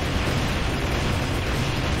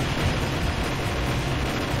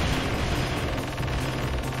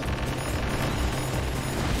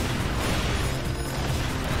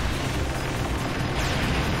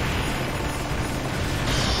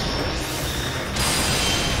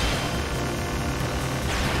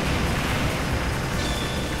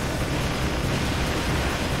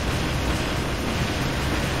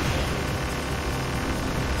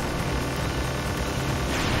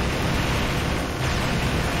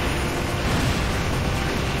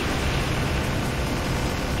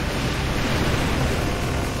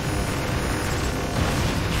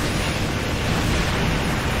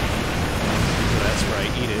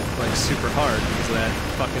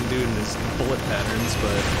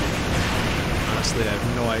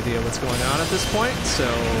 What's going on at this point, so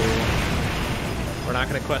we're not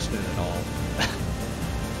going to question it at all. I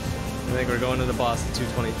think we're going to the boss at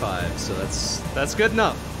 225, so that's good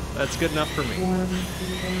enough. That's good enough for me.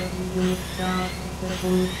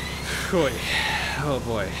 Oh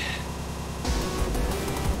boy.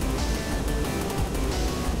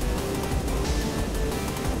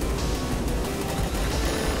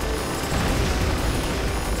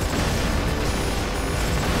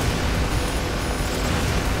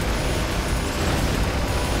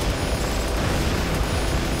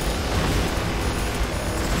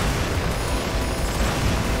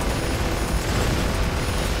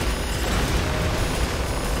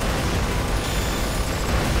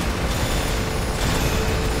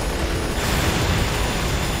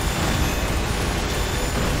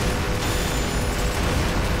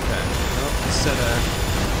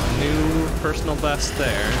 personal best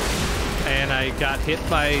there. And I got hit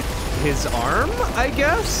by his arm, I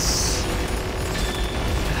guess?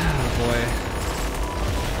 Oh boy.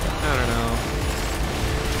 I don't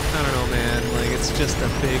know, man. Like, it's just a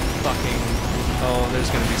big fucking... Oh, there's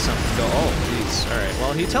gonna be something go... Oh, jeez. Alright,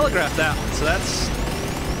 well, he telegraphed that one, so that's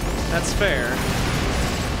fair.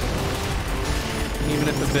 Even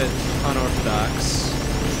if a bit unorthodox.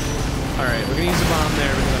 Alright, we're gonna use a bomb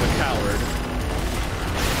there because I'm a coward.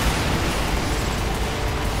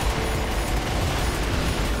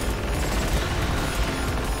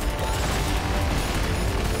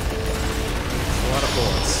 A lot of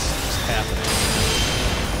bullets just happening.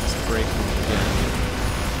 Just breaking again.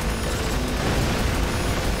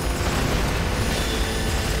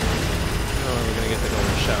 Oh, we're gonna get the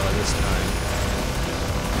golden shower this time.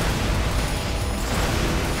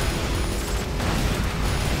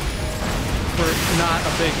 Not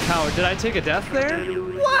a big coward. Did I take a death there?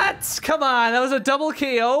 What? Come on, that was a double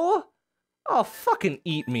KO? Oh, fucking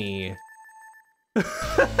eat me. Damn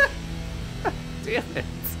it.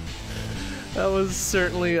 That was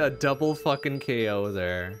certainly a double fucking KO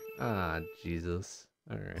there. Ah, Jesus.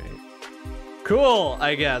 Alright. Cool,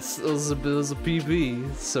 I guess. It was a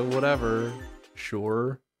PB, so whatever.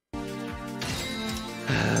 Sure. Alright,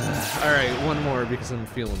 one more because I'm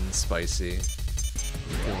feeling spicy.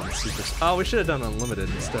 Oh, we should have done unlimited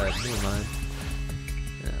instead. Never mind.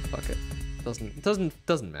 Yeah, fuck it.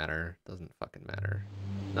 Doesn't matter. Doesn't fucking matter.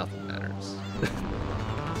 Nothing matters.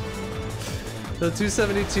 So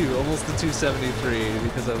 272, almost to 273,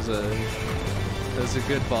 because that was a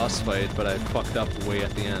good boss fight, but I fucked up way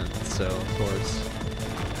at the end. So of course.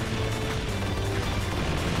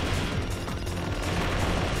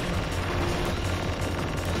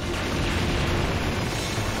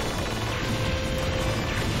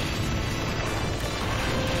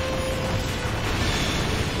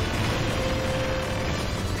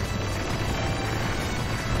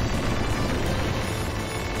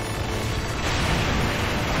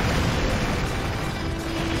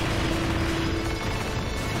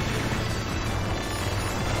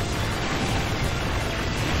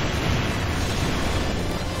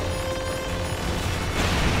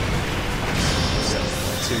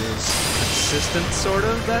 Sort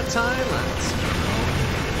of that time? I don't know.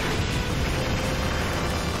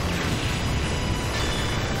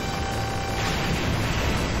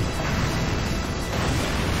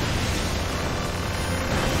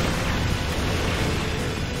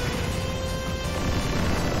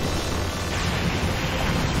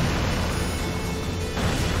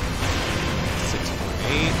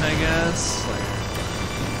 I guess. Like,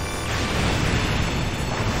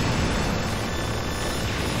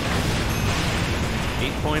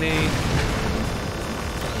 8.8.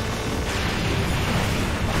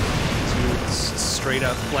 Straight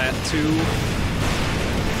up flat 2.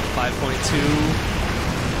 5.2.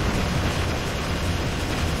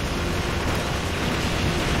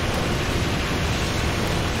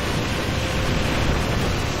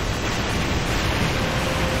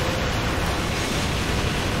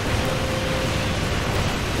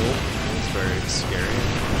 Scary.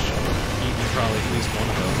 Eaten probably at least one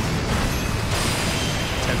of those.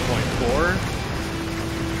 10.4.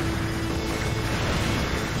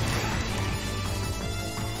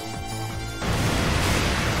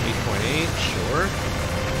 Sure.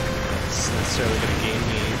 That's necessarily going to gain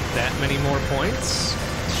me that many more points.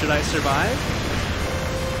 Should I survive?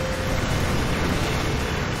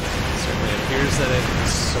 Certainly appears that it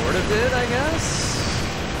sort of did, I guess.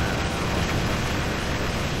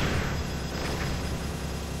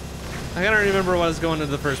 I don't remember what I was going to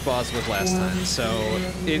the first boss with last time, so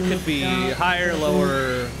it could be higher,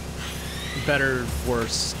 lower, better,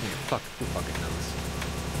 worse. Fuck, who fucking knows?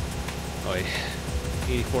 Oh, yeah.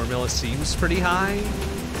 84 milli seems pretty high.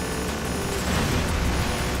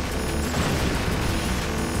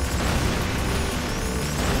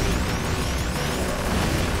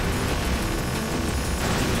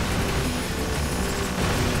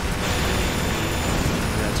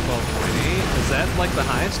 Is that like the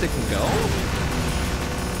highest it can go?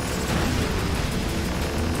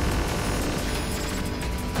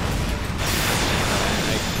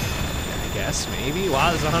 I guess maybe. Wow,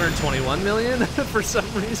 there's 121 million for some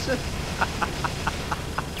reason.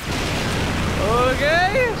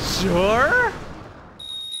 Okay, sure.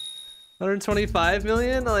 125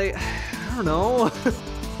 million? Like, I don't know.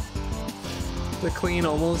 The clean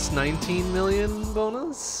almost 19 million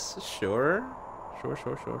bonus? Sure.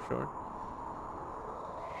 Sure.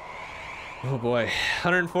 Oh boy,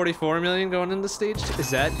 144 million going into stage 2. Is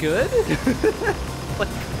that good? Like,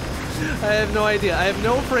 I have no idea. I have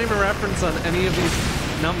no frame of reference on any of these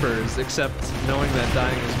numbers except knowing that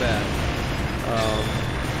dying is bad.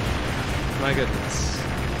 My goodness.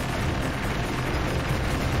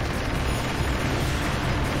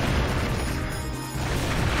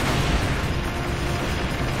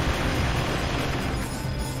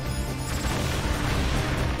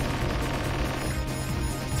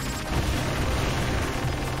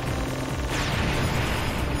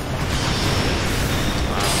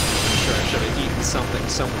 something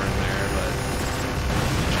somewhere in there, but...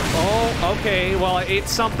 Oh, okay, well I ate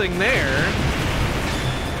something there.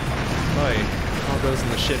 Boy, all goes in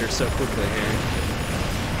the shitter so quickly here.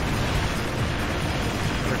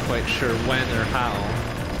 Never quite sure when or how.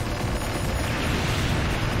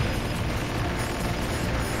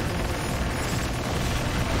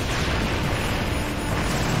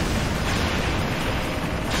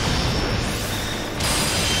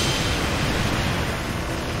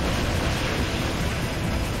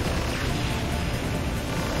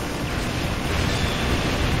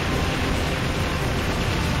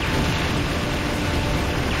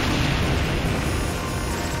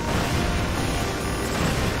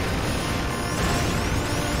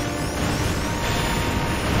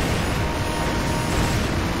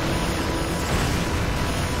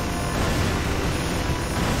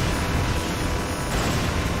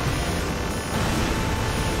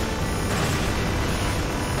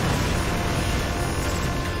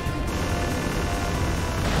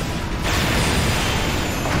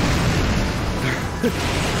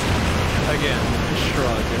 Again,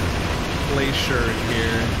 shrug. Glacier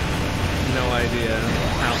here. No idea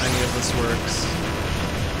how any of this works.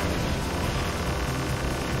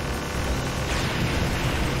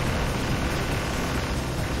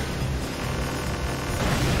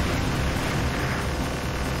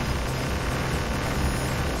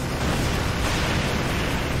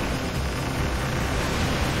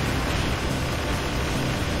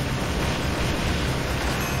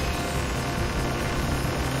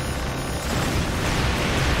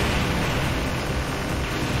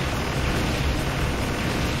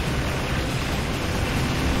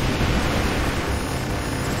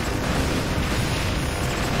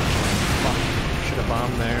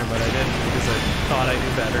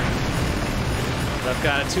 I've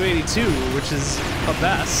got a 282, which is a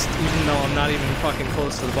best, even though I'm not even fucking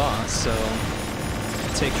close to the boss, so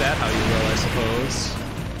take that how you will, I suppose.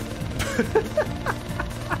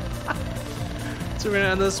 So we're gonna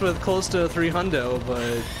end this with close to 300,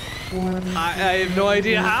 but I have no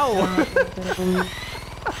idea how.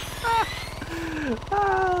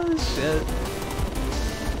 Oh, shit.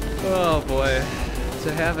 Oh, boy.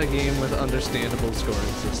 To have a game with understandable scoring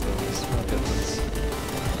systems, my goodness.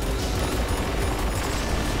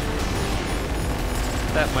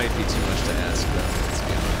 That might be too much to ask, though, let's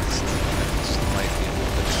be honest. That just might be a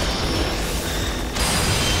little bit too much.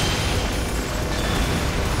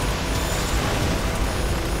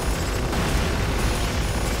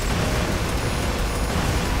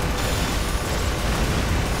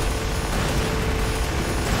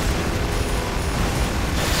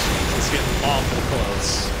 It's getting awful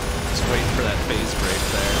close. Just waiting for that phase break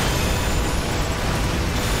there.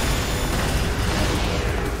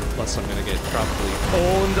 Plus I'm gonna get probably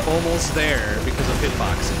owned almost there because of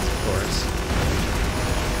hitboxes, of course.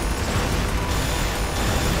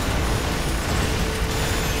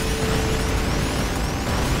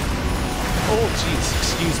 Oh jeez,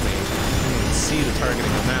 excuse me. I didn't even see the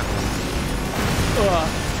targeting on that one.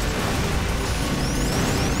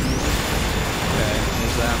 Okay,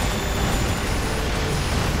 there's that one.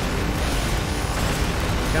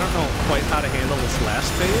 I don't know quite how to handle this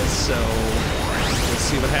last phase, so let's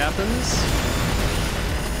see what happens.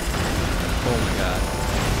 Oh my god.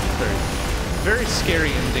 Very, very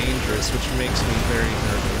scary and dangerous, which makes me very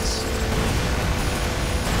nervous.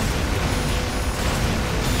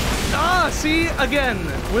 Ah, see? Again,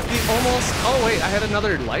 with the almost... Oh wait, I had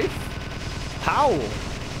another life? How?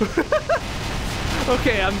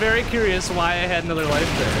 Okay, I'm very curious why I had another life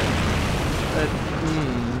there.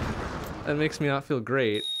 That makes me not feel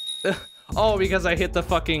great. Oh, because I hit the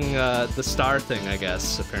fucking, the star thing, I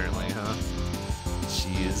guess, apparently, huh?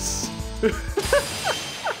 Jeez.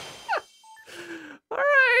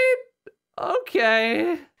 Alright.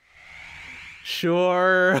 Okay.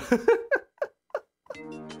 Sure.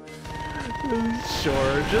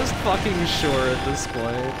 Sure, just fucking sure at this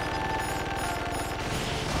point.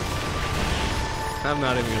 I'm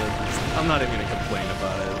not even gonna complain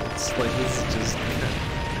about it. It's like, this is just...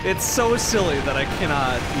 It's so silly that I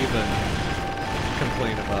cannot even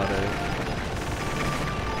complain about it.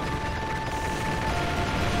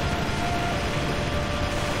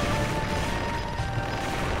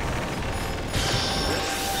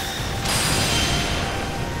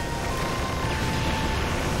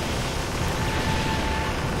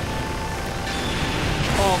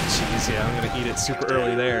 Jeez, yeah, I'm gonna eat it super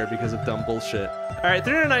early there because of dumb bullshit. All right,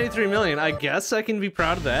 393 million. I guess I can be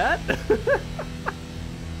proud of that.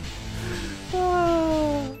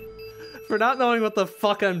 For not knowing what the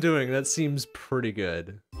fuck I'm doing, that seems pretty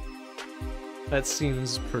good. That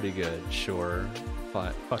seems pretty good, sure.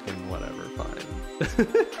 Fine, fucking whatever, fine.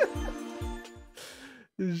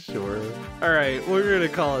 Sure. Alright, we're gonna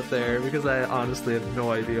call it there because I honestly have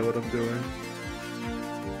no idea what I'm doing.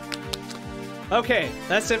 Okay,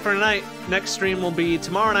 that's it for tonight. Next stream will be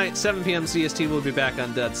tomorrow night, 7 p.m. CST. We'll be back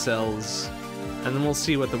on Dead Cells. And then we'll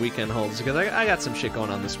see what the weekend holds because I got some shit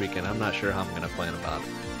going on this weekend. I'm not sure how I'm gonna plan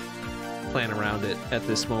around it at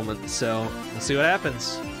this moment. So, we'll see what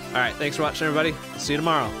happens. Alright, thanks for watching, everybody. See you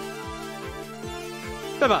tomorrow.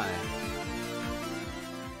 Bye-bye.